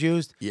dude was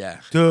used? Yeah.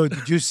 Dude,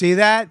 did you see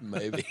that?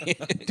 Maybe.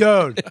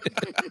 Dude,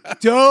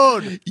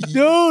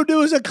 there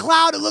was a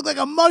cloud that looked like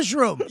a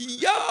mushroom.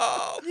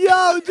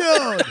 Yo,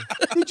 Dude,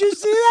 did you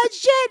see that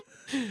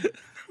shit?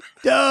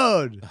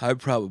 Dude. high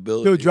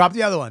probability. Dude, drop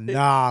the other one.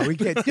 Nah, we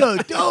can't.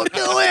 Dude, don't do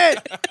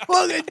it.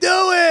 Fucking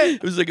do it.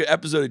 It was like an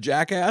episode of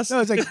Jackass.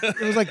 No, it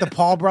was like the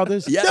Paul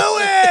brothers. Yeah. Do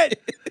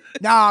it.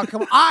 No,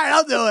 come on. All right,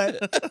 I'll do it.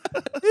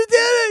 You did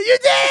it. You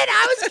did.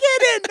 I was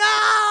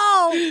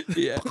kidding.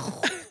 No. Yeah.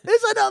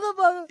 There's another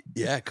mother.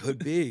 Yeah, it could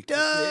be.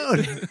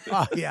 Dude.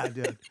 Oh, yeah,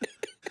 dude.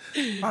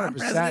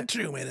 100%.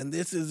 Truman, and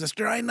this is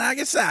destroying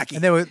Nagasaki.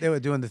 And they were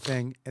doing the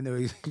thing, and they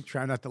were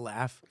trying not to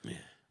laugh.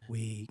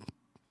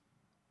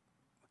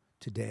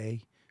 Today,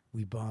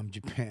 we bombed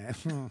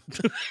Japan.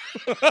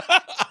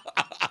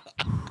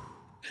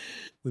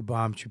 We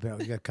bombed Japan.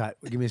 We got cut.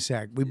 Give me a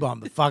sec. We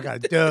bombed the fuck out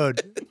of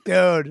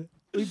dude.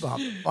 We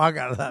bombed the fuck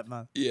out of that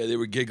man. Yeah, they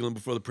were giggling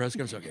before the press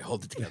conference. Okay,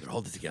 hold it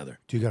together.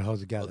 Dude, you gotta hold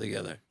it together. Hold it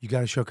together. You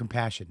gotta show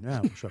compassion. No,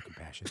 we'll show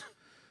compassion.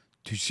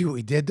 Do you see what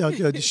we did though,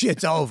 dude? The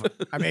shit's over.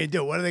 I mean,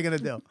 dude, what are they gonna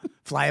do?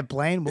 Fly a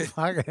plane?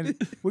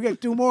 We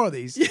got 2 more of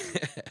these.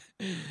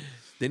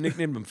 They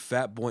nicknamed him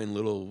Fat Boy and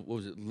Little. What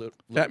was it?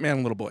 Fat Man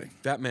and Little Boy.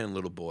 Fat Man and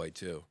Little Boy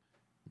too.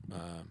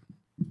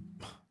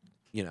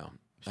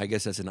 I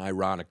guess that's an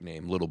ironic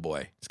name, Little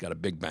Boy. It's got a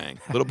big bang.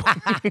 Little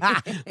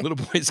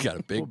Boy's got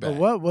a big But bang.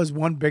 what was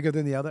one bigger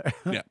than the other?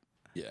 Yeah.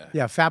 Yeah.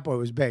 Yeah, Fat Boy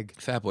was big.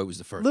 Fat Boy was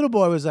the first. Little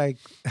Boy was like,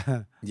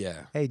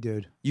 Yeah. hey,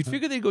 dude. You'd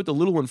figure they'd go with the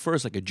little one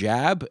first, like a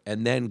jab,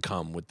 and then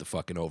come with the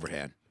fucking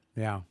overhand.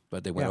 Yeah.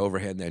 But they went Yeah.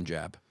 overhand, then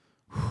jab.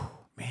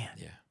 Man.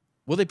 Yeah.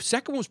 Well, the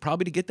second one was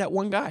probably to get that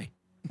one guy.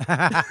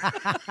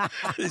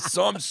 They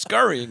saw him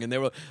scurrying, and they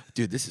were,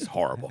 dude, this is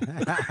horrible.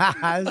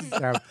 This is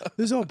terrible.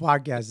 This whole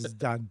podcast is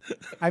done.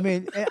 I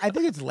mean, I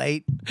think it's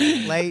late.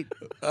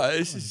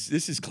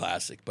 This is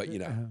classic, but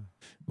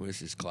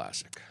this is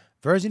classic.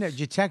 Virzi, did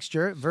you text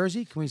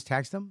Virzi? Can we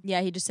text him?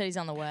 Yeah, he just said he's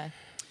on the way.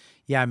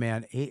 Yeah,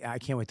 man. I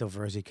can't wait till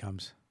Virzi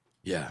comes.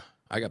 Yeah,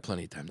 I got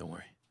plenty of time. Don't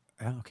worry.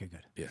 Oh, okay,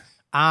 good. Yeah.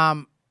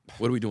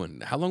 What are we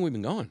doing? How long have we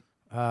been going?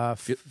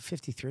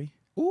 53.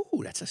 Ooh,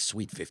 Ooh, that's a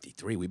sweet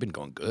 53. We've been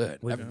going good.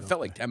 It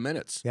felt like 10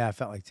 minutes. Yeah, it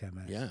felt like 10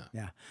 minutes.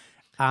 Yeah.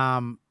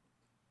 Yeah.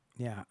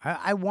 Yeah.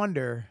 I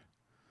wonder.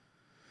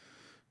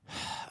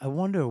 I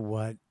wonder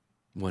what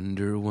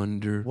Wonder.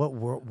 what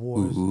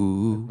wars.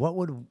 Ooh. What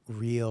would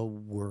real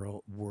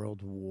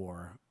world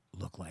war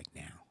look like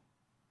now?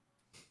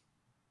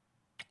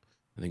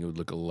 I think it would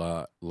look a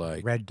lot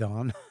like Red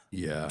Dawn.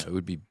 Yeah, it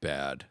would be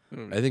bad.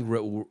 I think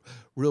real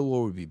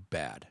war would be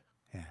bad.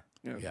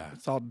 Yeah.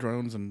 It's all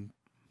drones and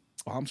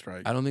bomb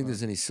strikes. I don't think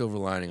there's any silver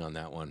lining on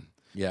that one.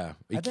 Yeah,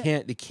 it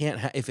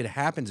can't. If it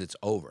happens, it's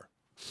over.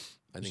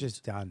 I It's think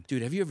just done.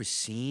 Dude, have you ever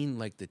seen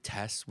like the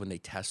tests when they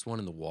test one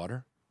in the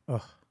water?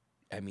 Ugh.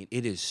 I mean,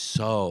 it is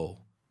so.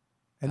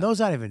 And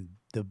those aren't even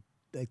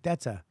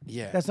that's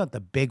not the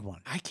big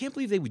one. I can't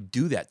believe they would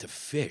do that to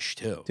fish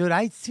too. Dude,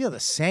 I feel the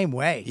same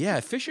way. Yeah,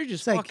 fish are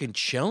just like- fucking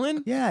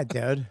chilling. Yeah,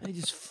 dude. They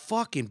just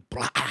fucking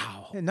blow.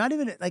 And not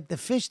even like the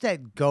fish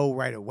that go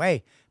right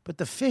away, but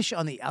the fish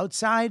on the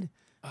outside,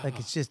 like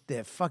it's just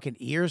their fucking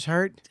ears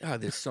hurt. Oh,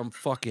 there's some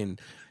fucking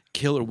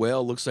killer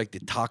whale looks like the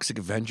Toxic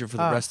Avenger for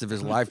the rest of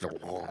his life.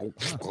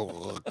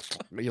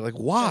 You're like,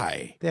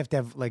 why? They have to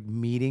have like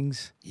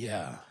meetings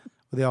Yeah.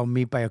 where they all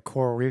meet by a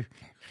coral reef.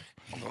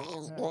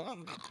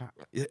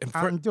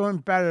 I'm doing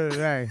better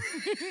today.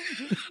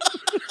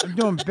 I'm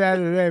doing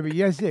better today, but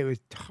yesterday was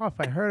tough.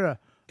 I heard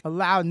a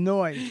loud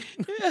noise.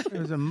 It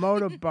was a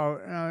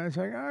motorboat, and I was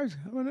like, oh, it's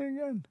coming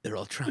again. They're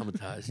all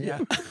traumatized. Yeah.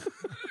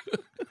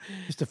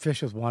 Just a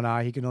fish with one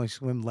eye. He can only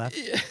swim left.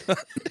 He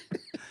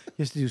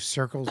has to do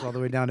circles all the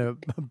way down to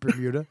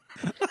Bermuda.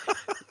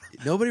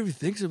 Nobody ever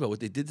thinks about what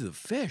they did to the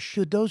fish.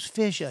 Dude, those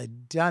fish are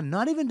done.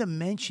 Not even to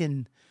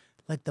mention,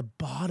 like, the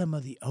bottom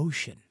of the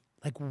ocean.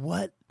 Like,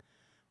 what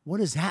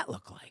does that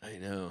look like? I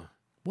know.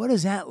 What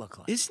does that look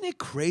like? Isn't it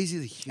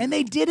crazy? And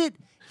they did it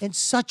in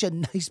such a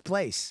nice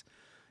place.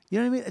 You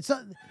know what I mean? It's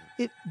not.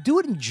 Do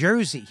it in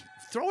Jersey.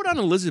 Throw it on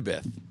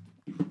Elizabeth,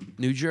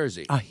 New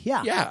Jersey.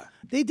 Yeah. Yeah.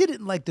 They did it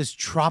in like this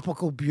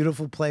tropical,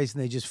 beautiful place,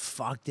 and they just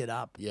fucked it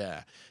up.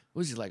 Yeah.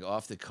 Was it like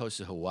off the coast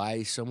of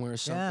Hawaii somewhere or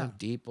something? Yeah.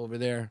 Deep over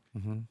there?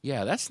 Mm-hmm.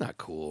 Yeah, that's not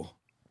cool.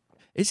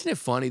 Isn't it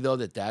funny, though,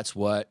 that that's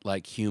what,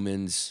 like,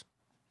 humans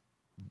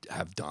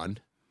have done?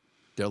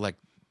 They're, like,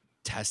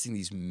 testing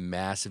these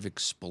massive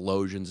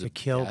explosions To of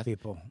kill death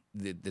people.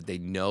 that they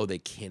know they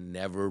can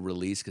never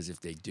release, because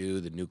if they do,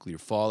 the nuclear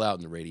fallout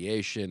and the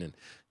radiation, and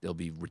there'll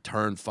be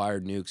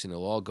return-fired nukes, and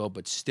it'll all go.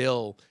 But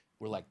still,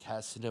 we're, like,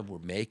 testing them. We're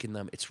making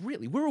them. It's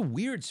really, we're a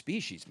weird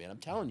species, man. I'm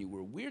telling you, we're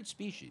a weird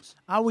species.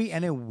 Are we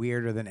any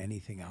weirder than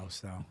anything else,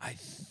 though? I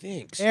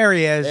think so. There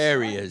he is.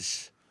 There he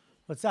is.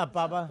 What's up,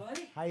 Bubba?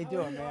 How you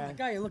doing, man?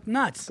 Guy, you look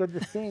nuts. Good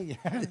to see you.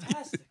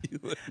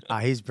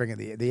 He's bringing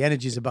the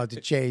energy's about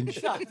to change.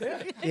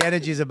 The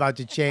energy's about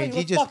to change.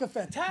 You look fucking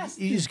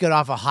fantastic. You just got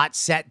off a hot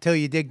set too.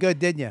 You did good,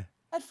 didn't you?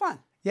 Had fun.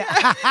 Yeah.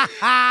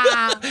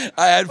 I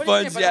had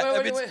fun.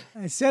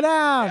 Yeah, Sit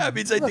down. that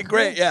means I did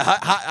great. Yeah,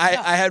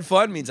 I had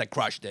fun means I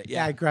crushed it. Yeah,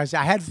 Yeah. I crushed.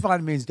 I had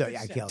fun means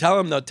I killed. Tell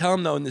him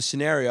though in the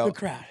scenario, Good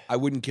crowd. I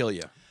wouldn't kill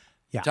you.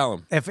 Yeah. Tell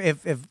him.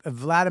 If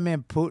Vladimir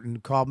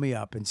Putin called me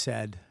up and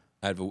said,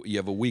 You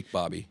have a week,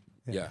 Bobby.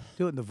 Yeah.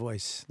 do it in the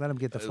voice. Let him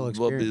get the full Bobby,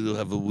 experience. you'll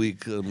have a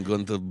week. I'm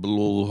going to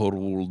blow the whole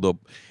world up.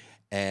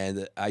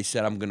 And I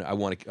said, I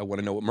want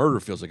to know what murder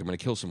feels like. I'm going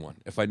to kill someone.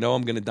 If I know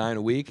I'm going to die in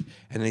a week,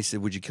 and then he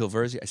said, "Would you kill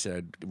Virzi?" I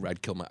said,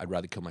 I'd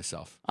rather kill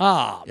myself.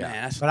 Oh, Yeah.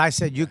 man. But I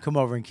said you come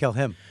over and kill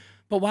him.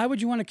 But why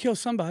would you want to kill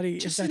somebody?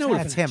 Just if to know what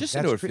That's him. Just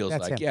to know what it That's feels him.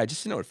 like. Yeah,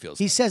 just to know what it feels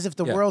He like. says if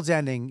the Yeah. world's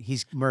ending,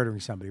 he's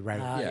murdering somebody right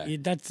away. Yeah.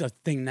 That's a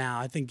thing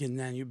now. I think and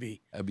then you'd be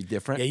That'd be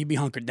different. you'd be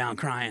hunkered down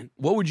crying.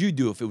 What would you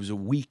do if it was a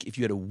week? If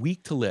you had a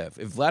week to live?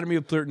 If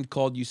Vladimir Putin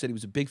called you, said he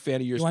was a big fan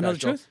of your You wanna know the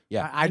special. truth?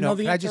 Yeah. I know. know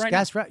the Can I answer just right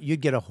guess? Right?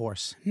 You'd get a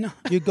horse. No.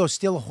 You'd go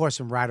steal a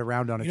horse and ride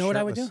around on it. You know what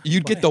I would shirtless. do?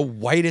 You'd get the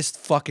whitest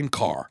fucking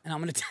car. And I'm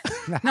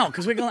gonna no,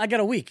 because I got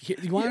a week.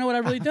 You want to know what I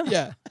really do?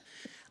 Yeah.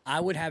 I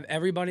would have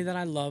everybody that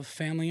I love,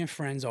 family and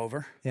friends,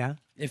 over Yeah.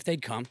 if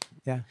they'd come,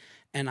 Yeah.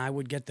 and I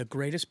would get the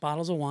greatest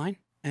bottles of wine,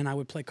 and I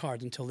would play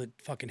cards until it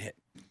fucking hit.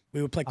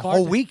 We would play A cards.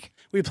 whole week?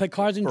 We would play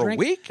cards and For a drink.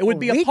 week? It would A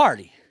be week? a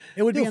party.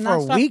 It would be Dude, a for a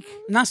nonstop, week?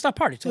 nonstop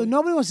party. Dude,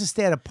 nobody wants to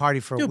stay at a party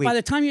for a Dude, week. by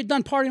the time you're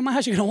done partying in my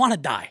house, you're gonna want to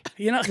die.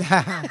 You know?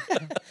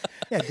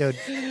 Yeah, dude.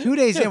 2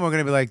 days in, we're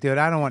gonna be like, dude,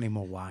 I don't want any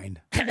more wine.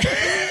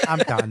 I'm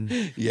done.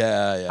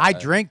 Yeah. I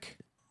drink.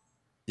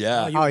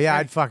 Yeah. Oh yeah,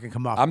 I'd fucking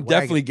come off. I'm the wagon.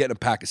 definitely getting a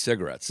pack of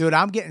cigarettes. Dude,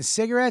 I'm getting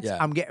cigarettes. Yeah.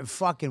 I'm getting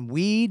fucking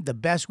weed, the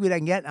best weed I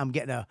can get. I'm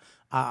getting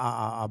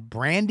a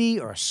brandy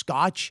or a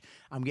scotch.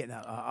 I'm getting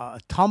a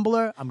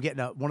tumbler. I'm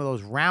getting one of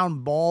those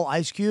round ball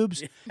ice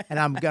cubes, and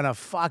I'm gonna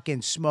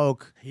fucking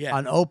smoke Yeah.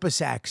 an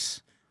Opus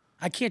X.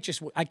 I can't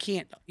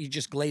you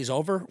just glaze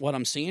over what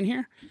I'm seeing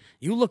here.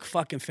 You look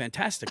fucking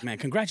fantastic, man.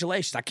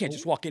 Congratulations. I can't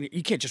just walk in.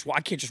 I can't just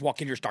walk in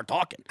here and start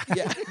talking.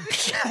 Yeah.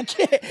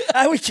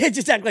 We can't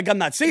just act like I'm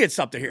not seeing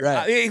something here.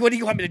 Right. What do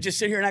you want me to just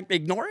sit here and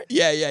ignore it?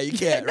 Yeah, you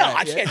can't. No,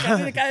 right, I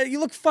yeah. can't. You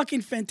look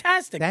fucking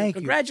fantastic. Thank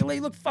you. Congratulations.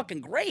 You look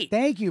fucking great.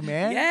 Thank you,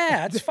 man.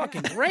 Yeah, that's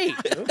fucking great,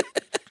 dude.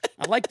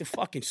 I like the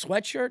fucking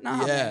sweatshirt.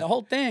 Nah, Yeah. man, the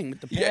whole thing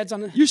with the pads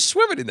on the. You're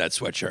swimming in that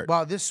sweatshirt.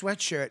 Well, this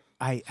sweatshirt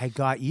I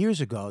got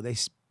years ago.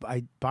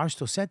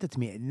 Barstool sent it to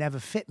me. It never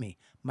fit me.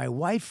 My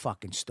wife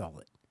fucking stole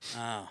it.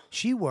 Oh.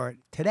 She wore it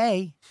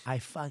today. I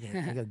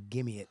go,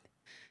 give me it.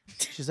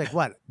 She's like,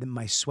 what?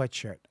 My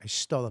sweatshirt. I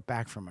stole it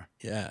back from her.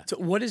 Yeah. So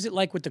what is it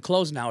like with the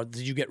clothes now?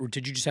 Did you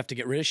just have to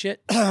get rid of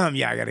shit?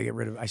 Yeah, I got to get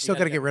rid of it. I still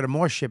got to get rid of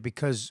more shit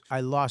because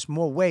I lost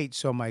more weight,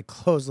 so my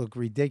clothes look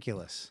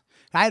ridiculous.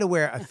 I had to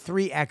wear a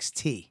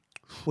 3XT,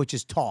 which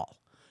is tall,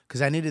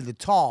 because I needed the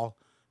tall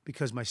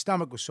because my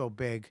stomach was so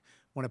big.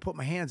 When I put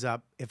my hands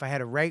up, if I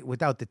had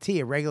without the T,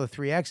 a regular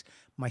 3X,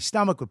 my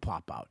stomach would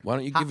pop out. Why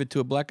don't you give it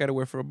to a black guy to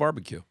wear for a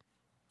barbecue?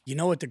 You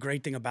know what the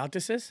great thing about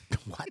this is?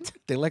 What?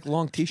 They like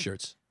long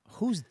T-shirts.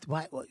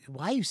 Why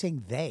are you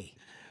saying they?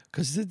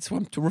 Because it's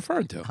what I'm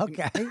referring to.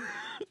 Okay.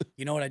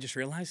 You know what I just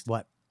realized?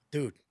 What?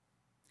 Dude,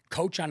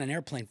 coach on an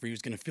airplane for you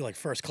is going to feel like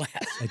first class.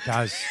 It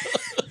does.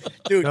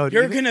 Dude, Dude,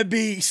 you're even- going to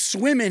be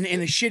swimming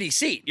in a shitty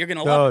seat. You're going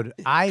to love Dude,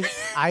 I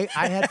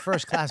had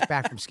first class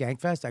back from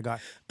Skankfest.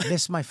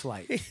 Missed my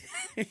flight.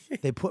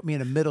 They put me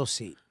in a middle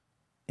seat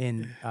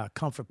in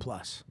Comfort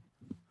Plus.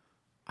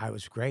 I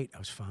was great. I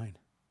was fine.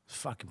 It was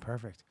fucking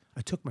perfect.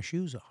 I took my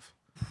shoes off.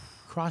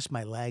 Crossed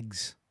my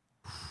legs.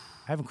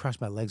 I haven't crossed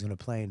my legs on a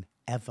plane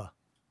ever.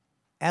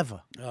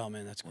 Ever. Oh,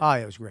 man, that's cool. Oh,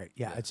 yeah, it was great.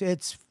 Yeah,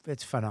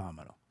 it's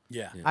phenomenal.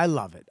 Yeah. I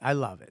love it. I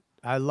love it.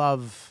 I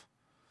love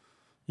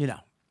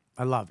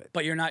it.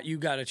 But you're not, you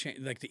got to change,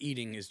 like the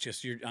eating is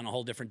just, you're on a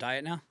whole different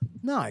diet now?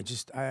 No,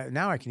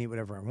 now I can eat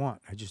whatever I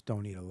want. I just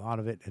don't eat a lot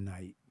of it,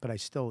 but I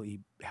still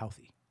eat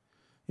healthy.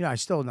 I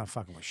still not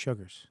fucking with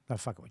sugars, not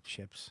fucking with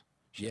chips.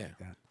 Shit like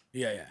that.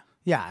 Yeah.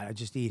 Yeah, I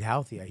just eat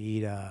healthy. I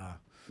eat,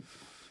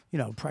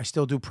 I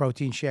still do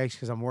protein shakes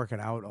because I'm working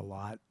out a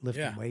lot,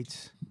 lifting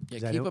weights.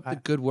 Yeah, keep up the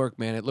good work,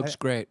 man. It looks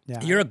great.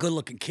 Yeah. You're a good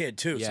looking kid,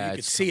 too. So Yeah, you can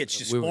it's see it's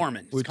just we were-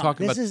 forming. we were It's coming.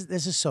 talking about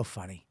This is so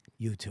funny.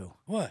 You two.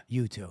 What?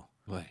 You two.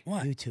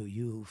 What? You two,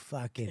 you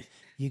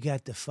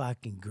got the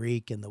fucking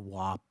Greek and the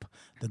WAP,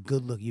 the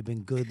good look. You've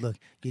been good look.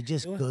 You're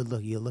just good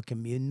look. You're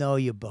looking,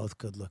 you're both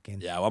good looking.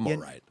 Yeah, well, I'm all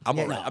right. I'm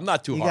yeah, all right. I'm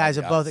not too You hard. guys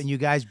are both, and you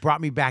guys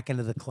brought me back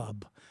into the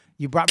club.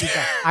 You brought me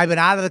back. I've been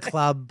out of the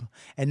club,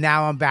 and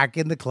now I'm back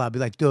in the club. You're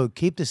like, dude,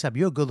 keep this up.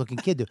 You're a good looking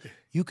kid, dude.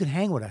 You can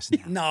hang with us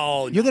now.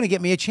 No. You're gonna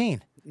get me a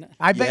chain.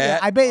 I bet. Yeah.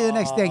 I bet you the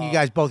next thing you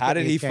guys both. How get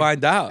did me a he chain.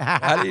 find out?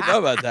 How did he know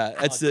about that?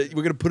 That's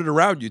we're gonna put it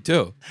around you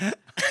too,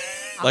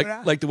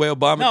 like the way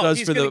Obama No, does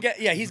he's for gonna the.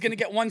 he's gonna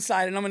get one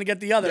side and I'm gonna get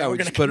the other. Yeah, We're we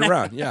gonna just put it connect.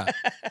 around. Yeah.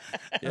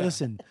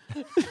 Listen.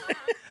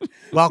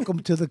 Welcome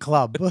to the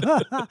club.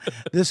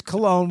 This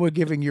cologne we're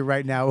giving you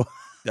right now.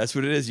 That's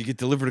what it is. You get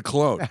delivered a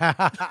clone.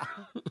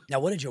 Now,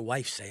 what did your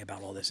wife say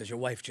about all this? Is your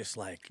wife just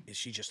is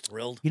she just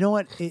thrilled? You know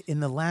what? In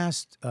the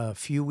last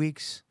few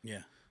weeks,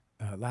 Yeah.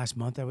 last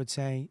month, I would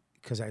say,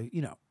 because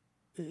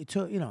it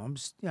took,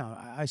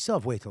 I still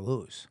have weight to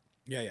lose.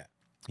 Yeah.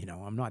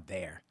 I'm not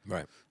there.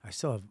 Right. I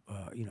still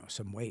have,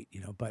 some weight,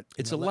 but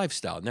It's a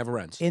lifestyle. It never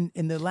ends. in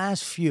the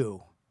last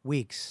few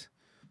weeks,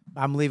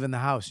 I'm leaving the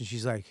house and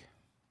she's like,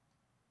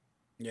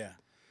 Yeah.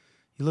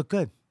 you look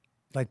good.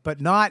 Like,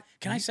 but not.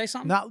 Can I say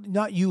something?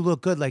 Not you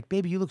look good. Like,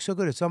 baby, you look so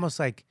good. It's almost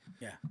like,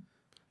 Yeah.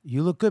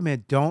 you look good,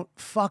 man. Don't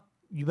fuck.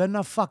 You better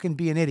not fucking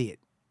be an idiot.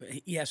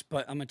 Yes,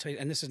 but I'm gonna tell you,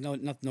 and this is no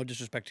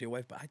disrespect to your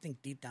wife, but I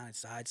think deep down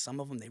inside, some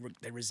of them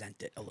they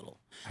resent it a little.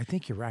 I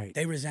think you're right.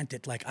 They resent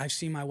it. Like I've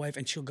seen my wife,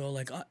 and she'll go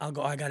like, "I'll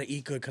go. I gotta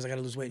eat good because I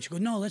gotta lose weight." And she'll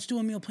go, "No, let's do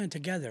a meal plan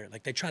together."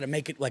 Like they try to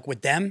make it like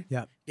with them.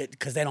 Yeah.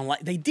 Because they don't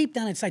like. They deep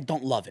down inside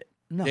don't love it.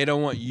 No. They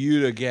don't want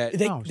you to get.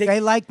 They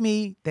like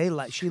me.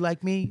 She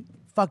like me.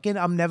 Fucking,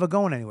 I'm never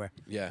going anywhere.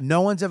 Yeah.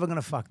 No one's ever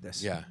gonna fuck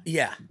this. Yeah.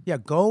 Yeah. Yeah.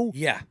 Go.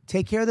 Yeah.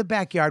 Take care of the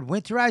backyard.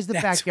 Winterize the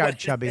That's backyard, what-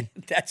 chubby.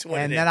 That's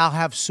what. And it then is. I'll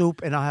have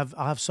soup, and I'll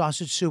have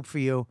sausage soup for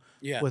you.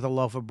 Yeah. With a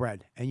loaf of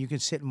bread, and you can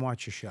sit and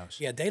watch your shows.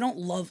 Yeah, they don't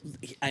love.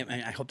 I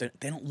hope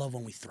they don't love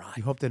when we thrive.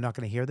 You hope they're not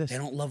going to hear this. They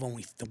don't love when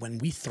we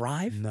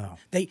thrive. No.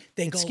 They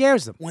It go,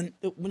 scares them. when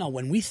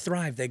we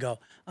thrive. They go,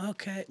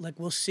 okay, like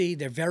we'll see.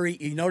 They're very.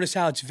 You notice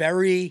how it's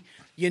very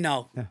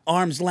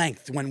arm's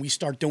length when we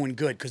start doing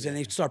good because then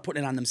they start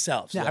putting it on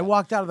themselves. Yeah, I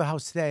walked out of the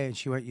house today, and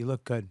she went, "You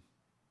look good."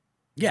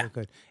 You Yeah. look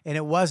good. And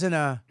it wasn't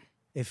a.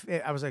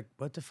 I was like,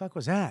 "What the fuck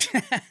was that?"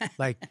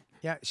 Like,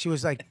 yeah, she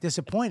was like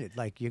disappointed.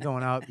 Like, you're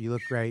going out, you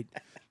look great,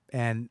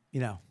 and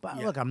But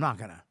look, I'm not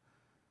gonna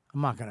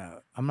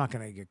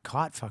get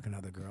caught fucking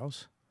other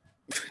girls.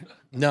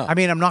 No. I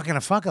mean, I'm not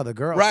gonna fuck other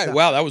girls. Right. No.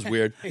 Wow, that was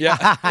weird.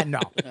 Yeah. No,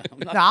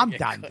 I'm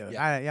done, dude.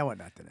 I want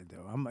nothing to do.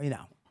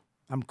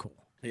 I'm cool.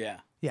 Yeah.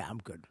 Yeah, I'm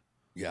good.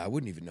 Yeah, I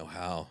wouldn't even know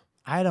how.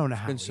 I don't know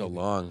how. It's been so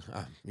long.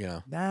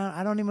 Nah,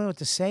 I don't even know what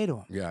to say to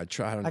him. Yeah, I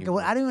try. I don't Like, even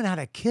I don't even know how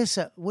to kiss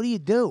her. What do you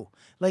do?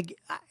 Like,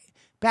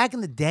 back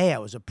in the day, I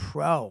was a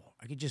pro.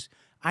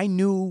 I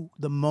knew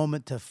the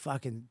moment to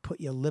fucking put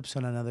your lips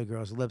on another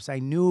girl's lips. I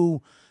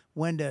knew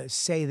when to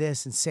say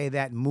this and say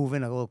that and move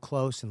in a little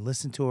close and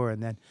listen to her.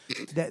 And then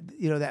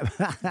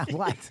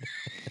what?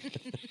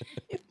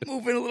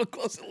 Move in a little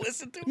closer,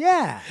 listen to.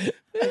 Yeah.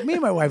 Like, me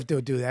and my wife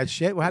do that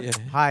shit. What? Yeah.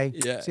 Hi.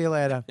 Yeah. See you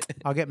later.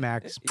 I'll get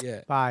Max.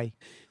 Yeah. Bye.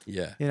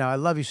 Yeah. You know, I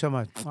love you so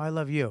much. Oh, I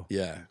love you.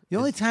 Yeah. The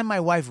only time my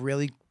wife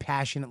really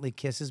passionately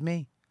kisses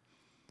me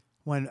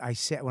when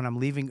I'm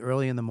leaving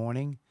early in the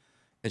morning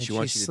And she she's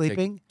wants you to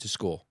sleeping. take to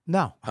school.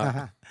 No.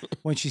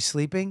 When she's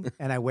sleeping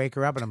and I wake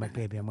her up and I'm like,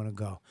 baby, I'm going to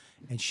go.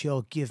 And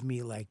she'll give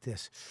me like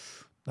this,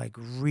 like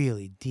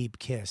really deep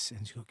kiss.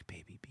 And she'll go,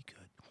 baby, be good.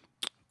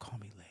 Call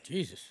me later.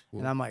 Jesus.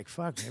 And I'm like,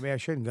 fuck, maybe I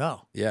shouldn't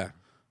go. Yeah.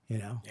 You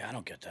know? Yeah, I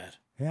don't get that.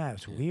 Yeah,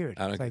 it's weird.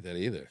 I don't It's get like, that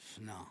either.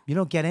 No. You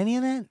don't get any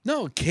of that?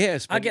 No,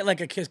 kiss. I but- get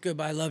like a kiss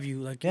goodbye, I love you.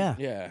 Like Yeah.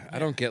 Yeah, I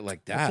don't get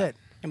like that. That's it.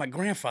 And my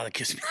grandfather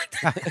kissed me like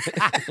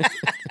that.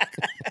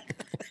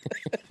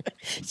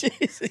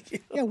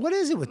 Jeez. Yeah, what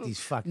is it with these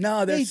fuck? No,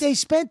 they that's- they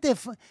spent their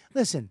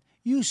listen.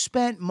 You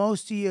spent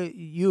most of your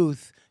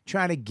youth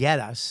trying to get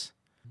us,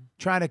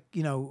 trying to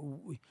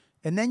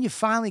and then you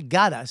finally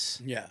got us,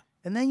 Yeah.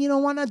 and then you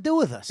don't want to do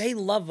with us. They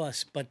love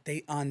us, but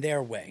they on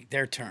their way,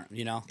 their turn,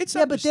 you know? It's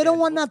yeah, but they don't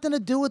want nothing to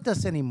do with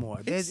us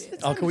anymore.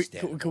 Oh,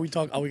 can we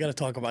talk? Oh, we got to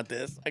talk about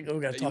this. We got to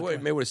You talk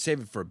about may want to save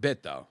it for a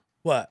bit, though.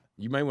 what?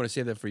 You might want to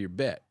save that for your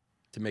bit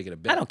to make it a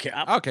bit. I don't care.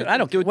 Okay, I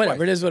don't do care. it Whatever.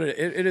 twice. It is what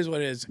it is.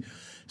 What it is.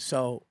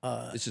 So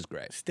This is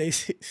great.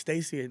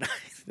 Stacy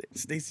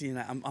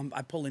and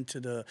I pull into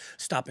the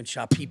Stop and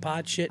Shop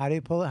Peapod shit. How do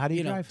you pull it? How do you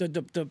You know drive? the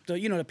the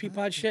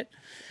Peapod shit.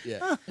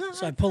 Yeah.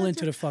 So I pull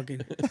into the fucking.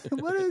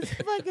 What the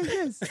fuck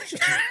is this? Is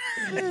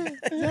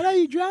that how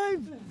you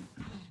drive?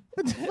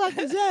 What the fuck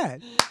is that?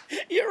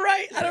 You're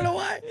right. I don't know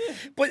why,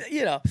 but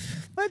you know.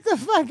 What the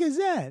fuck is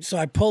that? So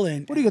I pull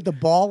in. What do you got, the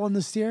ball on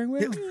the steering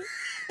wheel?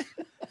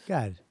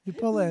 God, you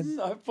pull in.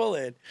 So I pull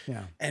in.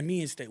 Yeah. And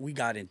me and State, we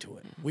got into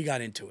it.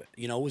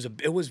 You know,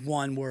 it was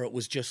one where it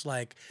was just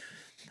like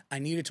I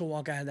needed to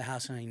walk out of the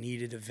house and I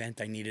needed a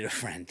vent. I needed a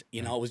friend.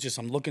 You know, it was just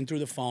I'm looking through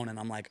the phone and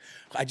I'm like,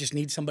 I just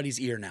need somebody's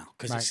ear now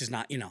because this is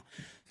not, you know.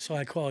 So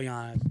I call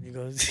Yannis. He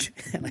goes,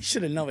 and I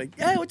should have known. Like,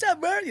 hey, what's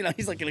up, bro? You know,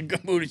 he's like in a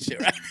good mood and shit,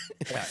 right?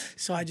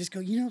 So I just go,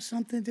 you know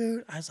something,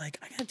 dude? I was like,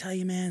 I gotta tell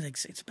you, man, like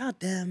it's about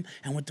them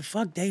and what the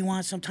fuck they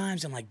want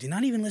sometimes, and like they're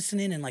not even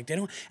listening, and like they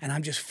don't, and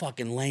I'm just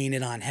fucking laying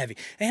it on heavy.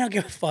 They don't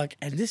give a fuck.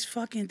 And this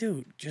fucking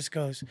dude just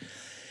goes,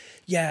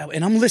 yeah,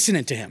 and I'm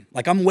listening to him,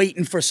 like I'm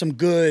waiting for some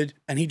good,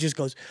 and he just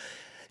goes,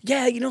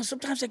 yeah, you know,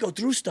 sometimes they go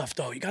through stuff,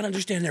 though. You got to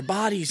understand their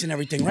bodies and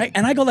everything, right?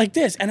 And I go like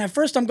this. And at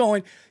first I'm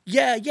going,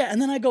 yeah. And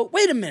then I go,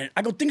 wait a minute.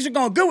 I go, things are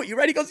going good with you,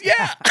 right? He goes,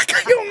 yeah. I go,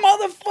 you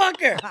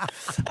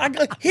motherfucker. I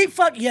go,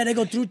 yeah, they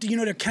go through,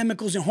 their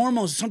chemicals and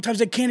hormones. Sometimes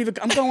they can't even,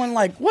 I'm going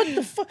like, what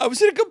the fuck? I was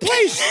in a good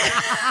place.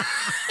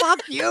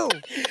 Fuck you.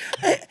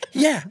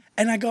 Yeah.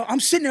 And I go,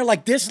 I'm sitting there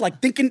like this,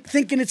 like thinking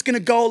it's going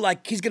to go,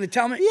 like he's going to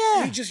tell me.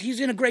 Yeah.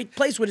 He's in a great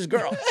place with his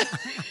girl.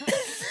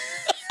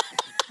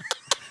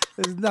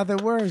 There's nothing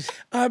worse.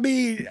 I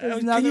mean,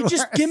 can nothing you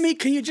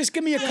just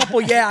give me a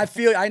couple? Yeah,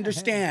 I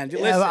understand.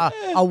 Listen.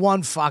 A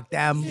one, fuck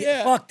them.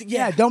 Yeah.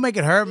 Yeah, don't make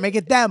it hurt. Make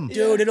it them.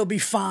 Dude, it'll be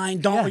fine.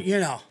 Don't, you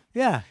know.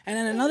 Yeah. And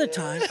then another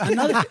time,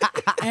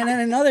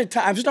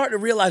 I'm starting to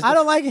realize. I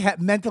don't like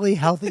mentally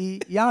healthy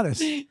Yannis.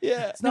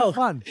 Yeah. It's not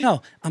fun.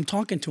 No, I'm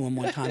talking to him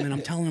one time and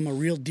I'm telling him a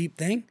real deep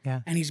thing.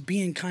 Yeah. And he's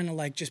being kind of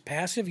like just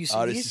passive. You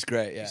see these? This is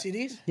great, yeah. You see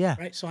these? Yeah.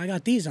 Right? So I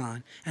got these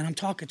on and I'm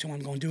talking to him. I'm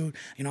going, dude,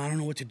 you know, I don't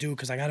know what to do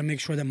because I got to make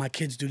sure that my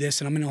kids do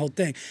this and I'm in the whole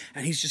thing.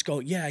 And he's just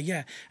going,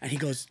 yeah. And he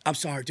goes, I'm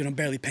sorry, dude, I'm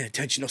barely paying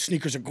attention. Those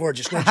sneakers are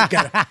gorgeous. Where'd you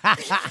get them?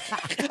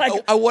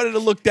 I wanted to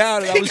look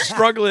down and I was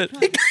struggling.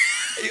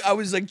 I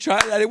was like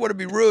trying. I didn't want to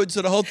be rude,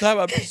 so the whole time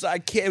I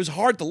can't. It was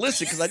hard to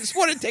listen because I just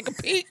wanted to take a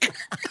peek.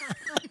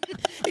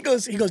 He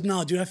goes,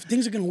 no, dude,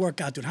 things are gonna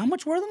work out, dude. How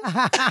much were them?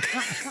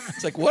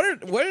 It's like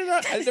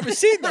I've never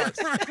seen those.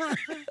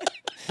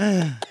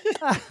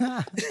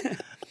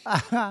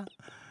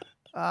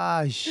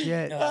 Ah,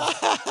 shit.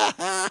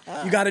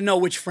 You got to know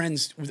which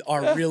friends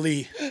are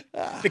really,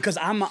 because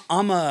I'm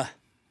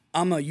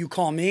a you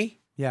call me.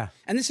 Yeah.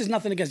 And this is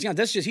nothing against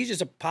he's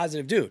just a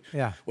positive dude.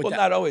 Yeah. With Well, that-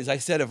 not always. I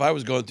said if I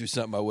was going through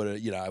something, I would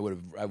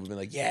have been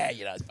like, yeah,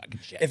 it's fucking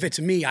shit. If it's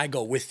me, I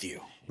go with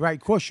you. Right,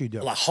 of course you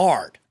do. Like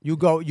hard. You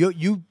go.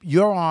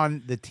 You're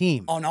on the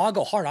team. Oh no, I'll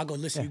go hard. I'll go.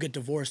 Listen, you get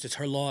divorced. It's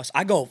her loss.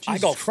 I go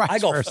Christ, full.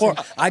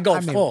 Verzi. I go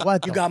I mean, full.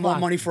 what You the got more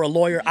fuck? money for a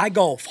lawyer. I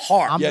go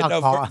hard. I'm Yeah, not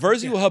no, call-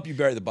 Virzi will help you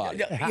bury the body.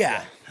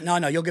 Yeah. No,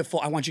 you'll get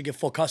full. I want you to get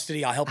full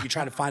custody. I'll help you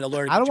try to find a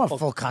lawyer. to I get don't you want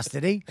full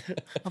custody.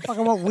 I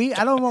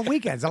don't want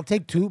weekends. I'll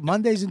take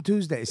Mondays and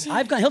Tuesdays.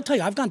 He'll tell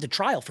you, I've gone to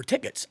trial for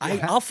tickets.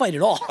 I'll fight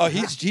it all. Oh,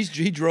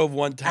 he drove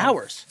one time.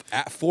 Hours.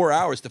 4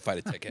 hours to fight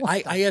a ticket.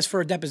 I asked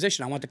for a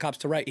deposition. I want the cops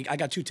to write. I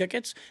got 2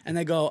 tickets, and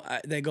they go,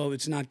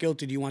 it's not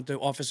guilty. Do you want the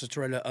officers to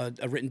write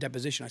a written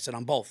deposition? I said,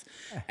 on both.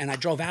 And I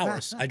drove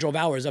hours.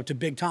 Up to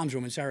Big Tom's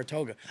room in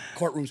Saratoga.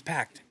 Courtroom's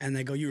packed. And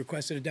they go, you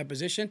requested a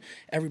deposition?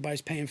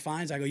 Everybody's paying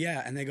fines? I go,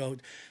 yeah. And they go,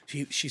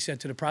 she said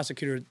to the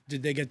prosecutor,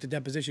 did they get the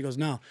deposition? She goes,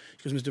 no.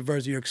 She goes, Mr.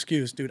 Virzi, you're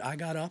excused. Dude, I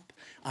got up.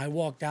 I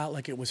walked out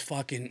like it was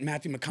fucking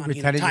Matthew McConaughey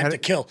in pretended you Time had to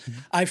it? Kill.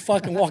 I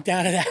fucking walked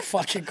out of that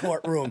fucking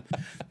courtroom.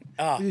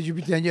 Did you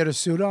pretend you had a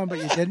suit on, but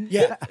you didn't?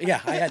 Yeah.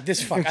 I had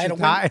this fuck. I had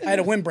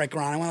a windbreaker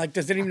on. I went like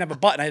this. Didn't even have a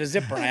button. I had a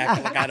zipper, and I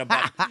acted like I had a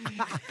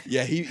button.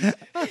 Yeah,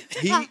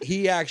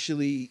 he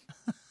actually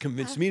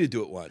convinced me to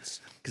do it once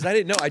because I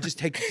didn't know. I just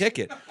take the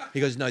ticket. He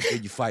goes, no,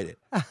 dude, you fight it.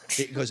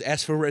 He goes,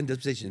 ask for written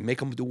disposition. Make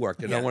them do work.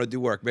 They don't want to do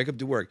work. Make them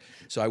do work.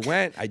 So I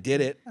went. I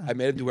did it. I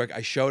made them do work.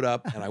 I showed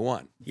up and I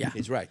won. Yeah.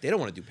 He's right. They don't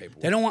want to do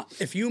paperwork. They don't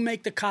want. If you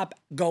make the cop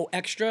go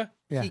extra,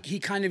 Yeah. he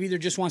kind of either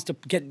just wants to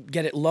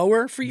get it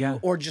lower for you Yeah.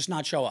 or just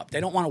not show up. They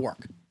don't want to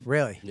work.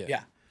 Really?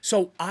 Yeah.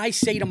 So I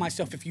say to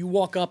myself, if you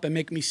walk up and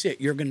make me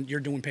sit, you're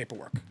doing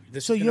paperwork.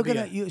 This So is you're be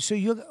gonna.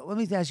 it. Let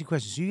me ask you a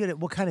question. So you get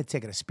what kind of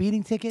ticket? A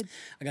speeding ticket?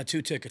 I got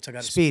 2 tickets. I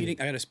got Speeding.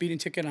 I got a speeding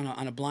ticket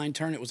on a blind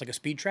turn. It was like a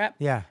speed trap.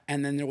 Yeah.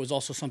 And then there was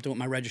also something with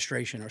my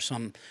registration or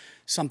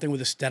something with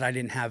this that I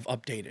didn't have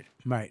updated.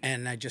 Right.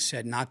 And I just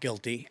said not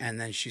guilty.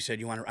 And then she said,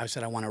 "You want?" I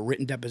said, "I want a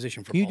written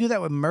deposition for." Can you both." do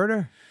that with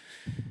murder?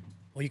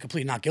 Well, you can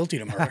plead not guilty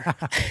to murder.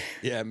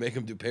 Yeah, make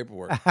them do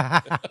paperwork.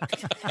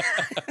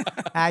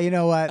 You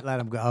know what? Let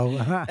him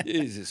go.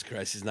 Jesus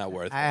Christ, it's not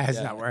worth it.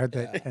 It's not worth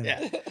it.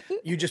 Yeah.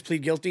 You just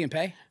plead guilty and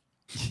pay?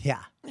 Yeah.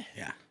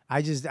 Yeah.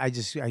 I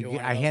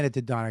hand it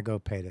to Don. I go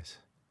pay this.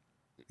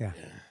 Yeah.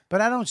 But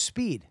I don't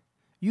speed.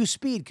 You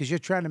speed because you're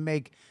trying to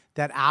make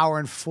that hour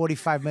and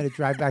 45-minute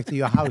drive back to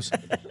your house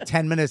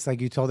 10 minutes like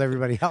you told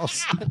everybody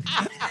else.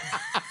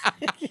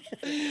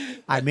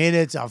 I mean,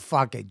 it's a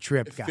fucking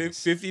trip,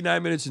 guys.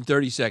 59 minutes and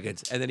 30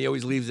 seconds, and then he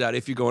always leaves out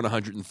if you're going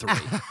 103.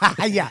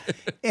 Yeah.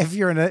 If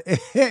you're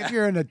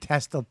in a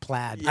Tesla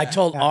Plaid. I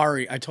told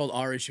Ari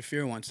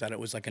Shafir once that it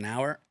was like an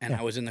hour, and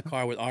I was in the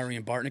car with Ari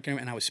and Bartnick,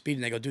 and I was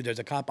speeding. They go, dude, there's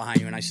a cop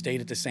behind you, and I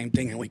stayed at the same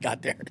thing, and we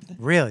got there.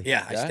 Really?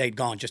 Yeah, I stayed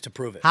going just to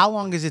prove it. How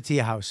long is it to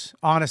your house?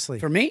 Honestly.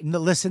 For me? No,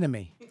 listen to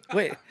me.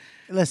 Wait.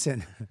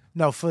 Listen.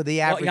 No, for the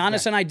Well, average.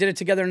 Yannis and I did it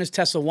together in his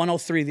Tesla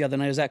 103 the other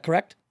night. Is that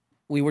correct?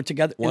 We were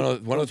together. It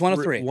was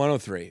 103.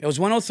 103. It was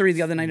 103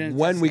 the other night. In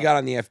When we got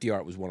on the FDR,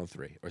 it was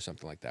 103 or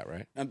something like that,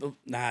 right?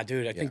 Nah,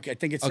 dude. I think it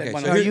said Okay, so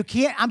 103. No, you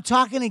can't. I'm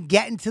talking to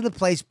getting to the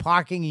place,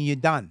 parking, and you're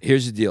done.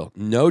 Here's the deal: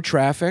 no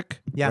traffic.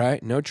 Yeah.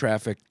 Right. No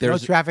traffic. No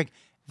There's traffic.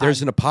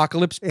 There's an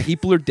apocalypse.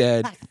 People are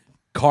dead.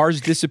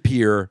 Cars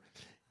disappear.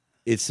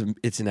 It's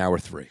an hour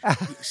 3.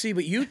 See,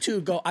 but you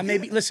two go.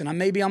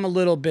 Maybe I'm a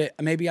little bit.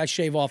 Maybe I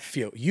shave off a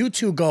few. You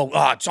two go.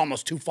 Oh, it's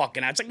almost 2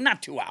 fucking hours. It's like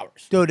not 2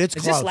 hours. Dude, it's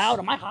Is close. this loud?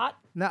 Am I hot?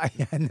 No,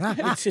 no.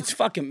 It's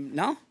fucking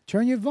no.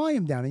 Turn your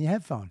volume down in your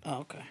headphone. Oh,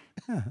 okay.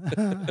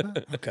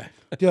 Okay.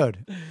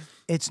 Dude,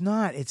 it's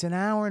not. It's an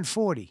hour and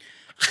 40.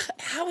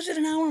 How is it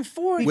an hour and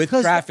 40? With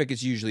Because- traffic,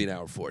 it's usually an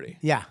hour 40.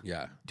 Yeah.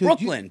 Yeah.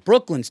 Dude,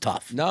 Brooklyn's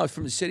tough. No,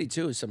 from the city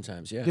too.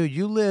 Sometimes, yeah. Dude,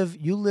 you live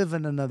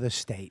in another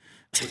state.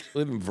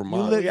 live in You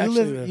Vermont.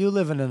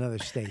 live in another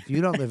state.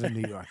 You don't live in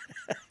New York.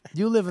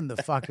 You live in the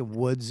fucking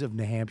woods of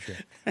New Hampshire.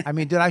 I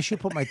mean, dude, I should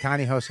put my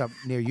tiny house up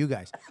near you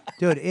guys.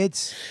 Dude,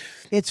 it's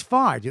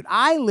far, dude.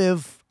 I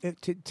live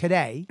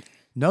today,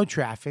 no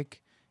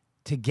traffic,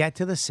 to get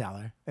to the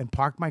cellar and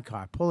park my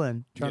car, pull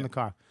in, turn the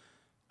car,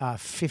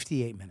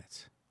 58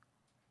 minutes.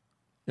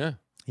 Yeah.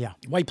 Yeah.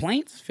 White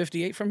Plains,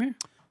 58 from here.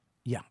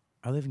 Yeah.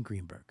 I live in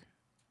Greenberg.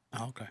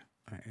 Oh, okay.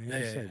 I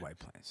say White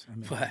Plains. I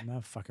mean, What? I'm not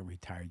a fucking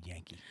retired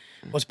Yankee.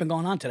 What's been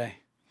going on today?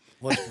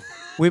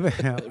 We've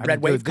been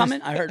Red wave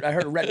coming? I heard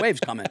a red wave's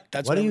coming.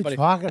 That's What are you everybody-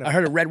 talking about? I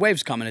heard a red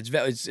wave's coming.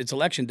 It's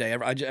election day.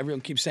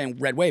 Everyone keeps saying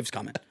red wave's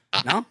coming.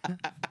 No?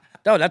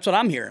 No, that's what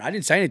I'm hearing. I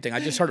didn't say anything. I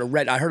just heard a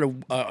red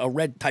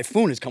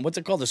typhoon is coming. What's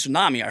it called? A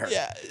tsunami, I heard.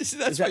 Yeah,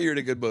 that's why you're in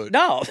a good mood.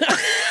 No.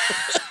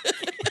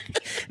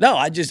 No,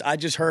 I just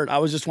heard. I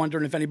was just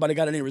wondering if anybody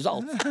got any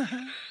results.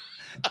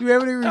 Do you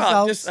have any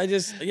results? I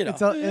just you know.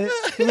 Do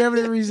you have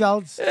any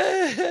results?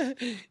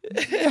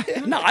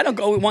 No, I don't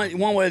go one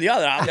way or the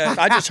other.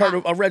 I just heard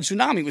a red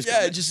tsunami was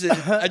coming.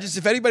 Yeah, I just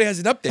if anybody has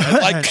an update,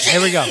 I'm like,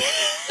 Here we go.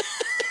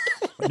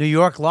 New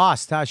York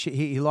lost. Huh?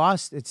 He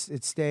lost. It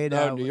stayed.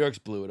 no, New York's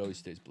blue. It always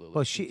stays blue.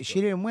 Well, she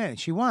didn't win.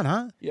 She won,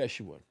 huh? Yeah,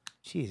 she won.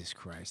 Jesus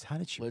Christ! How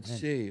did she Let's win?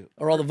 see.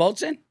 Are all the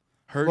votes in?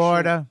 Herschel,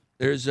 Florida.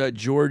 There's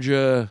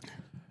Georgia.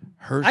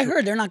 Herschel. I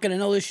heard they're not going to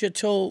know this shit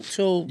till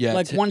Yeah,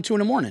 like 1, 2 in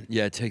the morning.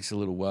 Yeah, it takes a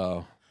little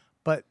while.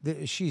 But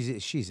she's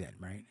in,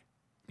 right?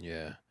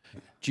 Yeah.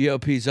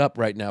 GOP's up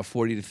right now,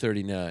 40 to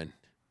 39.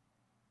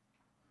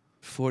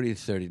 40 to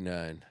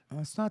 39.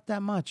 Well, it's not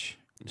that much.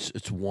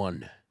 It's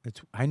 1.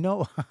 I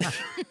know. I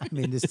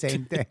mean the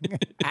same thing.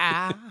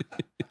 All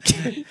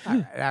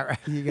right.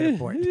 You get a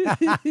point.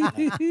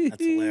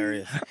 That's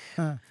hilarious.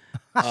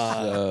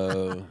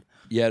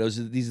 Yeah,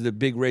 these are the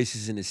big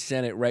races in the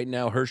Senate right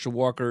now. Herschel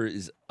Walker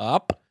is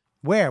up.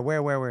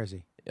 Where is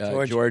he?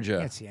 Georgia,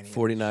 Can't see any of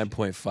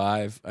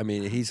 49.5. I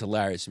mean, he's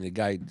hilarious. I mean, the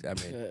guy. I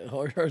mean,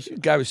 Herschel. the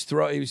guy was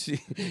throwing.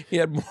 He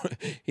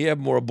had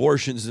more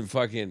abortions than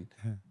fucking.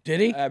 Did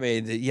he? I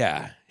mean,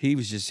 yeah, he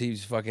was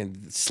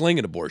fucking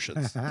slinging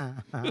abortions. He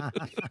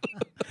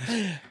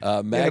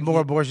had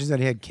more abortions than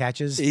he had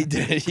catches. He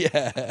did,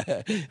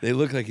 yeah. They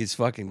look like his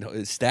fucking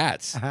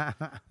stats.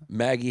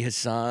 Maggie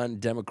Hassan,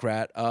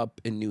 Democrat, up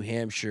in New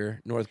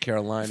Hampshire, North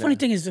Carolina. The funny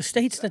thing is, the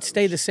states that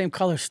stay the same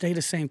color stay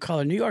the same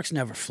color. New York's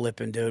never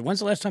flipping, dude. When's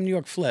the last time New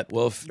York flipped?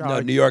 Well, no,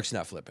 New York's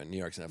not flipping. New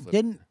York's not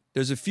flipping.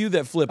 There's a few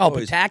that flip. Oh,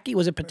 always. Pataki?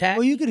 Was it Pataki?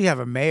 Well, you could have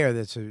a mayor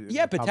that's a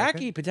Yeah,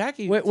 Republican.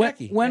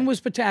 Pataki. When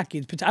was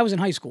Pataki? I was in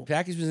high school.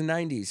 Pataki's was in the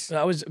 90s.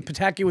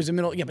 Pataki was the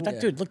middle. Yeah, but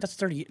dude, look, that's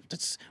 30.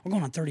 We're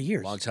going on 30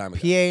 years. Long time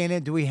ago. PA in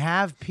it. Do we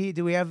have PA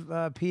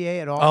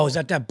at all? Oh, is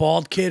that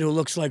bald kid who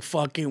looks like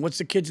fucking? What's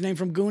the kid's name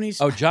from Goonies?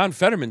 Oh, John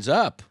Fetterman's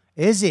up.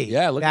 Is he?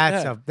 Yeah, look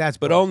at that. That's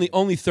but bullshit.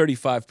 only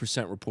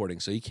 35% reporting,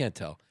 so you can't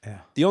tell. Yeah.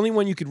 The only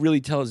one you could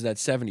really tell is that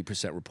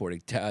 70%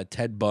 reporting.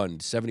 Ted Bunn,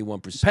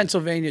 71%.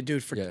 Pennsylvania,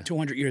 dude, for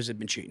 200 years had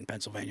been cheating.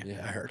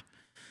 Pennsylvania, I heard.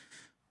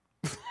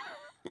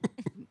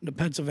 The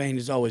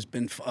Pennsylvania's always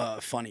been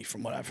funny,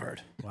 from what I've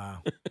heard.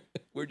 Wow.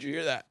 Where'd you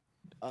hear that?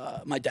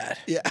 My dad.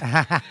 Yeah.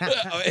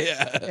 Oh,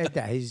 yeah.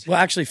 Well,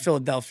 actually,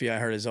 Philadelphia, I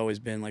heard, has always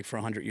been like for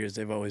 100 years.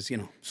 They've always,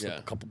 slipped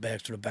a couple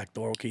bags through the back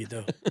door. What can you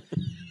do?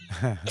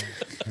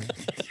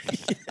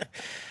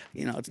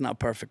 It's not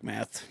perfect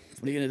math.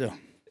 What are you gonna do?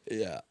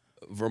 Yeah.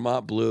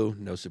 Vermont blue,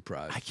 no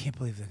surprise. I can't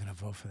believe they're gonna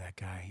vote for that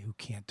guy who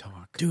can't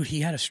talk. Dude, he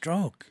had a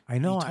stroke. I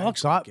know. He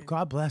talks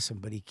God bless him,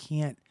 but he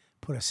can't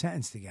put a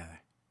sentence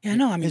together. Yeah,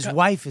 no, I mean, his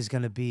wife is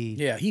gonna be.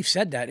 Yeah, he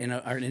said that in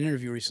an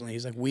interview recently.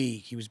 He's like,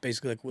 he was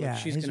basically like, well,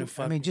 she's gonna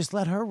fuck. I mean, just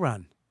let her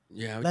run.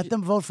 Yeah. Let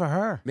them vote for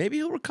her. Maybe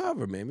he'll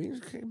recover. Maybe he'll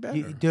get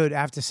better. Dude,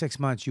 after 6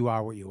 months, you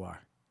are what you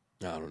are.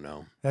 I don't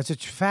know. That's a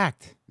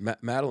fact.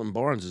 Madeline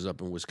Barnes is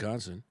up in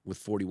Wisconsin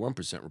with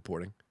 41%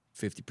 reporting,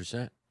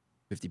 50%,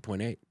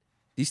 50.8.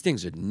 These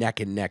things are neck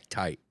and neck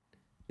tight.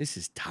 This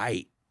is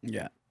tight.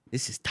 Yeah.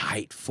 This is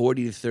tight.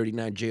 40 to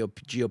 39.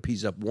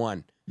 GOP's up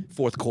 1.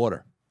 Fourth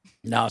quarter.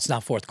 No, it's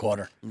not fourth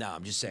quarter. No,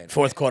 I'm just saying.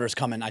 Fourth quarter's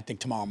coming, I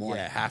think, tomorrow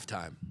morning. Yeah,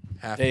 halftime.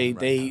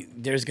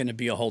 There's going to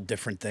be a whole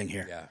different thing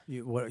here.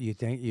 Yeah. What you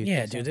think?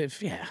 Yeah, dude.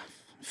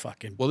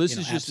 Fucking. Well, this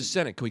is just the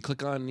Senate. Can we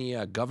click on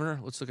the governor?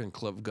 Let's look on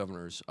Club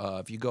Governors.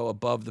 If you go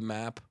above the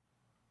map.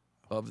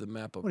 What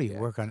do you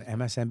work on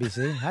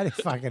MSNBC? How do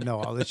you fucking know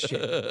all this shit?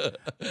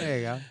 There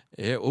you go.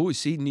 Yeah. Oh,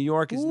 see, New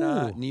York is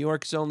not. New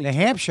York's only. New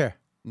Hampshire.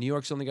 New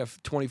York's only got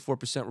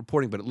 24%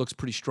 reporting, but it looks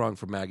pretty strong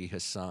for Maggie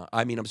Hassan.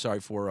 I'm sorry,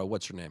 for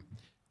what's her name?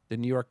 The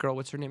New York girl.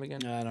 What's her name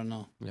again? I don't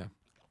know. Yeah.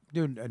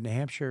 Dude, New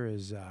Hampshire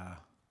is. Wow.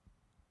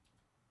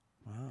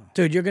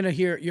 Dude, you're gonna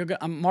hear.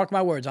 Mark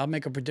my words. I'll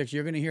make a prediction.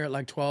 You're gonna hear at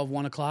like 12,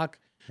 1 o'clock.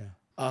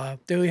 Yeah.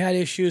 We had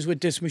issues with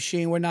this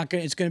machine. We're not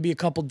gonna. It's gonna be a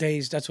couple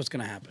days. That's what's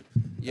gonna happen.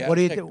 Yeah. What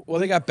do you think? Well,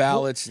 they got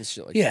ballots and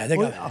shit like Yeah, that. they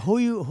got. Who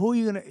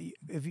you gonna?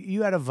 If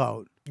you had a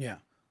vote, Yeah.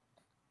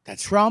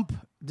 That's Trump,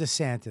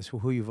 DeSantis.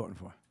 Who are you voting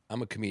for?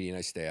 I'm a comedian.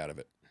 I stay out of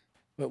it.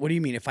 But what do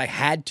you mean? If I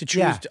had to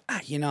choose,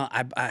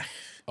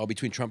 Oh,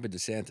 between Trump and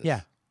DeSantis.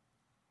 Yeah.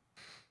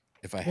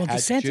 If I well, had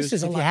DeSantis to choose,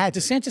 is a lot.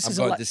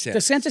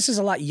 DeSantis is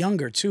a lot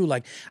younger too.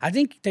 Like I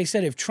think they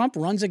said if Trump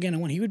runs again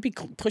and win, he would be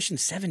pushing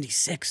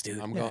 76, dude.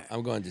 I'm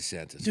going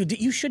DeSantis. Dude,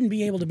 you shouldn't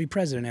be able to be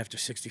president after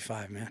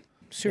 65, man.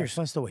 Seriously.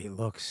 Plus the way he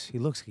looks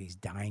like he's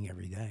dying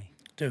every day.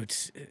 Dude.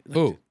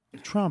 Who?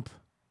 Trump.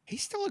 He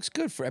still looks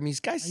good for. I mean,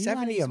 he's got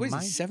 70. What is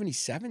he?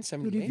 77,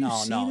 78.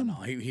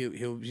 No.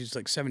 He's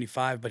like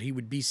 75, but he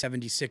would be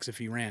 76 if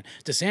he ran.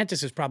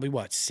 DeSantis is probably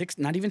what?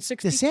 Not even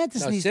 60.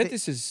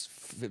 DeSantis is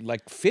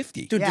like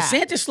 50. Dude,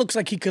 DeSantis looks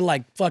like he could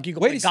you go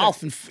play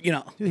golf and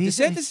Dude,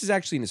 DeSantis is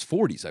actually in his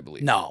 40s, I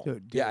believe. No.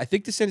 Dude, yeah, I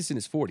think DeSantis is in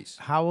his 40s.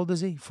 How old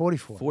is he?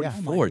 44.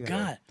 44. Oh my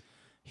God.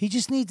 He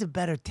just needs a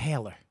better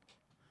tailor.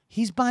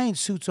 He's buying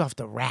suits off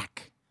the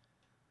rack.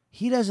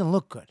 He doesn't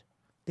look good.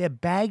 They're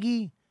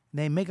baggy. And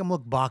they make him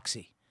look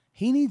boxy.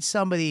 He needs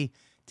somebody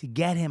to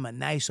get him a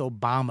nice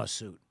Obama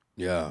suit.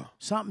 Yeah.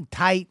 Something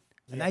tight,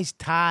 a nice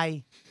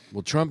tie.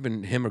 Well, Trump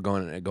and him are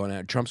going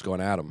at Trump's going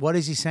at him. What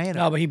is he saying?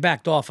 No, but he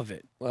backed off of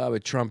it. Well,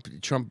 but Trump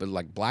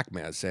like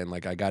blackmail, saying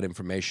like I got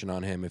information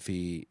on him if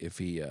he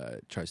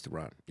tries to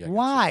run. Yeah,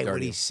 why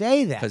would he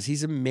say that? Because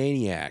he's a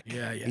maniac.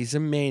 Yeah. He's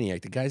a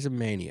maniac. The guy's a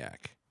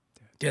maniac.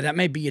 Yeah, that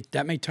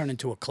may turn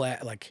into a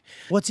class. Like,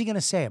 what's he gonna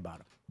say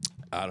about him?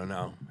 I don't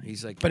know.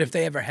 He's like, but if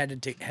they ever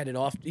headed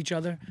off each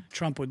other,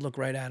 Trump would look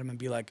right at him and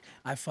be like,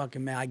 I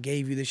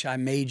gave you this shit. I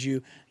made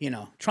you.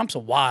 Trump's a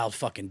wild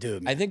fucking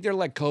dude, man. I think they're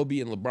like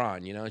Kobe and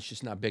LeBron. It's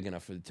just not big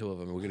enough for the two of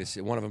them. We're gonna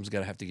see one of them's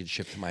gonna have to get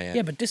shipped to Miami.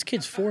 Yeah, but this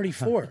kid's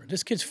 44.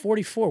 This kid's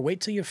 44.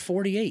 Wait till you're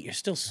 48. You're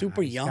still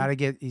super young.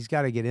 He's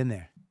got to get in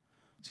there.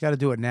 He's got to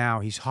do it now.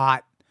 He's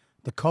hot.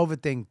 The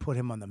COVID thing put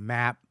him on the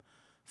map.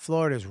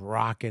 Florida's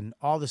rocking.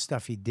 All the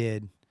stuff he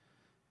did.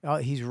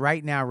 He's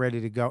right now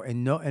ready to go.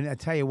 And I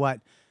tell you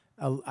what,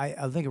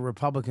 I think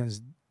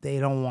Republicans, they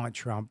don't want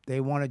Trump. They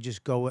want to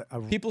just go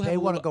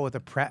with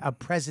a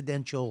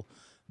presidential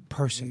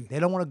person.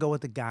 They don't want to go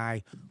with the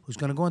guy who's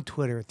going to go on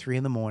Twitter at 3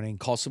 a.m.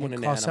 Call someone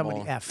an call animal.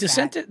 somebody F.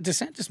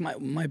 DeSantis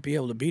might be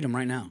able to beat him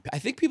right now. I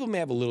think people may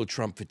have a little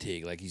Trump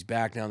fatigue. Like he's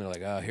back now. They're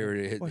like, oh,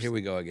 here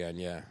we go again.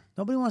 Yeah.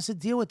 Nobody wants to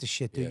deal with the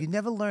shit, dude. Yeah. You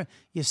never learn.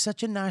 You're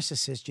such a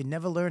narcissist. You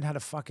never learn how to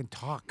fucking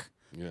talk.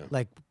 Yeah.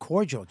 Like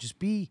cordial. Just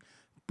be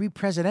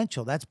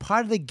presidential. That's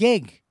part of the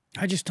gig.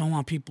 I just don't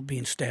want people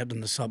being stabbed in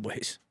the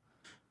subways.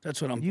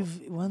 That's what I'm. You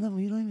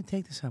don't even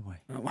take the subway.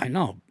 I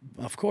know,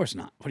 of course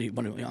not.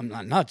 I'm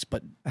not nuts,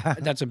 but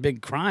that's a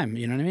big crime.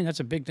 You know what I mean? That's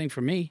a big thing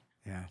for me.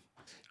 Yeah.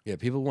 Yeah.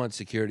 People want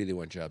security. They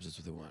want jobs. That's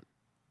what they want.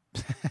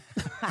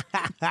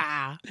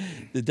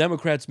 The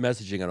Democrats'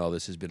 messaging on all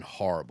this has been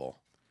horrible.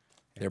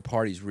 Their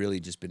party's really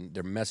just been,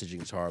 their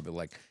messaging is horrible.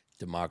 Like,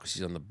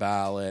 democracy's on the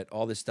ballot,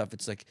 all this stuff.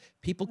 It's like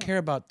people care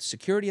about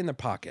security in their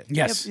pocket.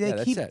 Yes. Yeah,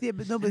 that's it. Yeah,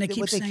 but no, but And they keep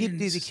what they saying keep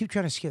this- they keep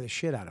trying to scare the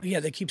shit out of us. Yeah,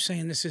 they keep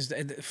saying this is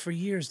for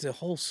years the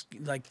whole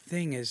like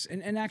thing is,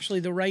 and actually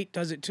the right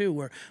does it too,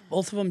 where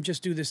both of them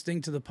just do this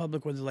thing to the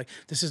public where they're like,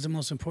 "This is the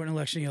most important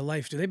election of your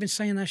life." Dude, they've been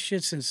saying that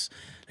shit since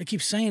they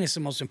keep saying it's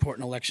the most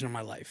important election of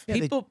my life.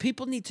 Yeah,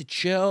 People need to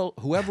chill.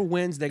 Whoever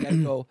wins, they got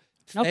to go.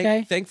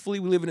 Okay. Thankfully,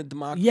 we live in a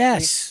democracy.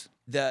 Yes.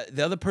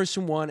 The other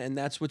person won, and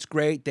that's what's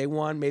great. They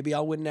won. Maybe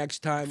I'll win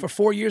next time. For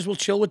 4 years, we'll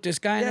chill with this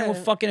guy, and then Yeah.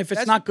 we'll fucking if it's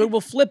That's not what good,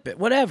 we'll flip it.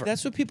 Whatever.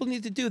 That's what people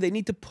need to do. They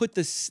need to put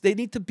this. They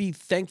need to be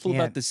thankful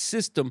Can't. about the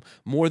system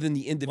more than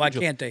the individual. Why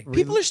can't they?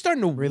 People are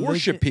starting to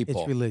worship people.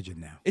 It's religion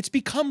now. It's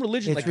become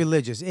religion. It's like,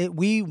 religious.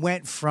 We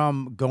went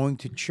from going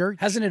to church.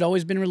 Hasn't it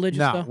always been religious?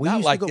 No, though? we Not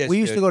used like to go. this, We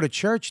used to dude. go to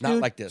church, Not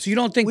dude. like this. So you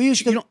don't think We used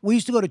you to. don't- We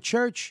used to go to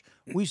church.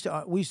 We used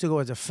to go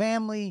as a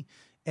family,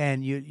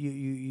 and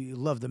you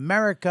loved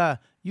America.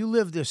 You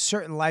lived a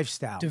certain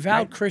lifestyle. devout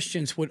right?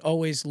 Christians would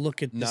always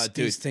look at Nah, these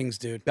dude. things,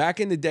 dude. Back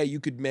in the day, you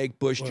could make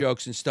Bush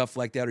jokes and stuff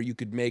like that, or you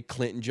could make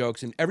Clinton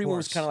jokes, and everyone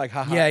was course. kind of like,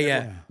 haha. Yeah,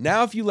 yeah.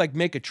 Now, if you like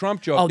make a Trump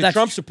joke, Oh, the that's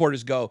Trump tr-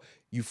 supporters go,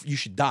 you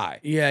should die.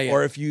 Yeah, yeah.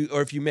 Or if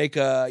you make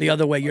a The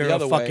other way, you're the a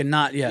other way, fucking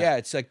not- yeah. Yeah,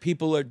 it's like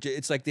people are.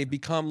 It's like they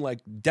become like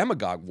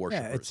demagogue Yeah,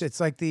 worshipers. it's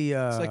like the.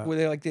 It's like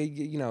where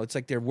it's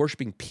like they're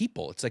worshiping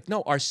people. It's like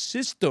no, our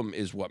system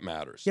is what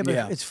matters. yeah, but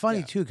Yeah. it's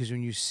funny too because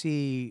when you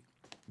see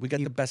We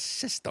got the best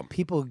system.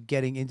 people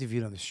getting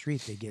interviewed on the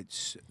street, they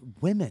get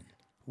women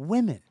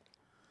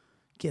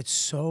get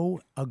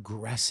so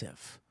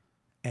aggressive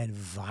and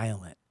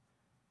violent.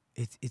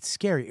 It's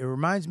scary. It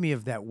reminds me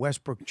of that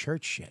Westbrook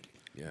church shit.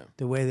 Yeah.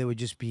 The way they would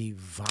just be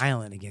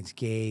violent against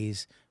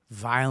gays,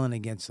 violent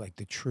against like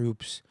the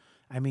troops.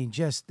 I mean,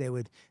 just they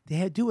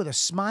had do with a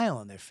smile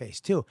on their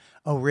face too.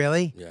 Oh,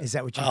 really? Yeah. Is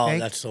that what you Oh,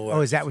 think? that's the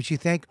Oh, is that what you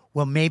think?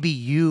 Well, maybe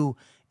you.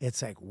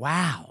 It's like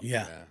wow.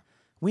 Yeah.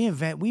 We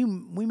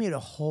made a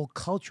whole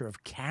culture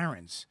of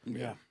Karens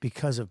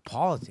because of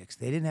politics.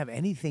 They didn't have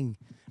anything.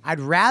 I'd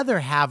rather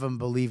have them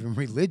believe in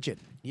religion.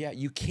 Yeah,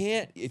 you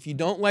can't, if you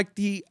don't like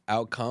the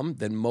outcome,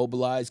 then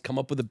mobilize, come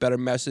up with a better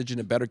message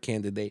and a better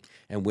candidate,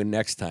 and win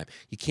next time.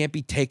 You can't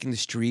be taking the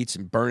streets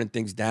and burning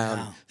things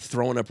down,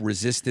 throwing up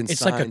resistance It's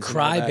signs. like a and all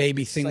that. crybaby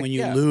It's thing like, when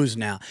you yeah. lose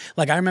now.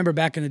 Like I remember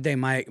back in the day,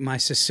 my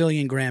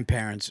Sicilian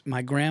grandparents,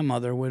 my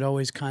grandmother would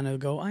always kind of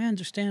go, I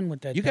understand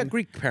what that You thing-" got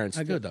Greek parents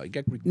too, though. You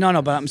got Greek.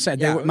 No, but I'm saying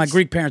Yeah, my it's-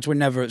 Greek parents were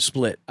never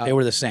split. They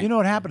were the same. You know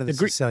what happened to the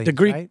Greek- Sicilians, the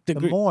Greek- right? the The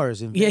Greek-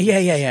 Moors. In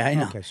Yeah, I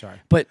know. Okay, sorry.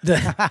 But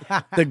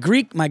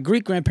my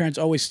Greek grandparents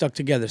always stuck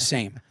together the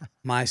same.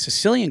 My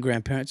Sicilian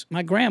grandparents,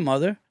 my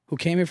grandmother, who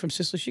came here from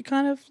Sicily, she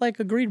kind of like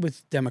agreed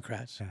with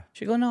Democrats.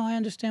 She go, no, I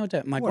understand what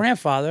that. My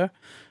grandfather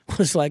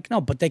was like,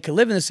 no, but they could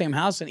live in the same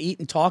house and eat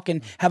and talk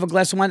and have a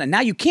glass of wine. And now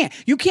you can't.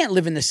 You can't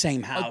live in the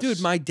same house. Oh, dude,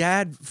 my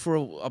dad for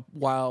a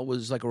while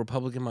was like a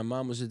Republican. My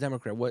mom was a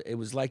Democrat. It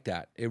was like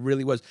that. It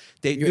really was.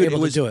 You're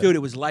able to do it. Dude, it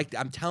was like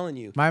that. I'm telling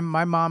you. My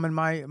mom and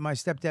my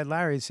stepdad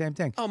Larry, the same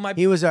thing. Oh,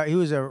 he was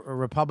a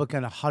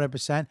Republican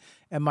 100%,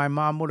 and my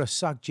mom would have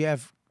sucked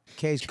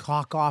JFK's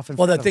cock off.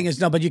 Well, the thing is,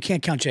 no, but you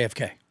can't count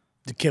JFK.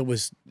 The kid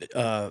was,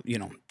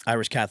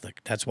 Irish Catholic.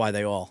 That's why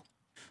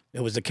it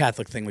was the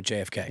Catholic thing with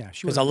JFK. Yeah,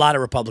 she Because would've- a lot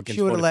of Republicans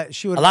she would've voted. let-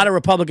 she would've a lot let- of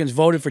Republicans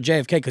voted for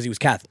JFK because he was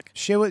Catholic.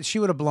 she would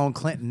have blown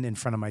Clinton in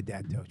front of my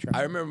dad too. Trust I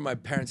me. remember my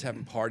parents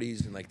having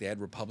parties and like they had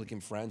Republican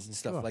friends and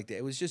stuff like that.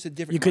 It was just a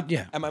different. You could-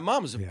 yeah. And my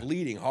mom was a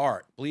bleeding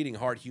heart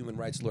human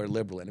rights lawyer,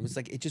 liberal, and it was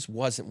like it just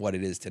wasn't what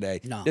it is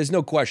today. No. There's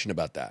no question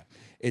about that.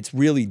 It's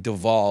really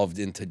devolved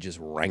into just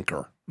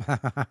rancor.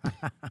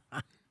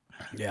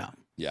 Yeah.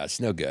 Yeah, it's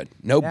no good.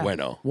 No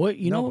bueno. What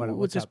you No, know but what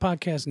what's this up?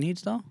 podcast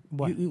needs though?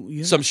 What?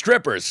 Some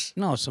strippers.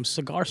 No, some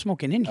cigar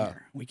smoking in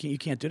here. You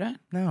can't do that.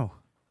 No.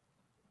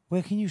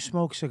 Where can you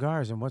smoke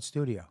cigars in what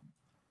studio?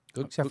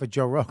 Go- Except for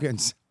Joe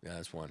Rogan's. Yeah,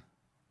 that's one.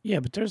 Yeah,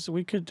 but there's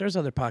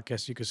other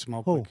podcasts you could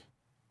smoke. Who? Like,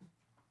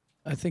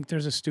 I think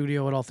there's a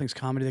studio at All Things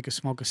Comedy they could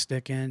smoke a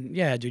stick in.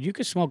 Yeah, dude, you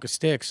could smoke a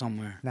stick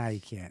somewhere. Nah, you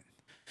can't.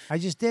 I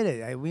just did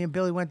it. We and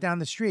Billy went down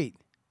the street.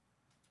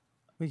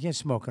 We can't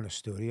smoke in a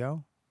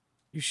studio.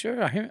 You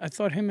sure? I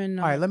thought him and.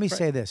 All right, let me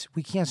say this: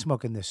 we can't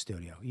smoke in this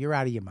studio. You're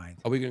out of your mind.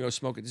 Are we gonna go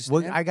smoke at this?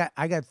 Well, stand?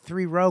 I got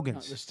 3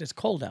 Rogans. It's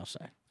cold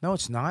outside. No,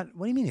 it's not.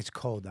 What do you mean it's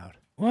cold out?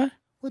 What?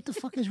 What the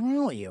fuck is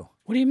wrong with you?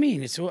 What do you mean?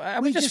 I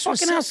was just were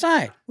fucking sat-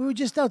 outside. We were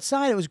just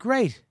outside. It was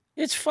great.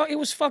 It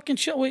was fucking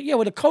chill. Well, yeah,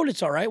 with a coat,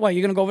 it's all right. Why,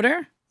 you gonna go over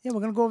there? Yeah,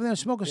 we're gonna go over there and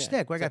smoke a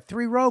stick. I got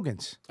 3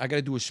 Rogans. I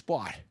gotta do a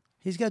spot.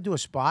 He's got to do a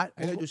spot.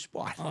 I gotta do a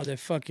spot. Oh, they're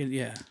fucking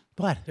yeah.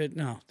 What?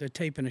 They're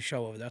taping a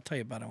show over there. I'll tell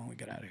you about it when we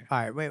get out of here. All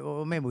right, wait.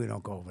 Well, maybe we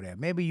don't go over there.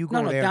 Maybe you go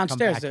No, over there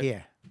downstairs. and come back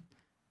here.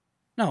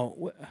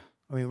 No,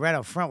 I mean, right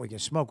out front, we can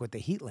smoke with the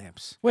heat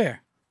lamps.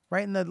 where?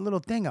 Right in the little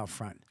thing out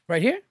front.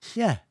 Right here?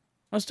 Yeah.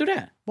 Let's do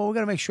that. Well, we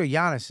got to make sure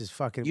Yannis is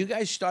fucking. You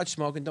guys start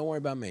smoking. Don't worry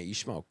about me. You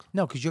smoke.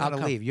 No, because you're I'll going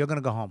to come. leave. You're going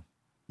to go home.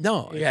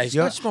 No, Yeah, he's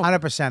You're not smoking.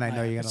 100%. I know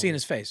you're I've gonna. seen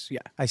his face. Yeah,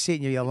 I see it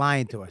in you. You're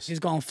lying to us. he's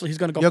going. He's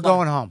gonna go. You're fly.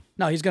 going home.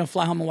 No, he's gonna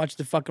fly home and watch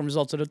the fucking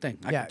results of the thing.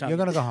 I Yeah, can tell you're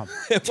you. gonna go home.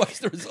 What's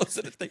the results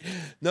of the thing?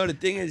 No, the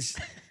thing is,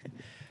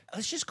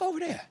 let's just go over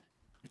there.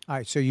 All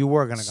right, so you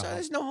were gonna go So home.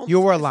 there's no homeless You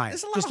were guys. lying.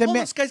 There's a lot Just of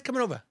homeless guys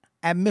coming over.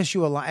 admit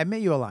you were lying.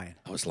 Admit you were lying.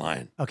 I was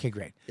lying. Okay,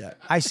 great. Yeah.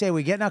 I say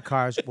we get in our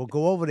cars. We'll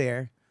go over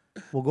there.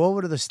 We'll go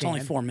over to the It's stand.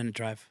 only 4-minute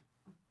drive.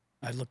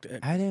 I looked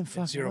at. I didn't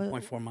it's fucking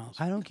 0.4 miles.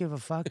 I don't give a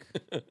fuck.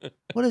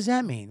 What does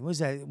that mean? Was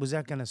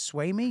that gonna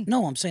sway me?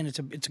 No, I'm saying it's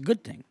a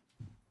good thing.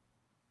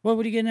 What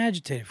are you getting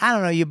agitated for? I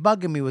don't know. You're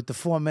bugging me with the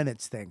 4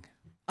 minutes thing.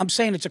 I'm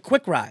saying it's a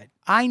quick ride.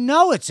 I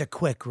know it's a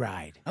quick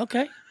ride.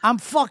 Okay.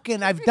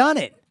 I've done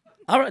it.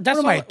 All right. That's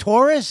What am I, a all.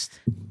 tourist?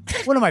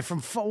 What am I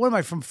from? What am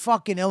I from?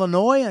 Fucking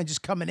Illinois? I'm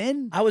just coming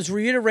in. I was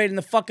reiterating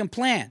the fucking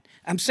plan.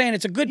 I'm saying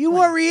it's a good. You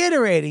plan. were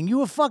reiterating. You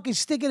were fucking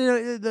sticking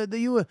it.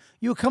 You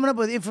were coming up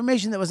with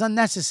information that was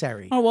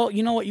unnecessary. Oh well,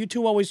 you know what? You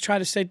two always try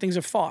to say things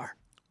are far.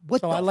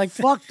 What So the I like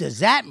to- fuck does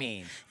that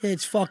mean?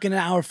 It's fucking an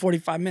hour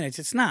 45 minutes.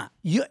 It's not.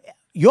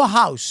 Your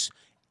house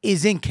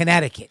is in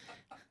Connecticut.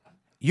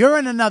 You're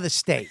in another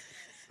state.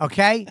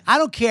 Okay? I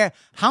don't care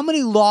how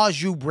many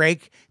laws you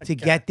break to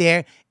get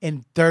there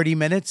in 30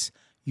 minutes.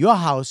 Your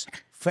house,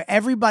 for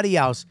everybody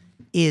else,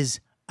 is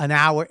an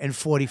hour and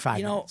 45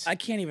 You know, minutes. I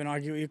can't even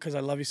argue with you because I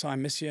love you so. I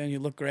miss you and you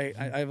look great.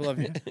 I love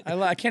you.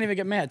 I can't even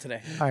get mad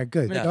today. All right,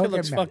 good. I mean, Don't it get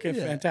looks mad. fucking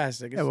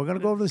fantastic. Yeah, we're going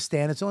to go over to the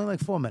stand. It's only like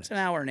 4 minutes. It's an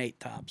hour and 8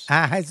 tops.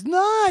 It's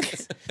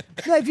not.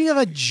 No, if you have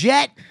a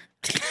jet,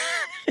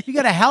 if you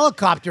got a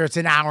helicopter, it's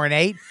an hour and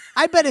 8.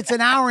 I bet it's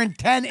an hour and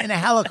 10 in a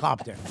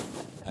helicopter.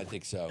 I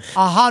think so.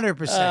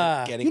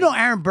 100%. You know,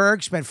 Aaron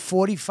Berg spent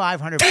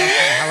 $4,500 on a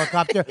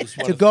helicopter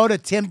to go to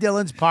Tim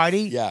Dillon's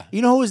party. Yeah.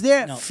 You know who was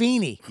there?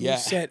 Feeney. Yeah.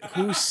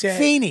 Who said?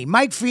 Feeney,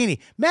 Mike Feeney.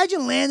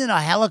 Imagine landing a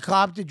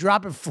helicopter,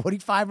 dropping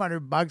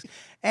 $4,500,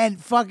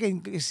 and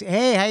fucking,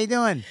 hey, how you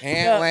doing?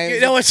 You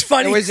know what's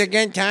funny? It was a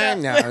good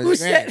time, though. It Who was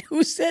said? great.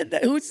 Who said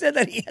that? Who said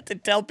that he had to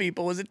tell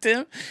people? Was it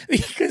Tim?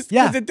 Because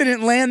Yeah. it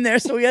didn't land there,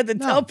 so he had to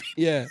tell people.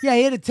 Yeah. Yeah,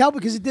 he had to tell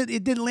because it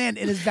didn't land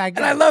in his backyard.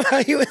 And I love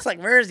how he was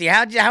like, "Virzi,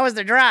 how was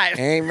the drive?"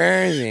 Hey,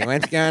 Virzi,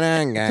 what's going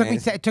on,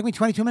 guys? It took me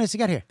 22 minutes to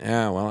get here.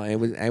 Oh,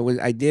 well,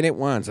 I did it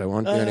once. I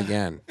won't do it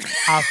again.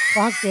 A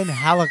fucking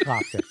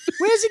helicopter.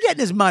 Where's he getting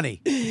his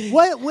money?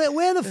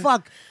 Where the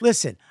fuck?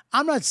 Listen,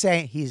 I'm not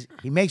saying he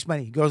makes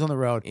money. He goes on the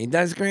road. He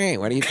does great.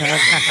 What are you talking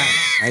about?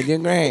 I do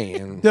great.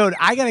 And Dude,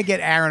 I gotta get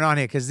Aaron on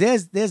here because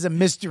there's a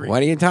mystery.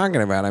 what are you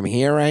talking about? I'm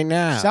here right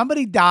now.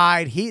 Somebody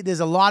died. There's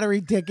a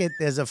lottery ticket.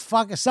 There's a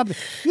fucking something.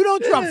 You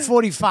don't drop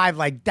 45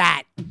 like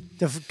that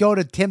to go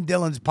to Tim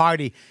Dillon's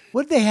party.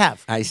 What did they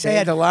have? I They saved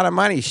had- a lot of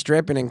money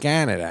stripping in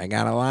Canada. I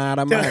got a lot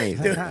of money.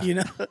 Dude, you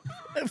know,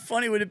 how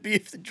funny would it be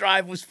if the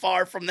drive was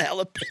far from the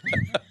helipad?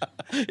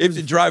 If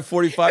you drive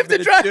 45 The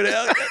drive,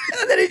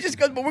 and then he just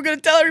goes, "But we're gonna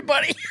tell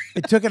everybody."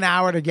 It took an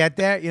hour to get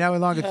there. You know how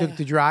long it took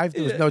to drive?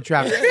 There was no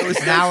traffic. It was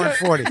an hour and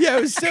 40. Yeah,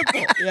 it was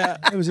simple. Yeah.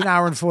 It was an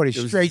hour and 40.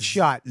 Straight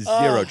shot.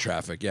 Zero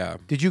traffic, yeah.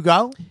 Did you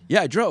go?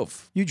 Yeah, I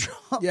drove. You drove?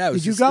 Yeah, it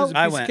was Did you just- go? it was a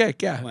I piece of went.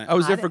 cake, yeah. I went. I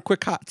was there I for a didn't-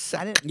 quick hot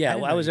sec. I didn't. Yeah, I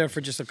well, I was there for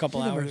just a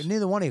couple hours.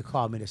 Neither one of you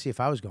called me to see if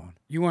I was going.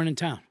 You weren't in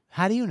town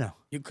How do you know?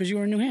 because you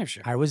were in New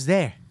Hampshire. I was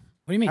there.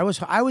 What do you mean?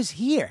 I was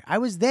here. I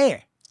was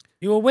there.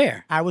 You were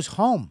where? I was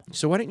home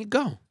So why didn't you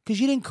go? because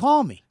you didn't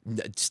call me.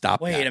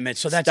 Stop Wait that. a minute,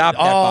 so that's- Stop that,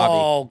 Bobby.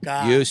 oh,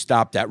 God. You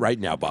stop that right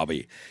now,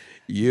 Bobby.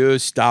 You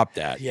stop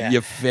that. Yeah.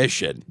 You're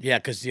fishing. Yeah,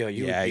 because you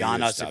Yeah, would be you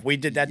on us. stop. If we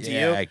did that to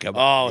Yeah, you, come oh,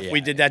 on. if we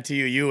Yeah. did that to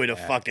you, you would have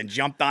fucking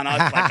jumped on us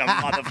like a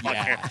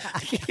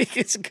motherfucker.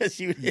 It's because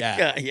you,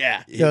 Yeah.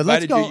 yeah. He Dude,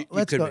 let's invited go. you, you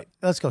let's go. couldn't-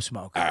 Let's go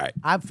smoke. All right.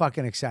 I'm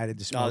fucking excited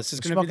to smoke. this is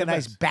gonna smoke be a the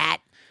nice best. bat.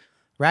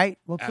 Right?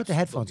 We'll put the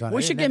headphones on. We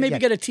I should didn't maybe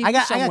get- get a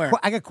TV somewhere.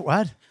 I got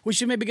what? We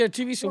should maybe get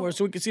a TV somewhere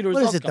so we can see the What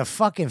results. is it? The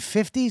fucking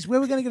 50s? Where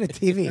are we gonna get a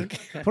TV?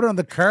 Put it on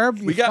the curb?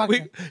 You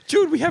fucking-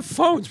 Dude, we have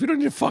phones. We don't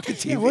need a fucking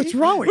TV. Yeah, what's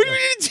wrong with What you? do we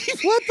need a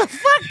TV? What the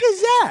fuck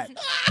is that?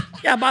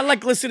 Yeah, but I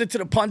like listening to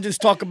the pundits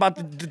talk about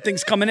the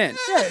things coming in.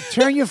 Yeah,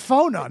 turn your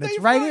phone on. It's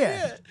right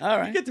here. All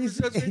right. You get the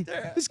results right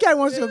there. This guy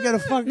wants to go get a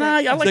fucking. Nah,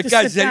 I like Look, to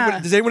guys, sit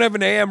down. does anyone have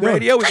an AM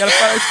radio? We gotta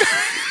find.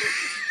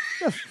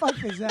 What the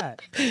fuck is that?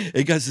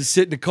 Hey guys, just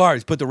sit in the car.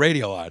 Just put the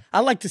radio on.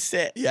 I like to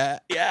sit. Yeah.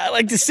 Yeah, I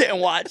like to sit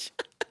and watch.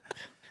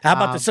 How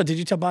about the Sunday? Did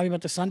you tell Bobby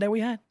about the Sunday we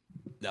had?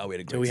 No, we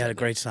had a great. Dude, we had a Sunday.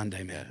 great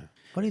Sunday, man.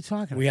 What are you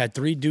talking We had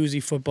 3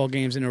 doozy football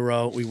games in a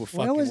row. We were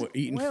about? fucking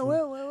eating food.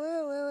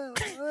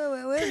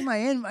 Where's my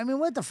in? I mean,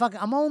 what the fuck?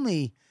 I'm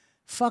only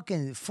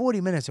fucking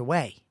 40 minutes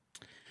away.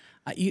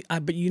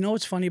 But you know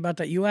what's funny about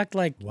that? You act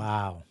like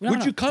Wow. No, Would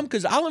no. you come?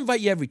 Because I'll invite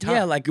you every time.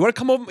 Yeah, like- you want to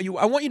come over.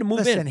 I want you to move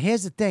Listen, in.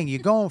 here's the thing.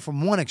 You're going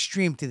from one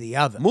extreme to the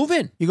other. Move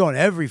in. You're going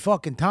every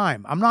fucking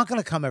time. I'm not going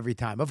to come every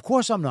time. Of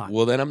course I'm not.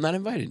 Well, then I'm not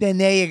invited. Then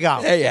there you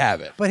go. There you have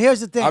it. But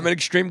here's the thing. I'm an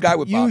extreme guy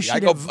with You Bobby.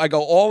 should I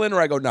go all in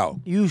or I go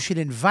no. You should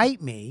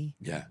invite me.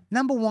 Yeah.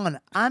 Number one,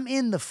 I'm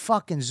in the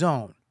fucking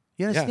zone.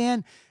 You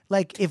understand?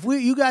 Like if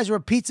you guys were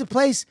a pizza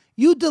place,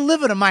 you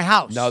deliver to my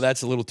house. No,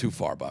 that's a little too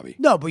far, Bobby.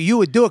 No, but you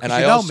would do it And because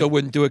I you know also me.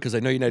 wouldn't do it because I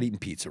know you're not eating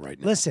pizza right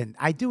now. Listen,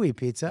 I do eat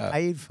pizza.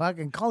 I eat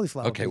fucking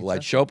cauliflower Okay, pizza. well,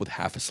 I'd show up with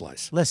half a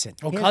slice. Listen.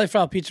 Oh, here's-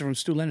 cauliflower pizza from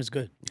Stu Leonard's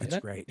good. It's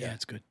great. Yeah,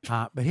 it's good.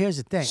 But here's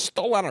the thing.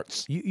 Stu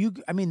Leonard's.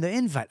 I mean, the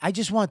invite. I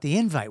just want the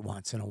invite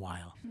once in a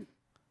while.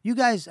 You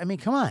guys, I mean,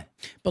 come on.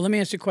 But let me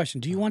ask you a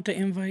question. Do you want the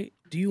invite?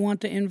 Do you want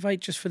the invite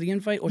just for the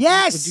invite? Or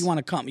Yes! Do you want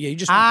to come? Yeah, you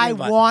just want the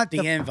invite. want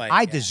the invite.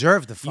 I yeah.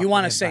 deserve the fucking You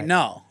want to invite. say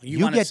no. You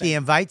wanna get say, the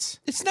invites.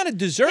 It's not a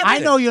dessert. I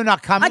know you're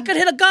not coming. I could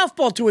hit a golf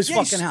ball to his Yeah,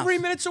 fucking he's house. 3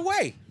 minutes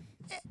away.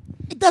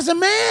 It doesn't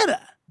matter.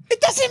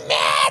 It doesn't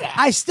matter.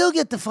 I still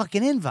get the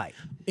fucking invite.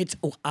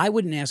 I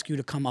wouldn't ask you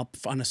to come up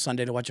on a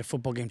Sunday to watch a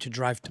football game to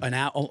drive an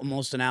hour,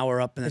 almost an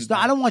hour up and then.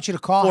 I don't want you to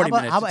call. 40 how about,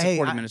 minutes. How about, It's hey,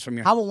 40 minutes from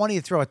your. How about one of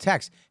you throw a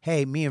text?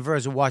 Hey, me and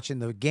Virz are watching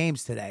the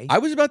games today. I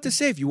was about to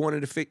say if you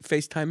wanted to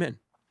FaceTime in.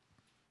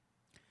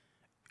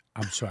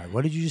 I'm sorry.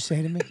 What did you just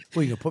say to me?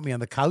 What, you gonna put me on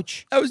the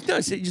couch I was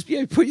done. Just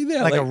put you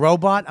there like a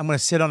robot? I'm gonna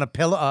sit on a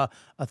pillow,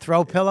 a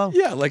throw pillow.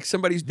 Yeah, like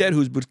somebody's dead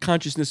but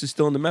consciousness is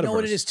still in the metaverse. You know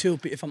what it is too.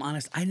 If I'm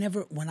honest, I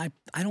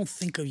don't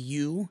think of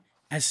you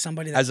as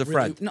somebody that As a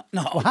friend. No,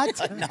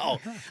 What? no,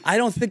 I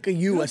don't think of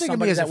you don't as think of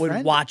me somebody as a that would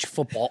friend? watch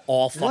football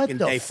all fucking What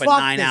the day for fuck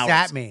 9 does hours.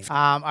 that mean?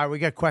 All right, we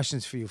got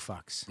questions for you,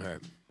 fucks. All right.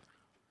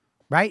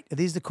 Right? Are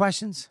these the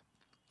questions?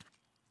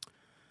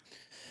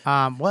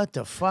 What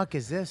the fuck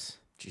is this?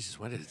 Jesus,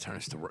 why did it turn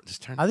us to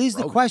just turn? Are these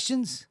the rogue?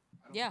 questions?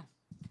 Yeah.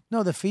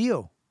 No, they're for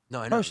you. No,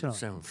 I know. Personal.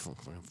 4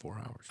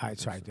 hours. All right,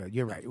 sorry, dude.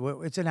 You're right.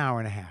 Well, it's an hour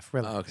and a half.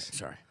 Relax. Oh, okay,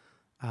 sorry.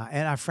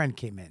 And our friend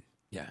came in.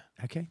 Yeah,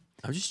 Okay.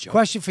 I'm just joking.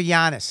 Question for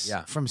Yannis.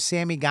 Yeah. From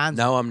Sammy Gonzo.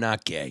 No, I'm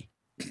not gay.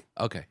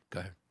 Okay, go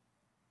ahead.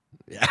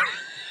 Yeah.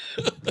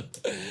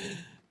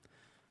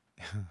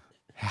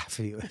 Half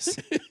of you is.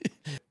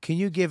 Can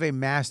you give a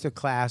master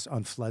class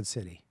on Flood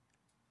City?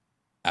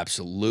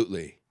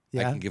 Absolutely.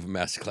 Yeah? I can give a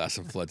master class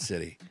on Flood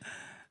City.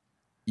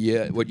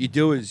 Yeah, what you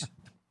do is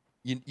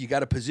you got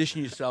to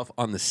position yourself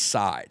on the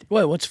side.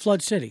 Wait, what's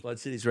Flood City? Flood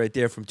City's right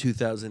there from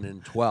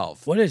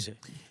 2012. What is it?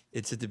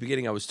 It's at the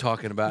beginning. I was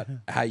talking about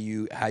how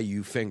you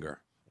finger,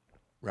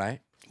 right?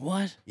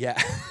 What?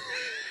 Yeah.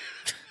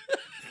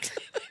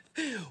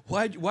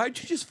 Why'd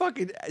you just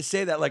fucking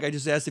say that like I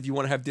just asked if you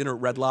want to have dinner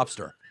at Red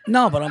Lobster?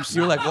 No, but I'm.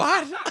 You're like,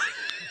 what?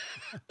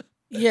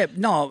 Yeah,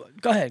 no.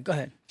 Go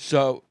ahead.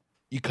 So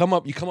you come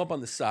up on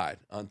the side,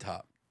 on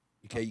top.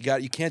 Okay,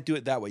 you can't do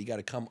it that way. You got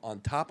to come on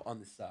top on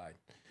the side,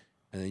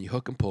 and then you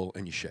hook and pull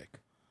and you shake.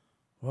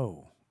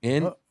 Whoa.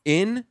 In,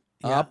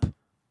 up,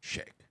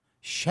 shake,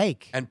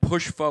 Shake. and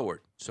push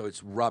forward so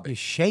it's You rubbing.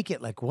 shake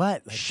it like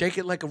what? Like Shake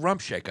it like a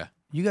rump shaker.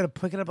 you got to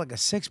pick it up like a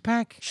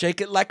 6-pack? Shake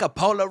it like a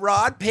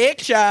Polaroid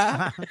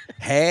picture.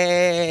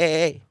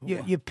 Hey.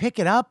 You pick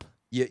it up?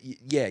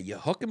 You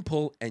hook and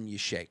pull and you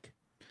shake.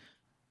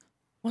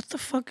 What the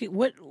fuck?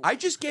 What? I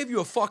just gave you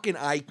a fucking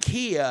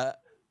IKEA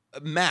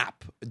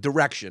map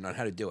direction on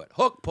how to do it.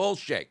 Hook, pull,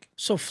 shake.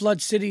 So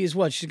Flood City is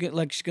what? She's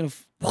gonna.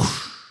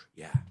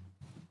 Yeah.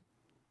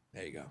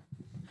 There you go.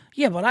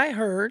 Yeah, but I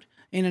heard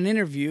in an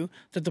interview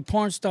that the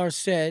porn star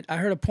said. I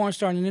heard a porn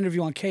star in an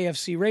interview on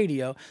KFC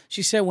radio.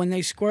 She said when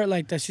they squirt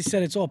like that, she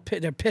said it's all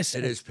they're pissing.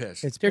 It is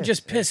piss. It's They're piss.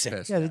 just pissing.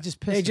 piss. Yeah, they just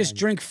piss. They just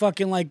drink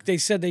fucking like they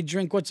said they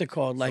drink. What's it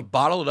called? Like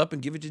Bottle it up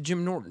and give it to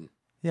Jim Norton.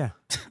 Yeah.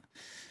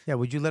 Yeah,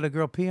 would you let a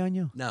girl pee on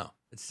you? No,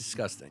 it's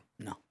disgusting.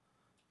 no.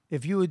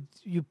 If you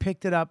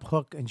picked it up,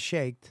 hook and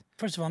shaked.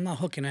 First of all, I'm not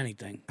hooking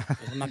anything. 'Cause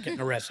I'm not getting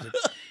arrested.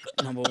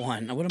 Number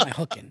one. Now, what am I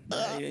hooking?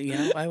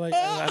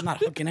 I'm not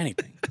hooking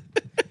anything.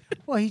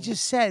 Well, he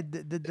just said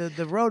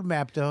the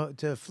roadmap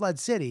to Flood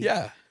City.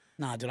 Yeah.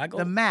 Nah, did I go?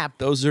 The map.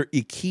 Those are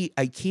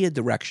IKEA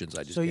directions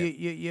I just So gave.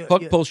 you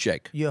Hook, pull,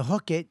 shake. You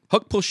hook it.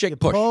 Hook, pull, shake, You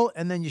push. pull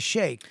and then you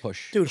shake.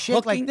 Push. Dude, You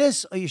shake like hooking-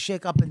 this or you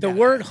shake up and The down.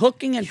 word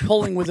hooking and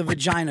pulling with a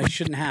vagina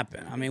shouldn't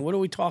happen. I mean, what are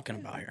we talking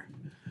about here?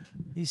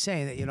 He's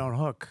saying that you don't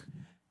hook.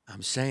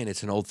 I'm saying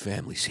it's an old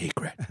family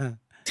secret.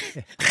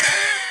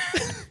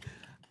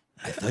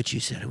 I thought you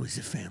said it was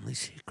a family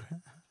secret.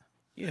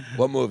 Yeah.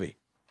 What movie?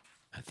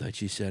 I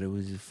thought you said it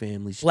was a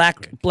family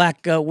secret.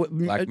 Black Mirror.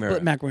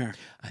 Black Mirror.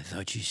 I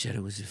thought you said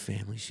it was a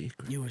family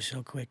secret. You were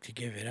so quick to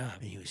give it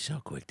up. And you were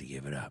so quick to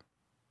give it up.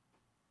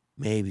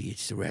 Maybe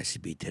it's the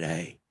recipe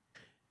today.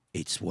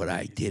 It's what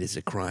I did as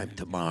a crime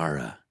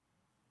tomorrow.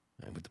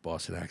 And with the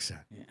Boston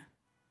accent. Yeah.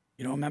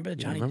 You don't remember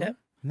Johnny remember? Depp?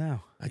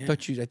 No. I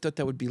thought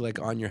that would be like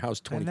on your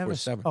house I never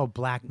 24/7. Oh,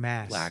 Black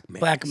Mass. Black Mass.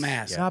 Black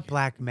Mass. It's not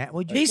Black Mass.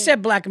 What'd you He say?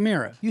 said Black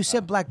Mirror. You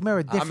said Black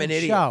Mirror, different I'm an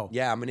idiot. show.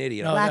 Yeah, I'm an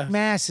idiot. No, Black yeah.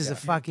 Mass is a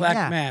fucking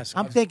Black Mass.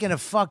 I'm thinking of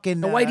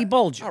fucking The Whitey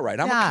Bulger. All right,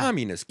 I'm Yeah. a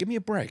communist. Give me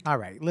a break. All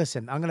right,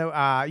 listen. I'm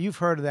gonna. You've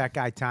heard of That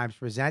Guy Times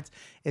Presents.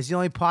 It's the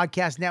only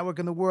podcast network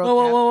in the world.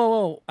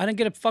 Whoa. I didn't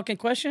get a fucking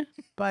question?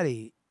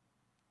 buddy.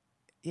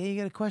 Yeah, you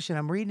got a question.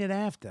 I'm reading it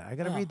after. I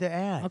gotta read the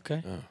ad.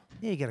 Okay.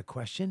 Yeah, you got a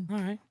question. All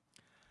right.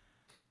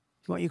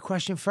 You want your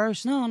question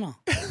first? No.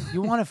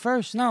 You want it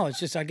first? No, it's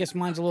just, I guess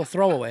mine's a little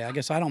throwaway. I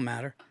guess I don't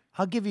matter.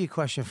 I'll give you a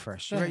question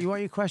first. You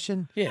want your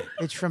question? Yeah.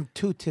 It's from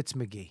Two Tits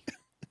McGee.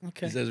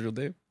 Okay. Is that his real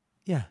name?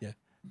 Yeah. Yeah.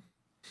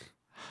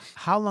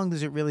 How long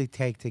does it really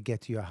take to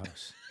get to your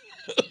house?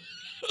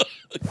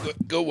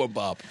 Go one,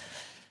 Bob.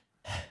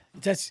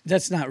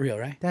 That's not real,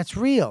 right? That's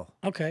real.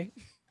 Okay.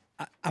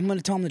 I'm going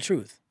to tell him the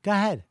truth. Go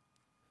ahead.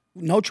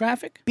 No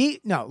traffic?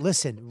 No,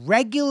 listen.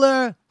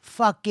 Regular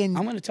fucking.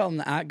 I'm going to tell him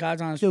the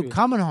God's honest dude, truth.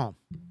 coming home.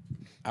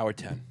 Hour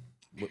 10.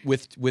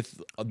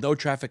 With no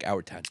traffic,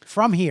 hour 10.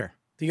 From here.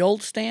 The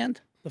old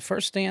stand, the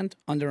first stand,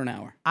 under an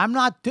hour. I'm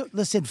not.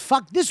 Listen,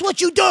 fuck. This is what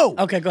you do.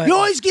 Okay, go ahead. You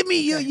always give me.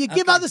 You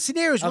give out the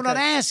scenarios when I'm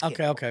asking.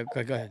 Okay,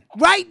 go ahead.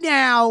 Right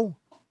now,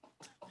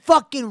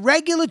 fucking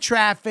regular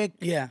traffic.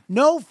 Yeah.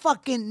 No.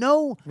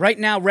 Right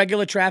now,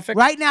 regular traffic?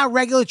 Right now,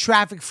 regular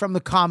traffic from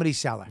the Comedy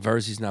Cellar.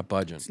 Virzi's not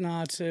budging.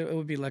 It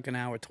would be like an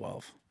hour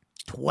 12.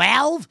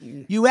 12?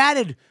 You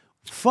added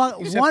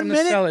 1 from the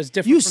minute? cellar, it's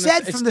different You from said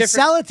it's from the different.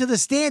 cellar to the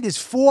stand is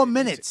 4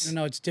 minutes.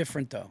 No, it's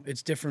different, though.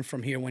 It's different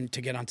from here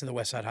to get onto the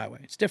West Side Highway.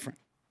 It's different.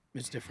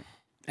 It's different.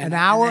 An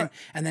hour?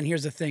 And then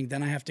here's the thing.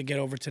 Then I have to get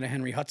over to the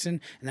Henry Hudson.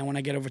 And then when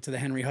I get over to the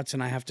Henry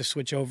Hudson, I have to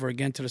switch over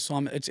again to the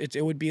Sawmill.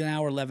 It would be an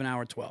hour 11,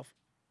 hour 12.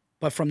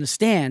 But from the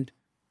stand,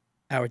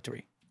 hour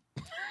 3.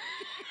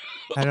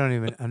 I don't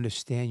even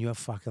understand your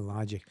fucking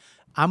logic.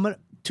 I'm going to.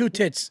 Two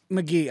Tits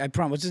McGee. I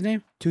promise. What's his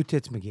name? Two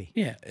Tits McGee.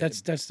 Yeah,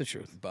 that's the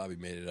truth. Bobby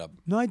made it up.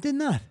 No, I did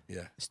not.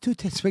 Yeah. It's Two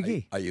Tits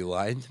McGee. Are you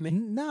lying to me?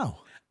 No.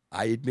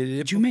 I admitted it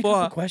Did you before.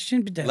 make up a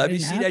question? That I Let me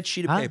didn't see have? that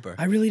sheet of paper.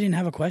 I really didn't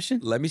have a question.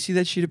 Let me see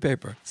that sheet of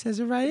paper. It says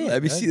it right here.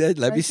 Let me see that.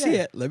 Let me see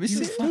it. Let me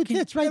see it. Two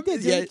Tits right there.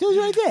 Yeah. Two's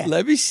right there.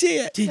 Let me see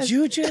it. Did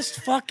you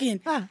just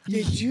fucking?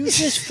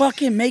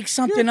 Make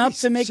something up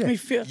to make me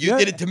feel? You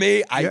did it to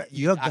me.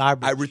 You're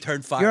garbage. I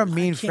returned fire. You're a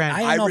mean friend.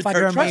 I don't know if I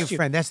You're could a mean trust you.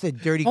 friend. That's the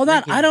dirty. Hold on.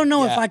 drinking. I don't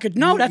know if I could.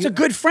 No, that's a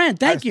good friend.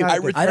 Thank you. not I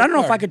a good don't know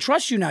if I friend. could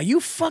trust you now. You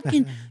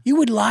fucking. You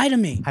would lie to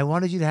me. I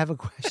wanted you to have a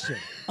question.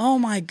 Oh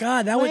my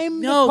God, that would Blame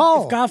no.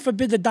 Nicole. If God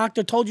forbid the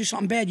doctor told you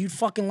something bad, you'd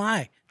fucking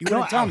lie. You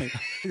wouldn't tell me.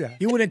 Yeah.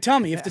 You wouldn't tell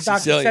me if the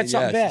doctor Sicilian, said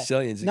something yeah, bad.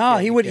 Sicilians, No,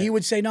 you he would. can't. He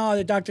would say no.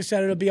 The doctor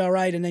said it'll be all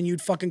right, and then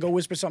you'd fucking go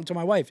whisper something to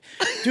my wife.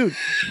 Dude,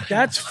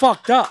 that's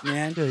fucked up,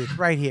 man. Dude, it's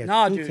right here.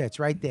 No, Two dude. Tits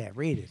right there.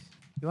 Read it.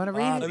 You want to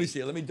read Let it? me see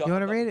it. Let me. You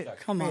want to read it?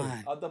 Come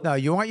on. No,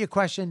 you want your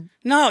question?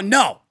 No.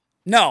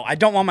 I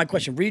don't want my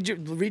question. Read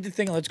the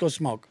thing and let's go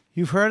smoke.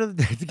 You've heard of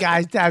the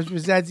Guys Times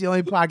Presents, the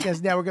only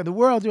podcast network in the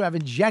world to have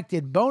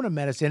injected boner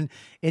medicine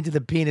into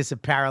the penis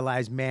of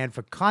paralyzed man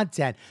for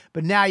content.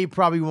 But now you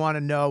probably want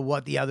to know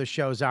what the other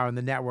shows are on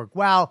the network.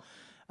 Well,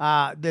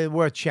 they're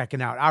worth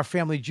checking out. Our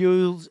Family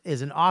Jewels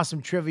is an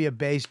awesome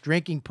trivia-based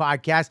drinking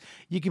podcast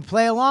you can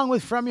play along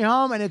with from your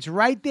home, and it's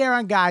right there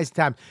on Guys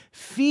Time.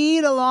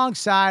 Feed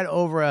alongside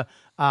over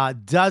a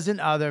dozen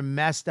other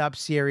messed up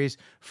series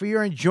for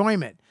your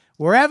enjoyment.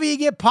 Wherever you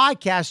get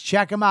podcasts,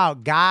 check them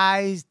out.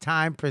 Guys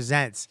Time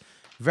Presents.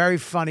 Very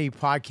funny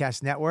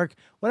podcast network.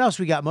 What else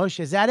we got, Moshe?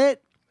 Is that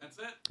it? That's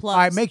it.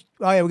 Plugs. All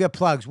right, we got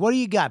plugs. What do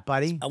you got,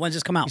 buddy? When's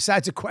this come out?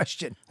 Besides a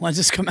question. When's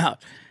this come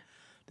out?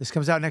 This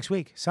comes out next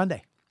week,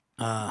 Sunday.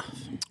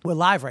 We're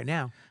live right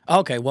now.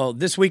 Okay, well,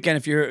 this weekend,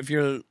 if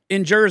you're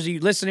in Jersey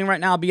listening right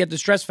now, I'll be at the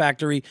Stress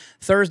Factory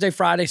Thursday,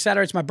 Friday,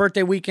 Saturday. It's my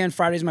birthday weekend.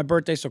 Friday's my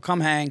birthday, so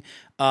come hang.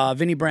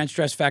 Vinnie Brand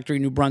Stress Factory,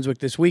 New Brunswick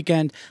this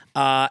weekend.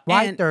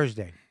 Why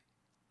Thursday?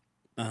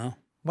 Uh-huh.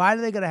 Why are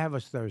they going to have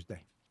us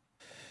Thursday?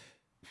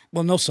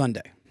 Well, no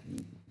Sunday.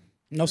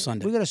 No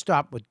Sunday. We got to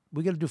stop with.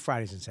 We got to do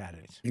Fridays and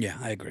Saturdays. Yeah,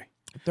 I agree.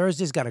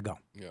 Thursday's got to go.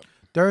 Yeah.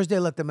 Thursday,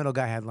 let the middle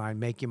guy headline,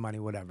 make your money,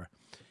 whatever.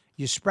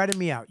 You're spreading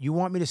me out. You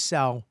want me to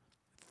sell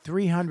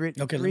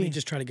 300. Okay, let me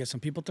just try to get some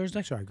people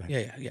Thursday. Sorry, go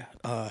ahead. Yeah.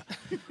 why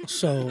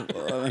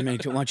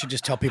don't you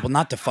just tell people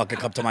not to fucking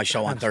come to my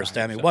show on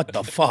Thursday? I mean, what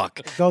the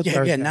fuck? Go yeah,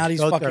 Thursday. Yeah, now these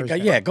Go fucking Thursday.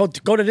 guys. Yeah, go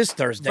to this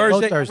Thursday.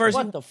 Thursday.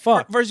 What the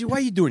fuck? Virzi, why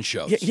are you doing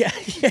shows? Yeah.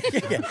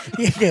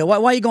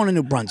 Why are you going to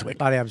New Brunswick?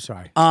 Buddy, I'm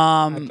sorry.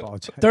 I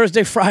apologize.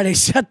 Thursday, Friday,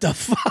 set the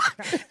fuck.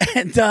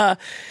 And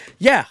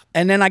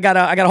and then I got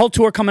a whole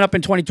tour coming up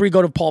in 23.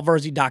 Go to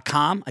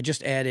paulverzi.com. I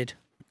just added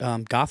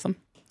Gotham.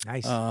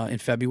 Nice. In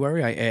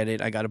February,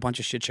 I got a bunch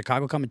of shit.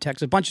 Chicago coming,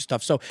 Texas, a bunch of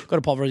stuff. So go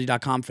to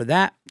paulverzi.com for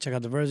that. Check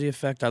out the Virzi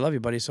Effect. I love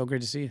you, buddy. It's so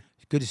great to see you.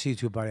 Good to see you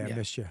too, buddy. I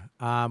missed you.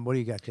 What do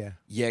you got there?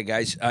 Yeah,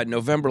 guys.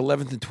 November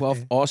 11th and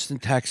 12th, Austin,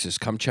 Texas.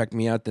 Come check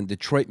me out. Then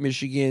Detroit,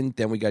 Michigan.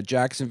 Then we got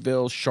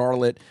Jacksonville,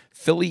 Charlotte,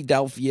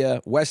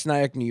 Philadelphia, West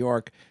Nyack, New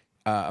York,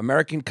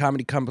 American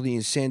Comedy Company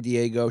in San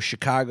Diego,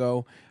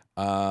 Chicago,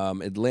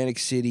 Atlantic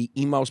City,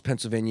 Emos,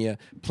 Pennsylvania,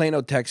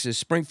 Plano, Texas,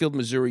 Springfield,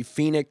 Missouri,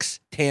 Phoenix,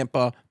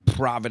 Tampa,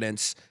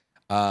 Providence,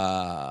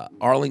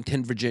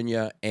 Arlington,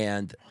 Virginia,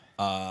 and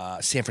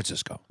San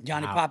Francisco.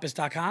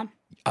 YannisPappas.com.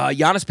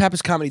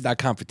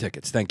 YannisPappasComedy.com for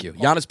tickets. Thank you.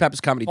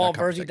 YannisPappasComedy.com.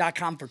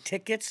 PaulVerzi.com for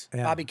tickets.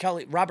 Yeah.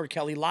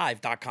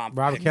 RobertKellyLive.com.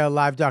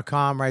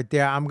 RobertKellyLive.com right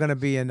there. I'm going to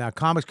be in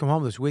Comics Come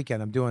Home this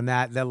weekend. I'm doing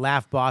that. Then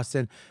Laugh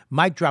Boston,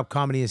 Mic Drop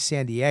Comedy in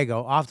San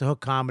Diego, Off the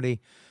Hook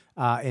Comedy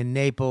in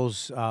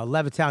Naples,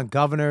 Levittown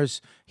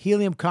Governors,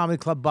 Helium Comedy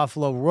Club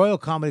Buffalo, Royal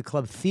Comedy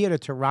Club Theater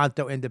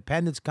Toronto,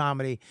 Independence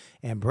Comedy,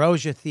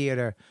 Ambrosia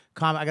Theater.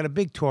 I got a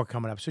big tour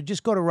coming up. So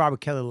just go to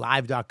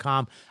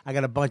robertkellylive.com. I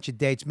got a bunch of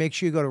dates. Make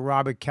sure you go to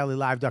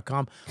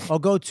robertkellylive.com or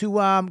go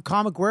to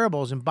Comic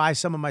Wearables and buy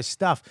some of my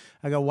stuff.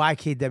 I got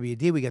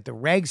YKWD. We got the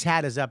Regs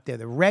hat is up there.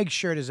 The Reg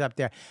shirt is up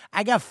there.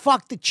 I got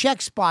Fuck the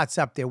Check spots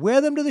up there.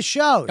 Wear them to the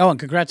shows. Oh, and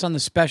congrats on the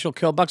special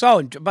Killbox. Oh,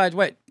 and by the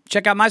way,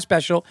 check out my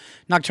special,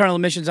 Nocturnal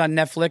Emissions on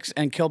Netflix,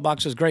 and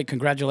Killbox was great.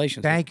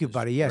 Congratulations. Thank you,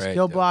 buddy. Yes, Great,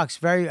 Killbox,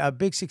 very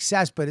big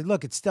success. But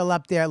look, it's still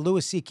up there.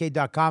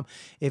 LewisCK.com.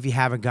 If you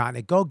haven't gotten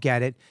it, go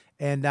get it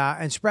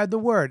and spread the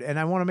word. And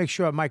I want to make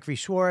sure Mike V.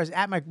 Suarez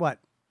at Mike what?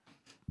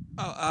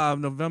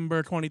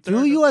 November 23rd.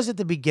 Do yours at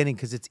the beginning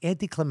because it's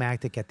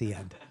anticlimactic at the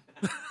end.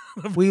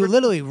 We were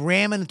literally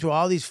ramming through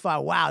all these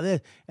files. Wow,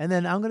 and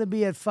then I'm gonna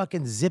be at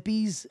fucking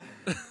Zippy's.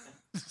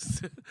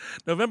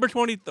 November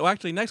 20th. Well,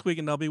 actually, next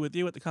weekend I'll be with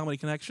you at the Comedy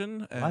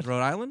Connection at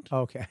Rhode Island.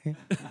 Okay.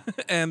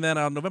 And then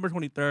on November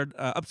 23rd,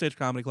 Upstage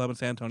Comedy Club in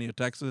San Antonio,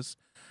 Texas.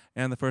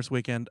 And the first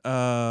weekend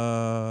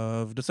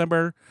of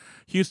December,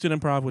 Houston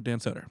Improv with Dan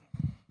Soder.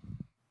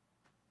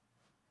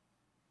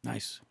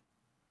 Nice.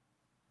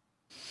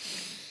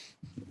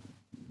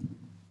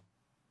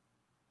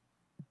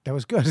 That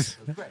was good.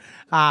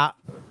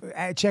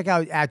 Check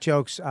out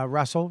 @Jokes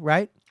Russell,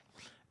 right?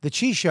 The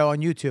Cheese Show on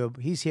YouTube.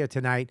 He's here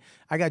tonight.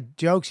 I got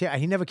jokes here.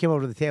 He never came over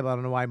to the table. I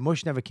don't know why.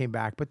 Mush never came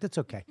back, but that's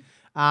okay.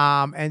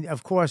 And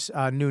of course,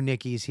 new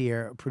Nikki's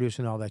here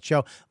producing all that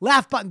show.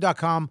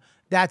 Laughbutton.com.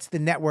 That's the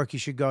network you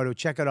should go to.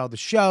 Check out all the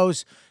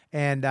shows.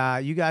 And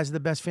you guys are the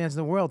best fans in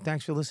the world.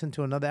 Thanks for listening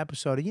to another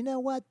episode of You Know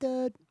What,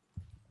 Dude?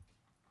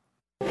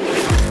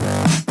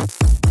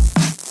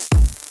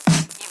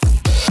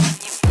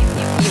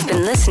 You've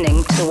been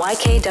listening to the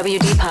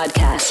YKWD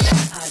podcast.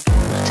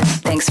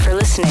 Thanks for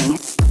listening.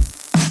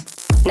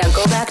 Now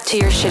go back to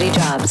your shitty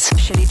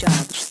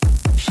jobs.